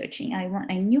researching.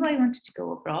 I knew I wanted to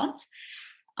go abroad.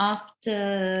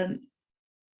 After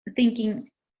thinking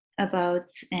about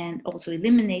and also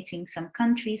eliminating some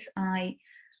countries, I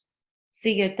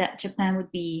figured that Japan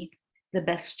would be the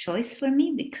best choice for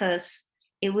me because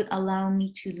it would allow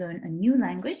me to learn a new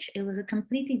language. It was a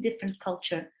completely different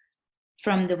culture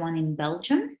from the one in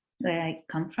Belgium, where I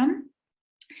come from.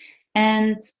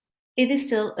 And it is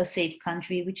still a safe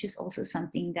country, which is also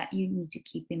something that you need to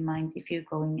keep in mind if you're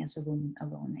going as a woman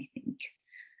alone, I think.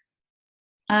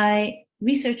 I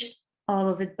researched all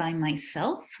of it by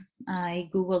myself. I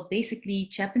Googled basically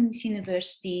Japanese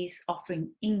universities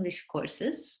offering English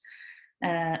courses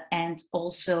and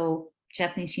also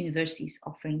Japanese universities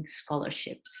offering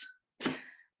scholarships.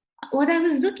 What I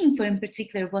was looking for in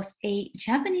particular was a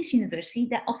Japanese university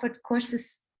that offered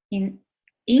courses in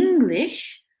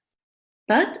English,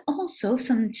 but also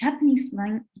some Japanese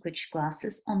language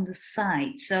classes on the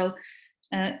side. So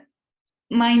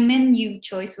my menu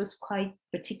choice was quite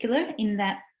particular in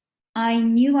that I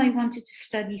knew I wanted to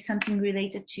study something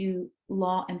related to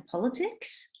law and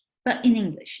politics, but in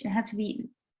English. It had to be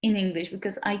in English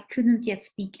because I couldn't yet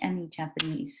speak any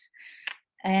Japanese.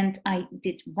 And I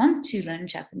did want to learn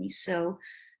Japanese. So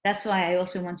that's why I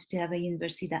also wanted to have a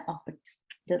university that offered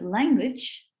the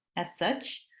language as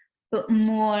such, but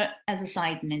more as a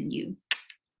side menu.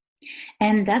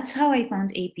 And that's how I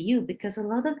found APU, because a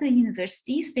lot of the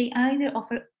universities, they either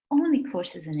offer only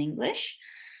courses in English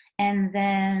and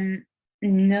then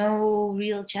no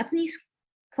real Japanese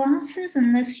classes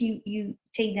unless you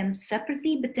take them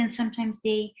separately, but then sometimes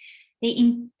they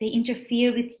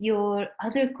interfere with your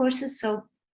other courses. So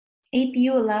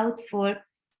APU allowed for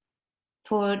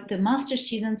the master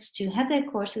students to have their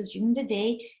courses during the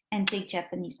day and take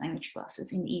Japanese language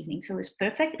classes in the evening. So it was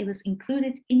perfect. It was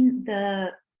included in the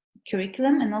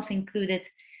curriculum and also included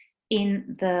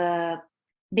in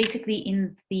basically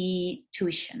in the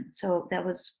tuition. So that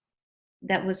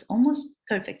was almost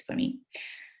perfect for me.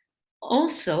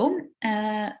 Also,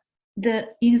 the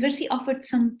university offered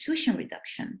some tuition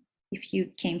reduction if you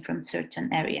came from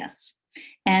certain areas.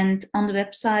 And on the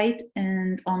website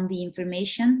and on the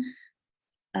information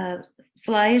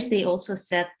flyers, they also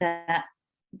said that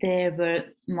there were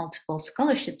multiple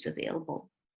scholarships available.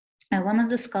 And one of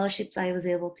the scholarships I was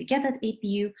able to get at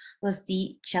APU was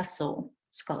the JASO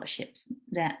scholarships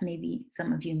that maybe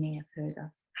some of you may have heard of.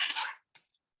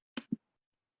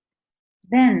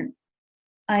 Then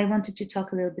I wanted to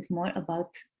talk a little bit more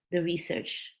about the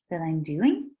research that I'm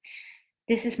doing.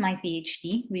 This is my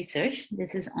PhD research.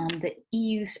 This is on the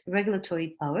EU's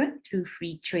regulatory power through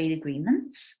free trade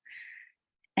agreements.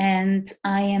 And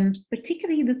I am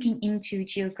particularly looking into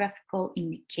geographical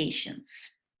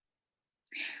indications.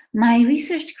 My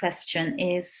research question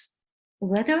is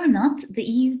whether or not the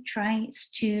EU tries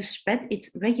to spread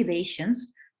its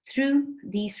regulations through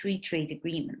these free trade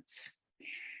agreements.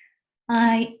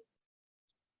 I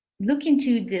look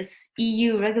into this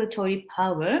EU regulatory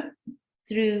power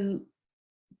through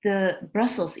the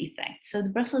Brussels effect. So the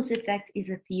Brussels effect is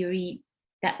a theory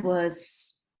that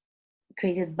was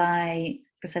created by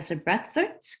Professor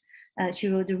Bradford. She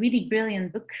wrote a really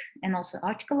brilliant book and also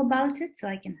article about it, so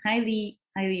I can highly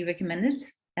recommend it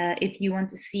if you want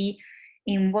to see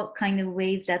in what kind of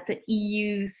ways that the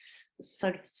EU's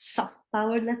sort of soft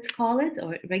power, let's call it,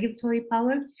 or regulatory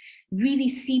power, really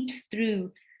seeps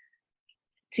through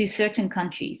to certain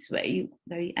countries where you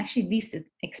actually least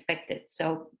expect it.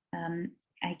 So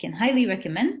I can highly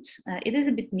recommend. It is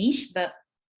a bit niche, but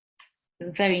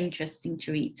very interesting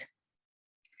to read.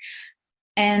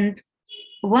 And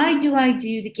why do I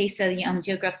do the case study on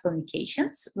geographical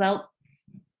indications? Well,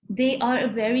 they are a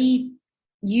very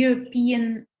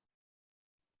European,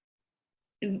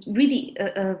 really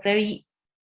a very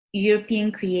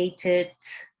European created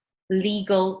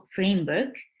legal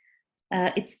framework.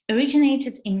 It's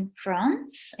originated in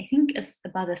France, I think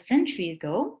about a century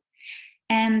ago,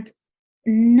 and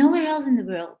nowhere else in the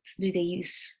world do they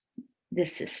use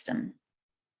this system.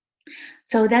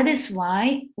 So that is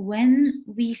why when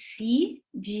we see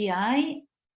GI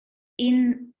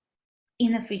in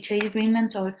a free trade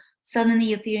agreement or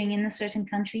suddenly appearing in a certain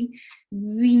country,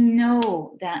 we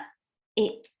know that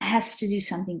it has to do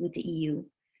something with the EU.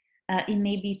 It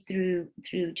may be through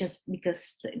just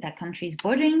because that country is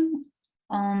bordering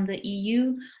on the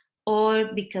EU, or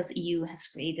because EU has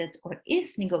created or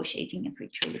is negotiating a free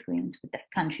trade agreement with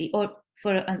that country, or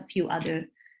for a few other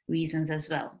reasons as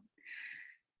well.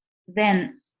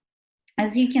 Then,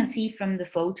 as you can see from the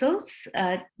photos,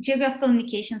 geographical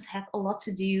indications have a lot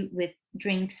to do with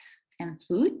drinks and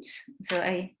food. So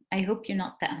I hope you're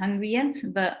not that hungry yet,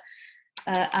 but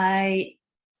I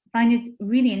find it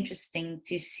really interesting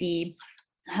to see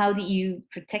how the EU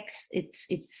protects its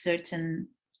certain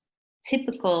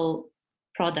typical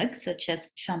products, such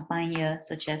as champagne,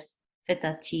 such as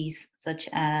feta cheese, such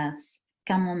as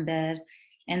camembert,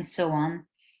 and so on,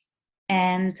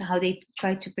 and how they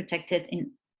try to protect it in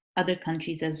other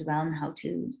countries as well, and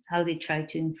how they try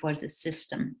to enforce the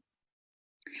system.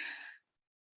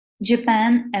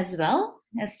 Japan as well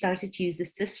has started to use the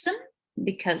system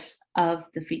because of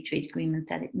the free trade agreement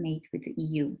that it made with the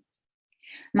EU.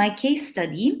 My case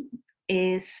study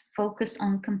is focused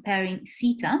on comparing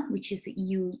CETA, which is the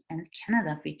EU and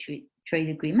Canada free trade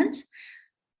agreement,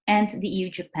 and the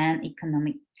EU-Japan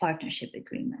Economic Partnership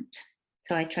Agreement.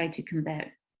 So I try to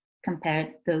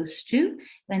compare those two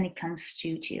when it comes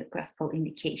to geographical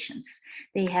indications.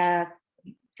 They have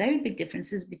very big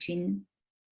differences between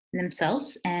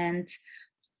themselves, and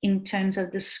in terms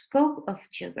of the scope of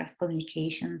geographical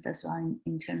indications, as well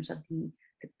in terms of the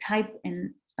type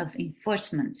of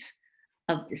enforcement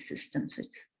of the system. So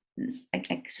it's,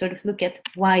 I sort of look at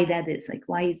why that is, like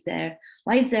why is there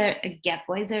a gap,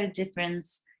 why is there a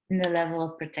difference in the level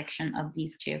of protection of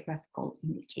these geographical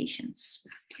indications.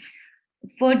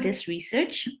 For this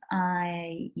research,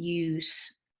 I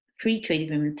use free trade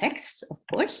agreement text, of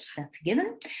course, that's a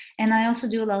given. And I also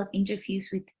do a lot of interviews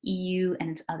with EU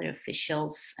and other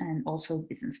officials and also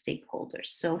business stakeholders.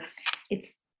 So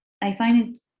I find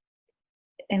it,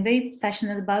 I'm very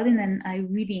passionate about it, and I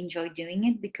really enjoy doing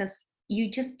it because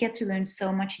you just get to learn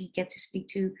so much. You get to speak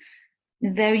to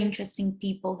very interesting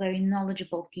people, very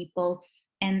knowledgeable people,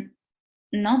 and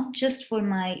not just for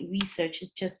my research,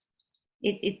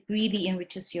 it really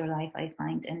enriches your life, I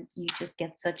find, and you just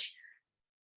get such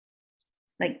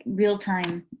like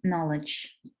real-time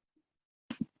knowledge.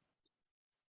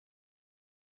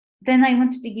 Then I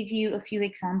wanted to give you a few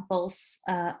examples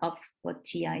of what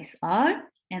GIs are,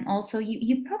 and also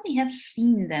you probably have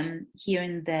seen them here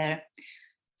and there.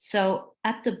 So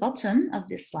at the bottom of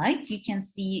this slide, you can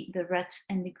see the red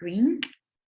and the green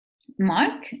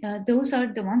mark. Those are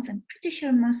the ones I'm pretty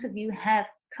sure most of you have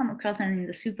come across them in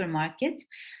the supermarket.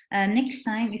 Next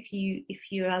time, if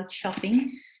you're out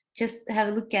shopping, just have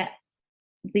a look at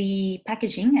the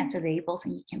packaging, at the labels,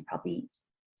 and you can probably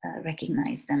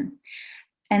recognize them.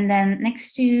 And then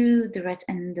next to the red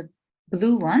and the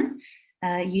blue one,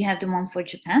 you have the one for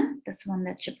Japan. That's one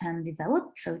that Japan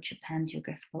developed. So Japan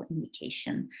geographical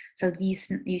indication. So these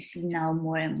you see now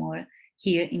more and more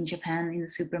here in Japan in the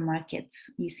supermarkets.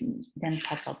 You see them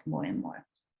pop up more and more.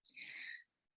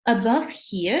 Above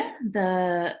here,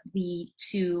 the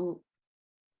two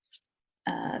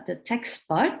the text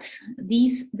part.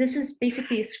 This is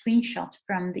basically a screenshot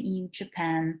from the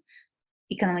EU-Japan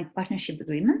Economic Partnership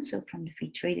Agreement, so from the Free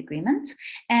Trade Agreement,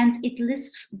 and it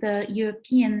lists the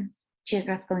European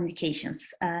geographical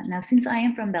indications. Now, since I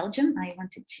am from Belgium, I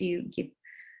wanted to give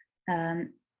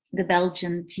the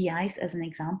Belgian GIs as an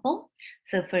example.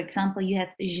 So, for example, you have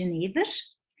Genever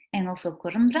and also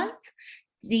Kornbrand.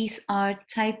 These are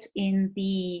typed in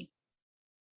the,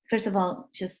 first of all,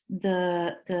 just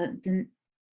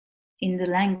in the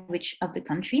language of the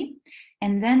country,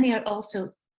 and then they are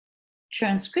also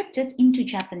transcripted into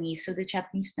Japanese, so the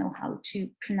Japanese know how to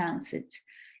pronounce it,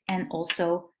 and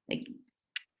also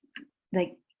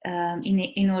like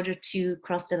in order to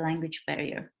cross the language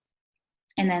barrier,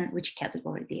 and then which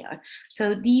category they are.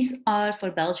 So these are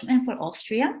for Belgium and for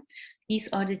Austria. These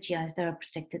are the GIs that are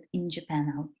protected in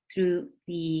Japan now through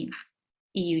the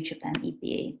EU-Japan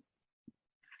EPA.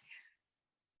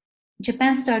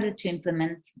 Japan started to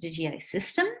implement the GI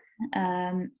system.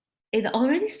 It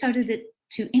already started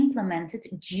to implement it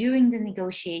during the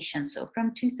negotiation. So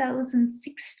from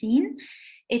 2016,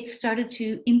 it started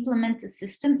to implement the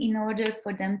system in order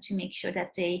for them to make sure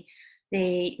that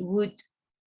they would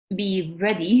be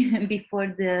ready before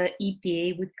the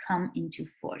EPA would come into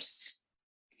force.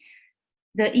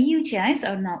 The EU GIs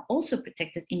are now also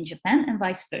protected in Japan and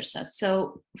vice versa.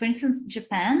 So for instance,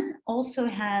 Japan also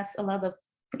has a lot of,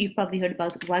 you probably heard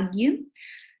about Wagyu.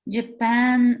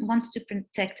 Japan wants to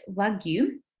protect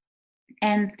Wagyu,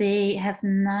 and they have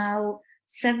now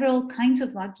several kinds of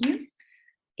Wagyu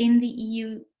in the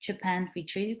EU-Japan Free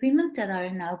Trade Agreement that are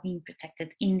now being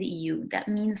protected in the EU. That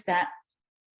means that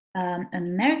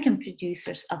American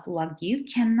producers of Wagyu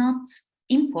cannot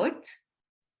import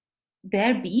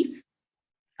their beef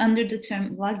under the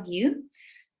term Wagyu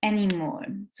anymore.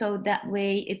 So that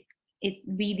way it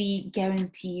really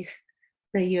guarantees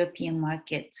the European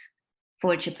market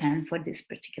for Japan for this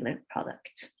particular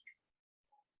product.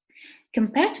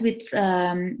 Compared with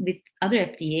other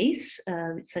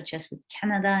FTAs, such as with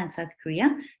Canada and South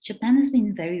Korea, Japan has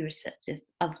been very receptive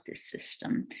of this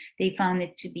system. They found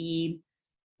it to be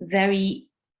very,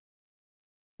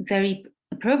 very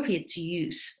appropriate to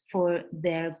use for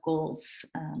their goals,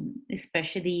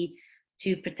 especially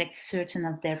to protect certain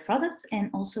of their products, and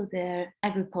also their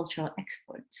agricultural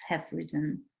exports have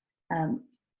risen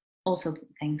also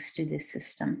thanks to this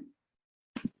system.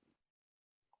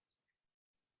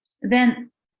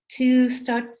 Then to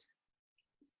start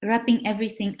wrapping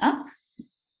everything up,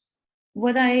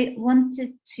 what I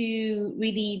wanted to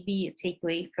really be a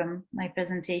takeaway from my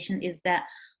presentation is that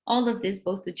all of this,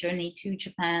 both the journey to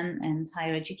Japan and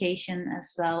higher education,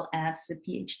 as well as the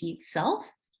PhD itself,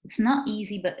 it's not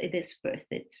easy, but it is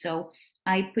worth it. So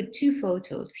I put two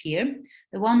photos here.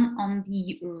 The one on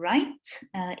the right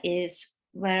is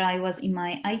where I was in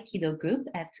my Aikido group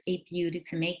at APU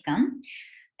Ritsumeikan.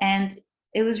 And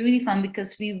it was really fun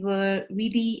because we were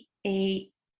really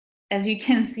as you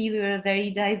can see, we were a very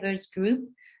diverse group.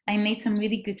 I made some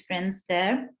really good friends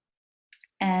there.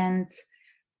 And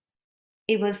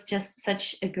it was just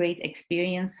such a great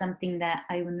experience, something that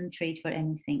I wouldn't trade for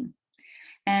anything.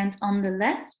 And on the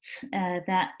left,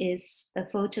 that is a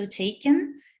photo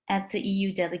taken at the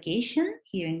EU delegation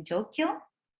here in Tokyo.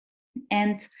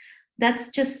 And that's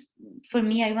just, for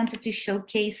me, I wanted to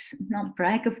showcase, not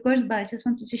brag, of course, but I just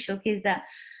wanted to showcase that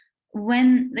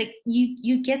when, like,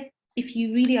 you get, if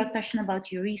you really are passionate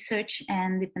about your research,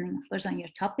 and depending, of course, on your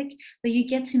topic, but you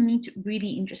get to meet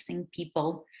really interesting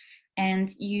people,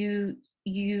 and you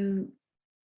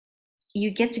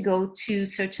get to go to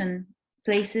certain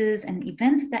places and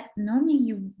events that normally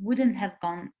you wouldn't have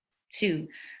gone to.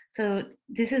 So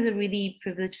this is a really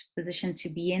privileged position to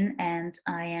be in, and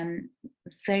I am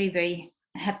very, very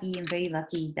happy and very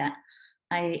lucky that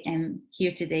I am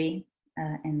here today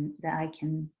and that I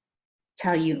can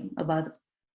tell you about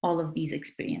all of these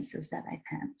experiences that I've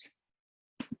had.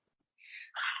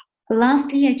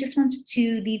 Lastly, I just wanted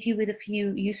to leave you with a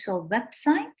few useful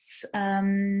websites. I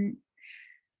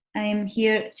am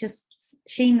here just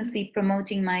shamelessly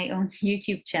promoting my own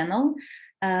YouTube channel.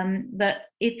 But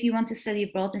if you want to study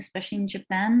abroad, especially in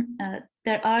Japan,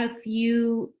 there are a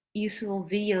few useful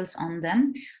videos on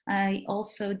them. I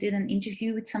also did an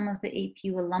interview with some of the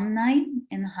APU alumni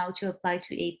and how to apply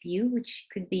to APU, which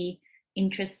could be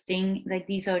interesting. Like,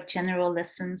 these are general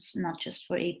lessons, not just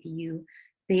for APU.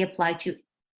 They apply to,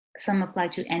 some apply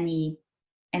to any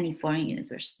foreign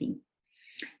university.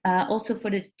 Also for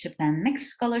the Japan Mix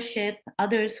Scholarship,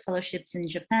 other scholarships in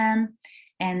Japan,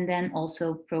 and then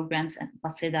also programs at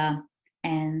Waseda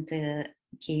and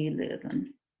KU Leuven.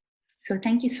 So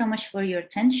thank you so much for your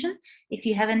attention. If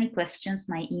you have any questions,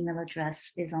 my email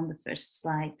address is on the first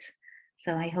slide.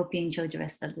 So I hope you enjoy the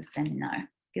rest of the seminar.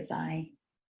 Goodbye.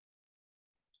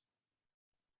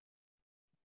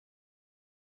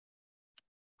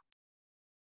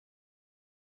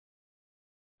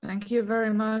 Thank you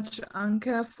very much,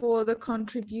 Anke, for the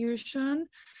contribution.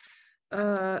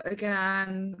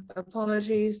 Again,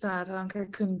 apologies that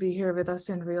Anke couldn't be here with us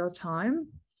in real time.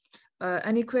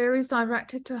 Any queries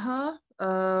directed to her,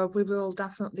 we will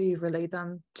definitely relay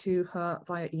them to her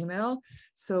via email.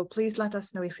 So please let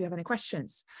us know if you have any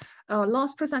questions.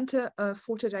 Last presenter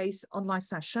for today's online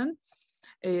session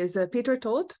is Peter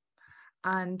Todt,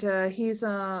 and he's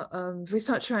a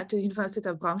researcher at the University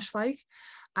of Braunschweig.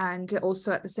 and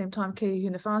also at the same time KU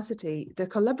University. The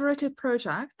collaborative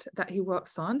project that he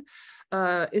works on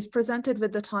is presented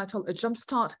with the title A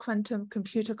Jumpstart Quantum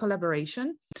Computer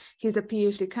Collaboration. He's a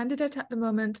PhD candidate at the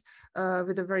moment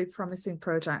with a very promising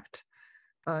project.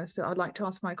 So I'd like to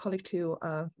ask my colleague to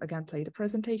again play the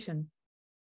presentation.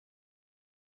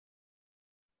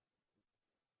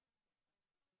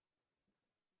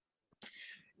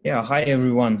 Yeah, hi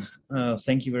everyone.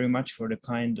 Thank you very much for the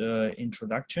kind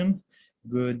introduction.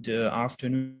 Good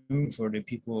afternoon for the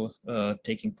people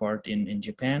taking part in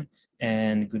Japan,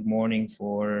 and good morning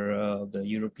for the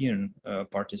European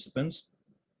participants.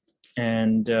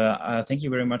 And thank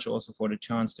you very much also for the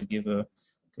chance to give a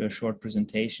short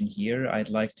presentation here. I'd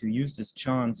like to use this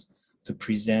chance to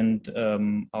present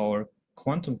our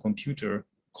quantum computer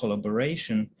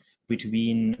collaboration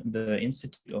between the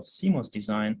Institute of CMOS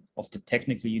Design of the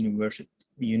Technical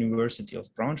University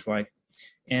of Braunschweig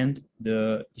and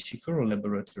the Ishikuro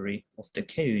Laboratory of the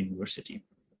Keio University.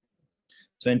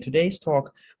 So in today's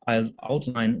talk, I'll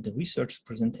outline the research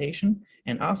presentation,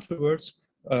 and afterwards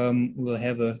we'll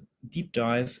have a deep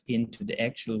dive into the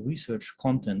actual research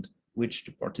content which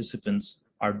the participants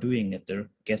are doing at their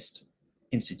guest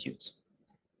institutes.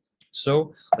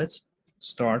 So let's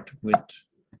start with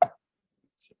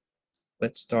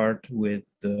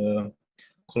the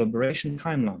collaboration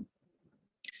timeline.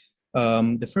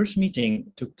 The first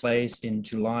meeting took place in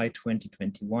July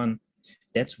 2021.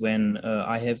 That's when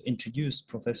I have introduced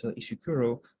Professor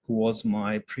Ishikuro, who was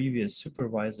my previous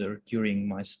supervisor during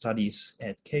my studies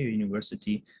at Keio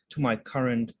University, to my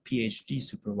current PhD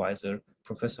supervisor,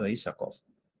 Professor Isakov.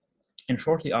 And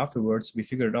shortly afterwards, we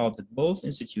figured out that both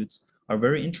institutes are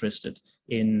very interested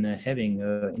in having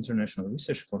international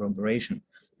research collaboration.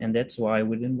 And that's why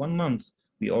within 1 month,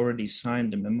 we already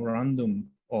signed a memorandum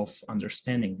of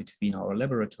understanding between our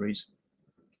laboratories.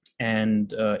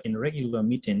 And in regular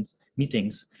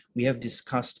meetings, we have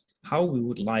discussed how we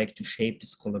would like to shape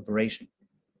this collaboration.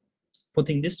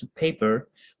 Putting this to paper,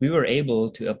 we were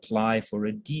able to apply for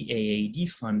a DAAD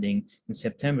funding in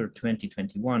September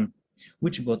 2021,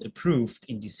 which got approved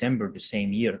in December the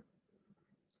same year.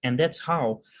 And that's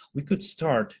how we could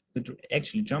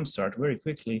actually jumpstart very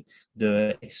quickly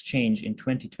the exchange in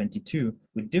 2022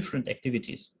 with different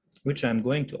activities, which I'm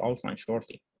going to outline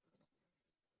shortly.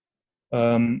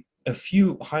 A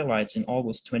few highlights in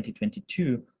August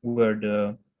 2022 were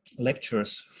the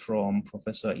lectures from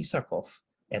Professor Isakov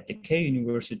at the Keio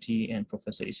University and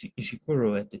Professor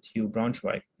Ishikuro at the TU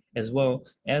Braunschweig, as well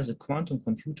as a quantum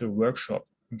computer workshop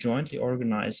jointly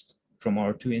organized from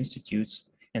our two institutes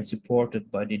and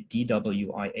supported by the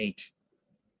DWIH.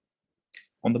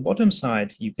 On the bottom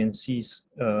side, you can see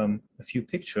a few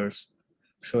pictures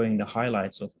showing a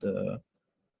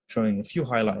few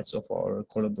highlights of our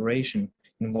collaboration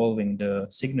involving the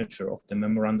signature of the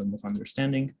Memorandum of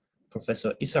Understanding,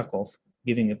 Professor Isakov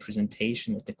giving a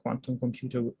presentation at the Quantum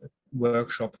Computer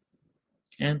Workshop,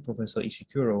 and Professor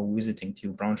Ishikuro visiting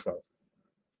TU Braunschweig.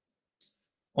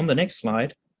 On the next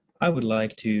slide, I would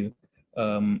like to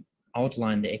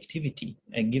outline the activity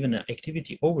and give an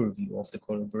activity overview of the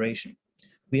collaboration.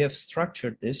 We have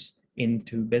structured this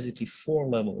into basically 4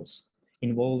 levels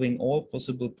involving all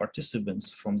possible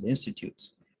participants from the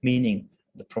institutes, meaning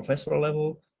the professor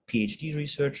level, PhD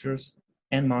researchers,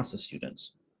 and master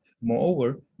students.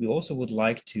 Moreover, we also would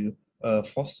like to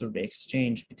foster the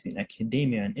exchange between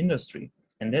academia and industry,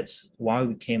 and that's why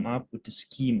we came up with the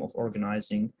scheme of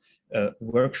organizing a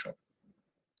workshop.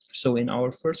 So in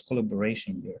our first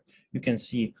collaboration year, you can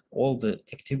see all the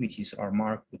activities are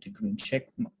marked with the green check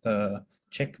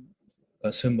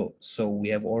symbol. So we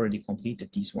have already completed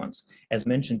these ones. As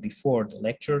mentioned before, the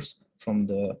lectures from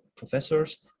the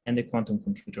professors and the quantum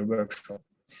computer workshop.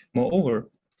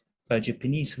 Moreover, a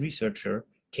Japanese researcher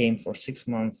came for 6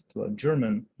 months to a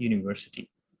German university.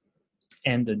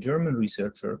 And the German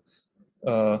researcher,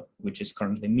 which is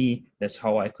currently me, that's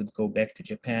how I could go back to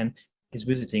Japan, is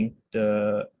visiting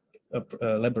the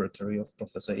laboratory of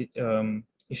Professor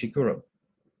Ishikuro.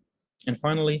 And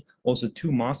finally, also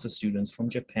 2 master students from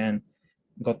Japan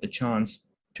got the chance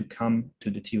to come to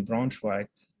the TU Braunschweig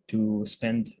to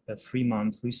spend a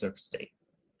 3-month research stay.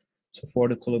 So for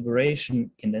the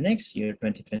collaboration in the next year,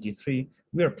 2023,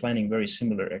 we are planning very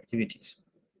similar activities.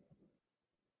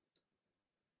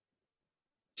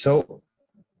 So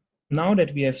now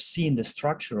that we have seen the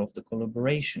structure of the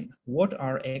collaboration, what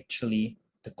are actually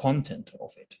the content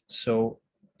of it? So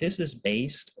this is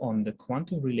based on the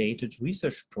quantum-related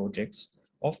research projects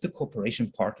of the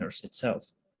cooperation partners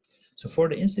itself. So for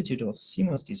the Institute of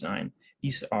CMOS Design,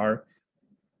 these are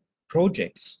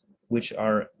projects which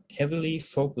are heavily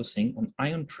focusing on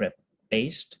ion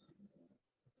trap-based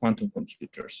quantum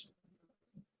computers,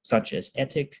 such as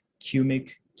ETIC, QMIC,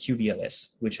 QVLS,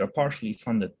 which are partially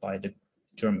funded by the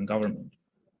German government.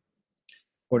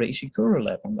 For the Ishikura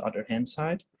lab, on the other hand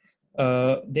side,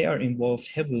 they are involved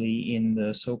heavily in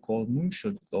the so-called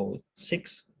Moonshot Goal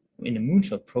 6, in the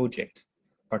Moonshot project,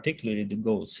 particularly the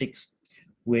Goal 6,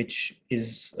 which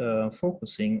is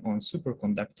focusing on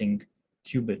superconducting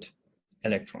qubit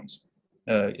electrons,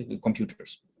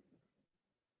 computers.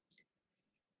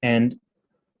 And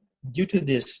due to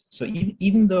this, so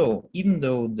even though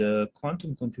the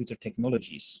quantum computer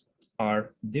technologies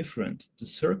are different, the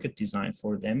circuit design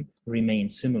for them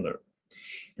remains similar.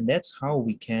 And that's how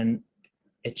we can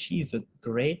achieve a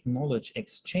great knowledge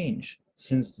exchange,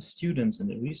 since the students and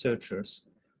the researchers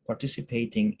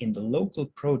participating in the local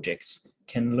projects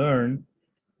can learn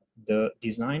the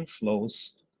design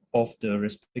flows of the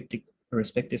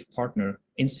respective partner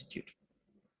institute.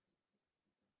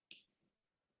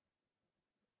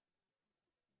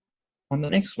 On the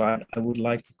next slide, I would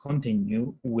like to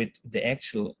continue with the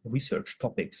actual research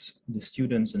topics the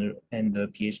students and the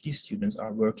PhD students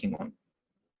are working on.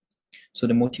 So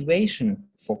the motivation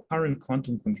for current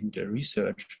quantum computer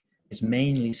research is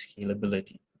mainly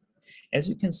scalability. As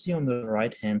you can see on the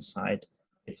right-hand side,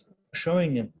 it's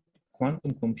showing a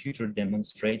quantum computer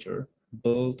demonstrator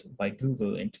built by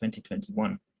Google in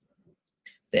 2021.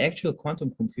 The actual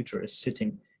quantum computer is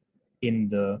sitting in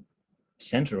the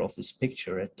center of this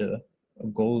picture at the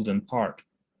golden part.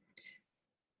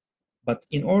 But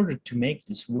in order to make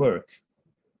this work,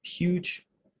 huge,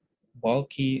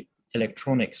 bulky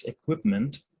electronics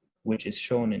equipment, which is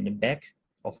shown in the back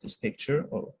of this picture,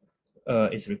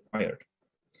 is required.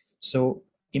 So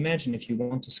imagine if you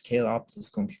want to scale up this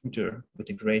computer with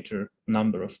a greater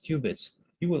number of qubits,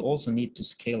 you will also need to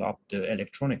scale up the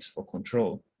electronics for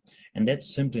control. And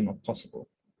that's simply not possible.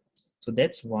 So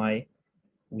that's why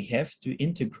we have to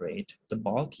integrate the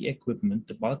bulky equipment,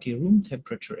 the bulky room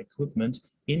temperature equipment,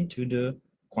 into the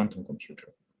quantum computer.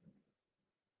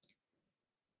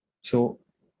 So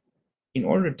in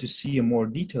order to see a more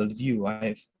detailed view,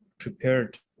 I've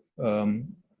prepared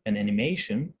an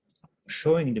animation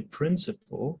showing the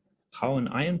principle how an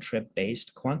ion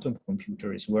trap-based quantum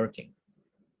computer is working.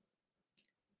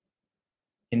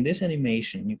 In this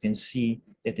animation, you can see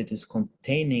that it is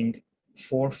containing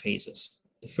 4 phases.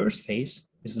 The first phase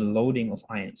is the loading of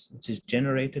ions, which is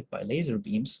generated by laser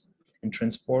beams and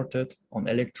transported on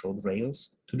electrode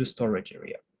rails to the storage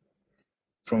area.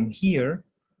 From here,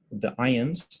 the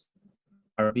ions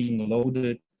are being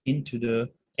loaded into the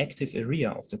active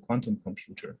area of the quantum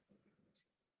computer.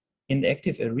 In the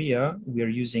active area, we are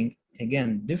using,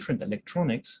 again, different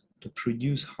electronics to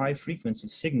produce high-frequency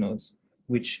signals,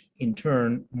 which in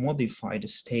turn modify the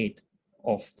state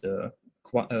of the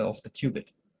qubit.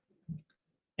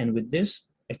 And with this,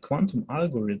 a quantum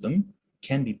algorithm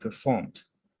can be performed.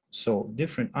 So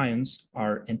different ions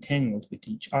are entangled with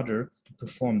each other to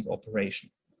perform the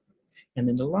operation. And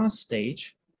in the last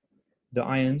stage, the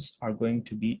ions are going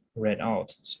to be read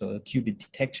out. So qubit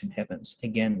detection happens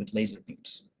again with laser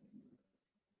beams.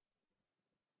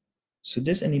 So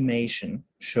this animation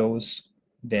shows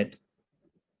that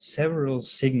several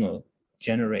signal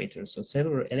generators, so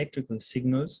several electrical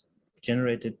signals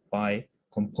generated by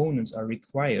components are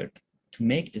required to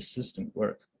make the system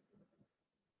work.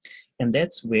 And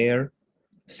that's where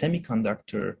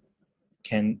semiconductor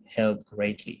can help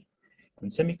greatly. And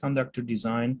semiconductor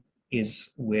design is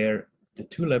where the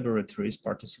 2 laboratories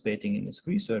participating in this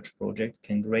research project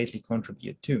can greatly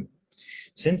contribute to.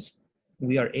 Since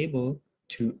we are able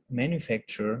to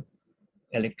manufacture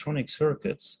electronic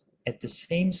circuits at the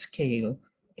same scale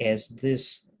as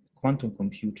this quantum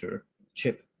computer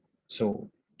chip. So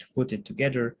to put it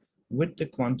together with the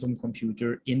quantum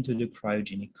computer into the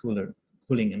cryogenic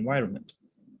cooling environment.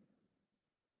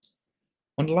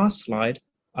 On the last slide,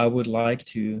 I would like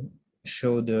to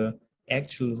show the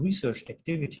actual research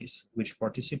activities which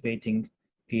participating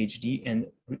PhD and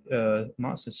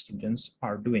master students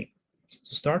are doing.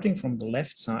 So starting from the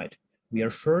left side, we are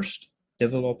first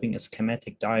developing a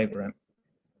schematic diagram.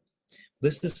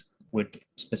 This is with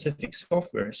specific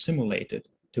software simulated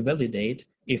to validate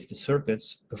if the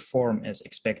circuits perform as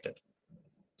expected.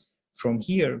 From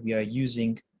here, we are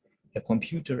using a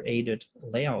computer-aided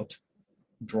layout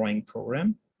drawing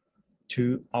program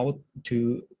to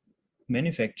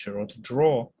manufacture or to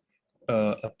draw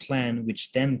a plan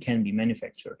which then can be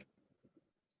manufactured.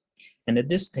 And at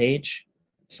this stage,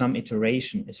 some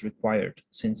iteration is required,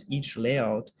 since each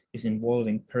layout is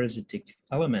involving parasitic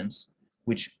elements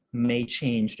which may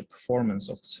change the performance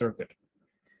of the circuit.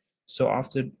 So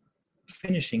after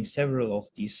finishing several of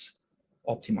these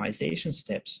optimization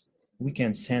steps, we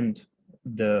can send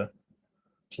the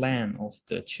plan of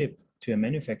the chip to a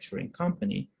manufacturing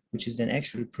company, which is then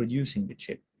actually producing the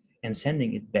chip and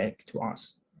sending it back to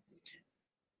us.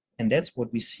 And that's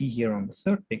what we see here on the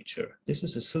third picture. This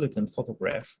is a silicon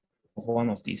photograph of one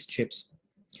of these chips.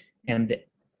 And the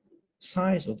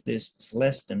size of this is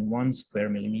less than 1 square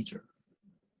millimeter.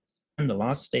 And the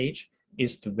last stage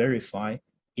is to verify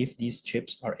if these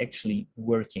chips are actually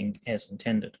working as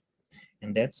intended.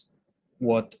 And that's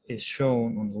what is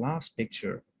shown on the last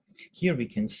picture. Here we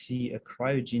can see a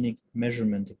cryogenic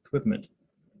measurement equipment.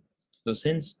 So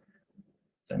since,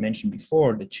 as I mentioned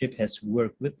before, the chip has to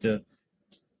work with the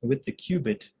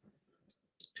qubit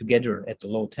together at the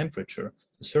low temperature,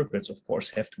 the circuits, of course,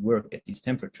 have to work at these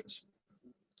temperatures.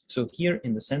 So here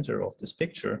in the center of this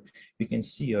picture, we can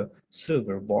see a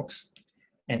silver box.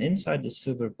 And inside the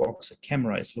silver box, a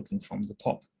camera is looking from the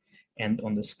top. And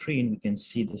on the screen, we can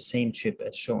see the same chip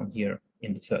as shown here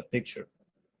in the third picture.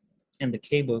 And the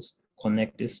cables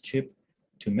connect this chip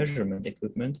to measurement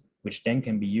equipment, which then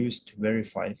can be used to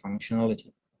verify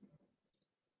functionality.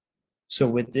 So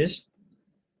with this,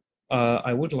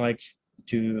 I would like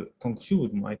to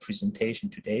conclude my presentation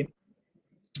today.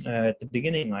 At the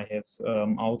beginning, I have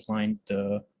outlined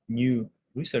the new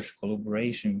research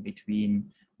collaboration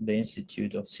between the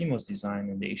Institute of CMOS Design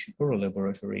and the Ishikuro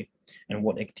Laboratory, and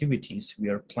what activities we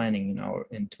are planning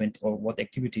what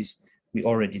activities we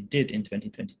already did in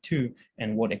 2022,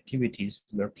 and what activities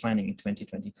we are planning in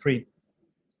 2023.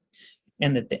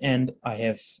 And at the end, I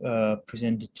have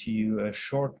presented to you a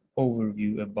short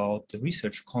overview about the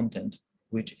research content,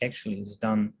 which actually is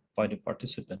done by the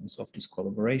participants of this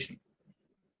collaboration.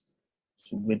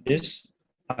 So with this,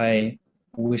 I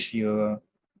wish you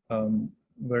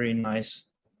very nice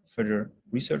further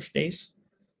research days.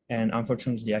 And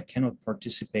unfortunately, I cannot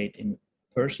participate in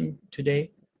person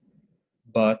today,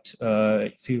 but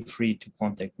feel free to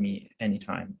contact me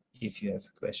anytime if you have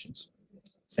questions.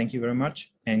 Thank you very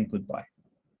much and goodbye.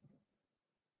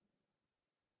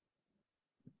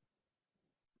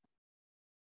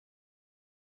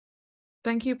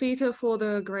 Thank you, Peter, for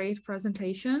the great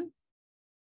presentation.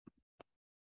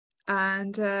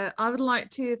 And I would like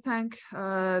to thank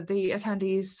the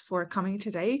attendees for coming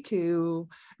today to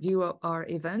view our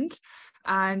event.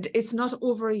 And it's not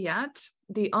over yet.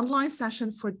 The online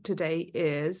session for today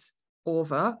is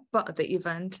over, but the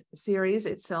event series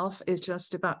itself is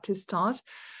just about to start.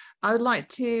 I would like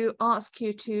to ask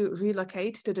you to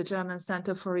relocate to the German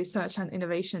Center for Research and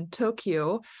Innovation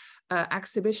Tokyo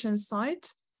exhibition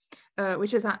site,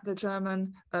 which is at the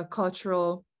German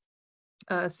Cultural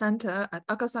Center at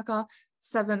Akasaka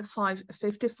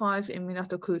 7555 in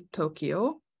Minato-ku,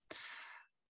 Tokyo.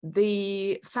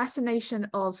 The Fascination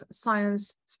of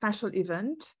Science special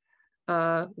event,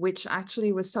 which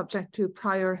actually was subject to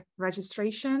prior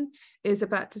registration, is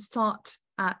about to start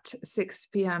at 6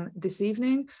 p.m. this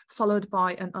evening, followed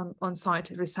by an on-site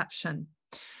reception.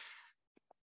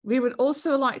 We would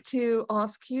also like to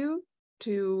ask you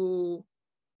to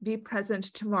be present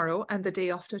tomorrow and the day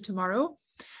after tomorrow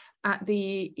at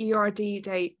the ERD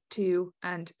Day 2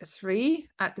 and 3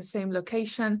 at the same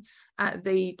location at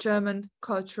the German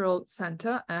Cultural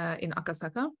Center in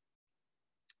Akasaka.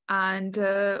 And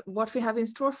what we have in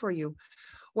store for you.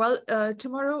 Well,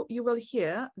 tomorrow you will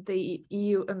hear the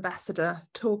EU ambassador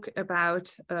talk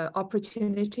about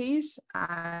opportunities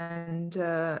and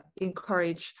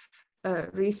encourage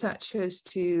researchers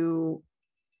to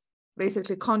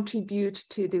basically contribute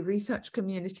to the research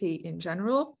community in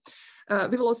general.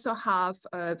 We will also have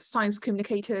science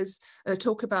communicators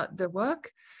talk about their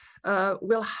work.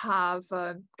 We'll have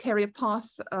career path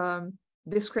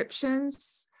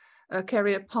descriptions,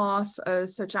 career path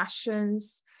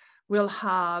suggestions. We'll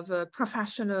have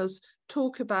professionals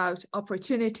talk about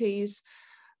opportunities.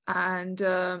 And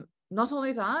not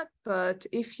only that, but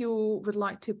if you would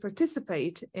like to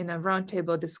participate in a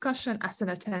roundtable discussion as an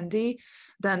attendee,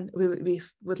 then we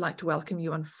would like to welcome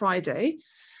you on Friday.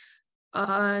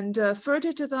 And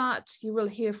further to that, you will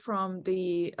hear from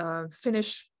the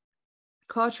Finnish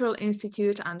Cultural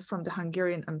Institute and from the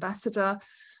Hungarian ambassador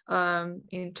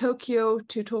in Tokyo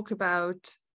to talk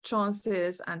about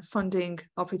chances and funding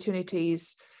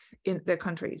opportunities in their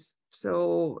countries.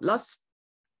 So lots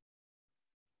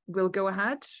will go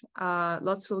ahead,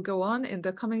 lots will go on in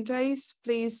the coming days.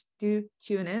 Please do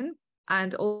tune in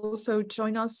and also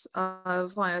join us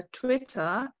via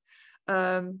Twitter,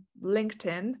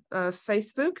 LinkedIn,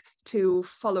 Facebook to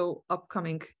follow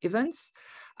upcoming events.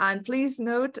 And please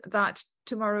note that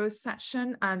tomorrow's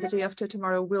session and the day after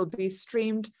tomorrow will be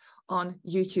streamed on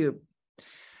YouTube.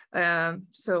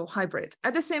 So hybrid.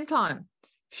 At the same time,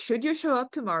 should you show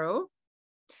up tomorrow,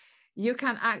 you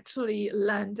can actually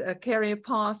land a career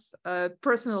path,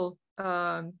 personal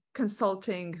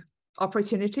consulting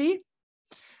opportunity.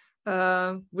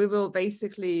 We will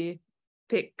basically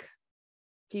pick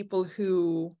people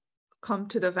who come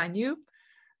to the venue,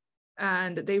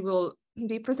 and they will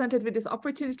be presented with this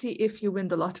opportunity if you win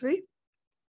the lottery,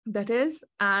 that is.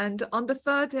 And on the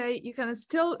third day, you can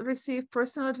still receive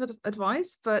personal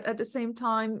advice, but at the same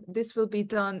time, this will be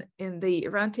done in the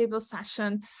roundtable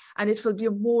session, and it will be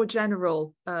a more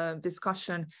general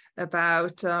discussion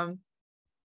about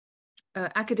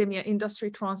academia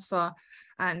industry transfer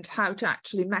and how to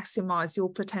actually maximize your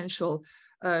potential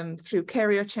through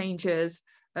career changes,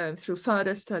 through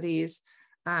further studies,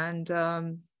 and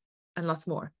lots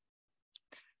more.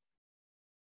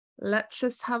 Let's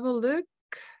just have a look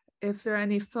if there are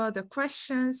any further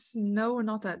questions. No,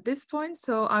 not at this point.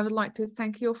 So I would like to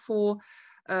thank you for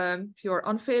your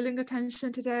unfailing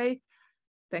attention today.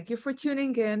 Thank you for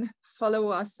tuning in. Follow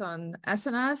us on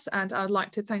SNS, and I'd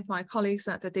like to thank my colleagues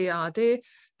at the DAAD,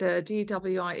 the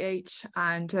DWIH,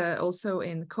 and also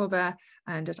in Kobe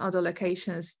and at other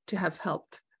locations to have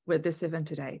helped with this event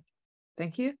today.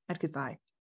 Thank you and goodbye.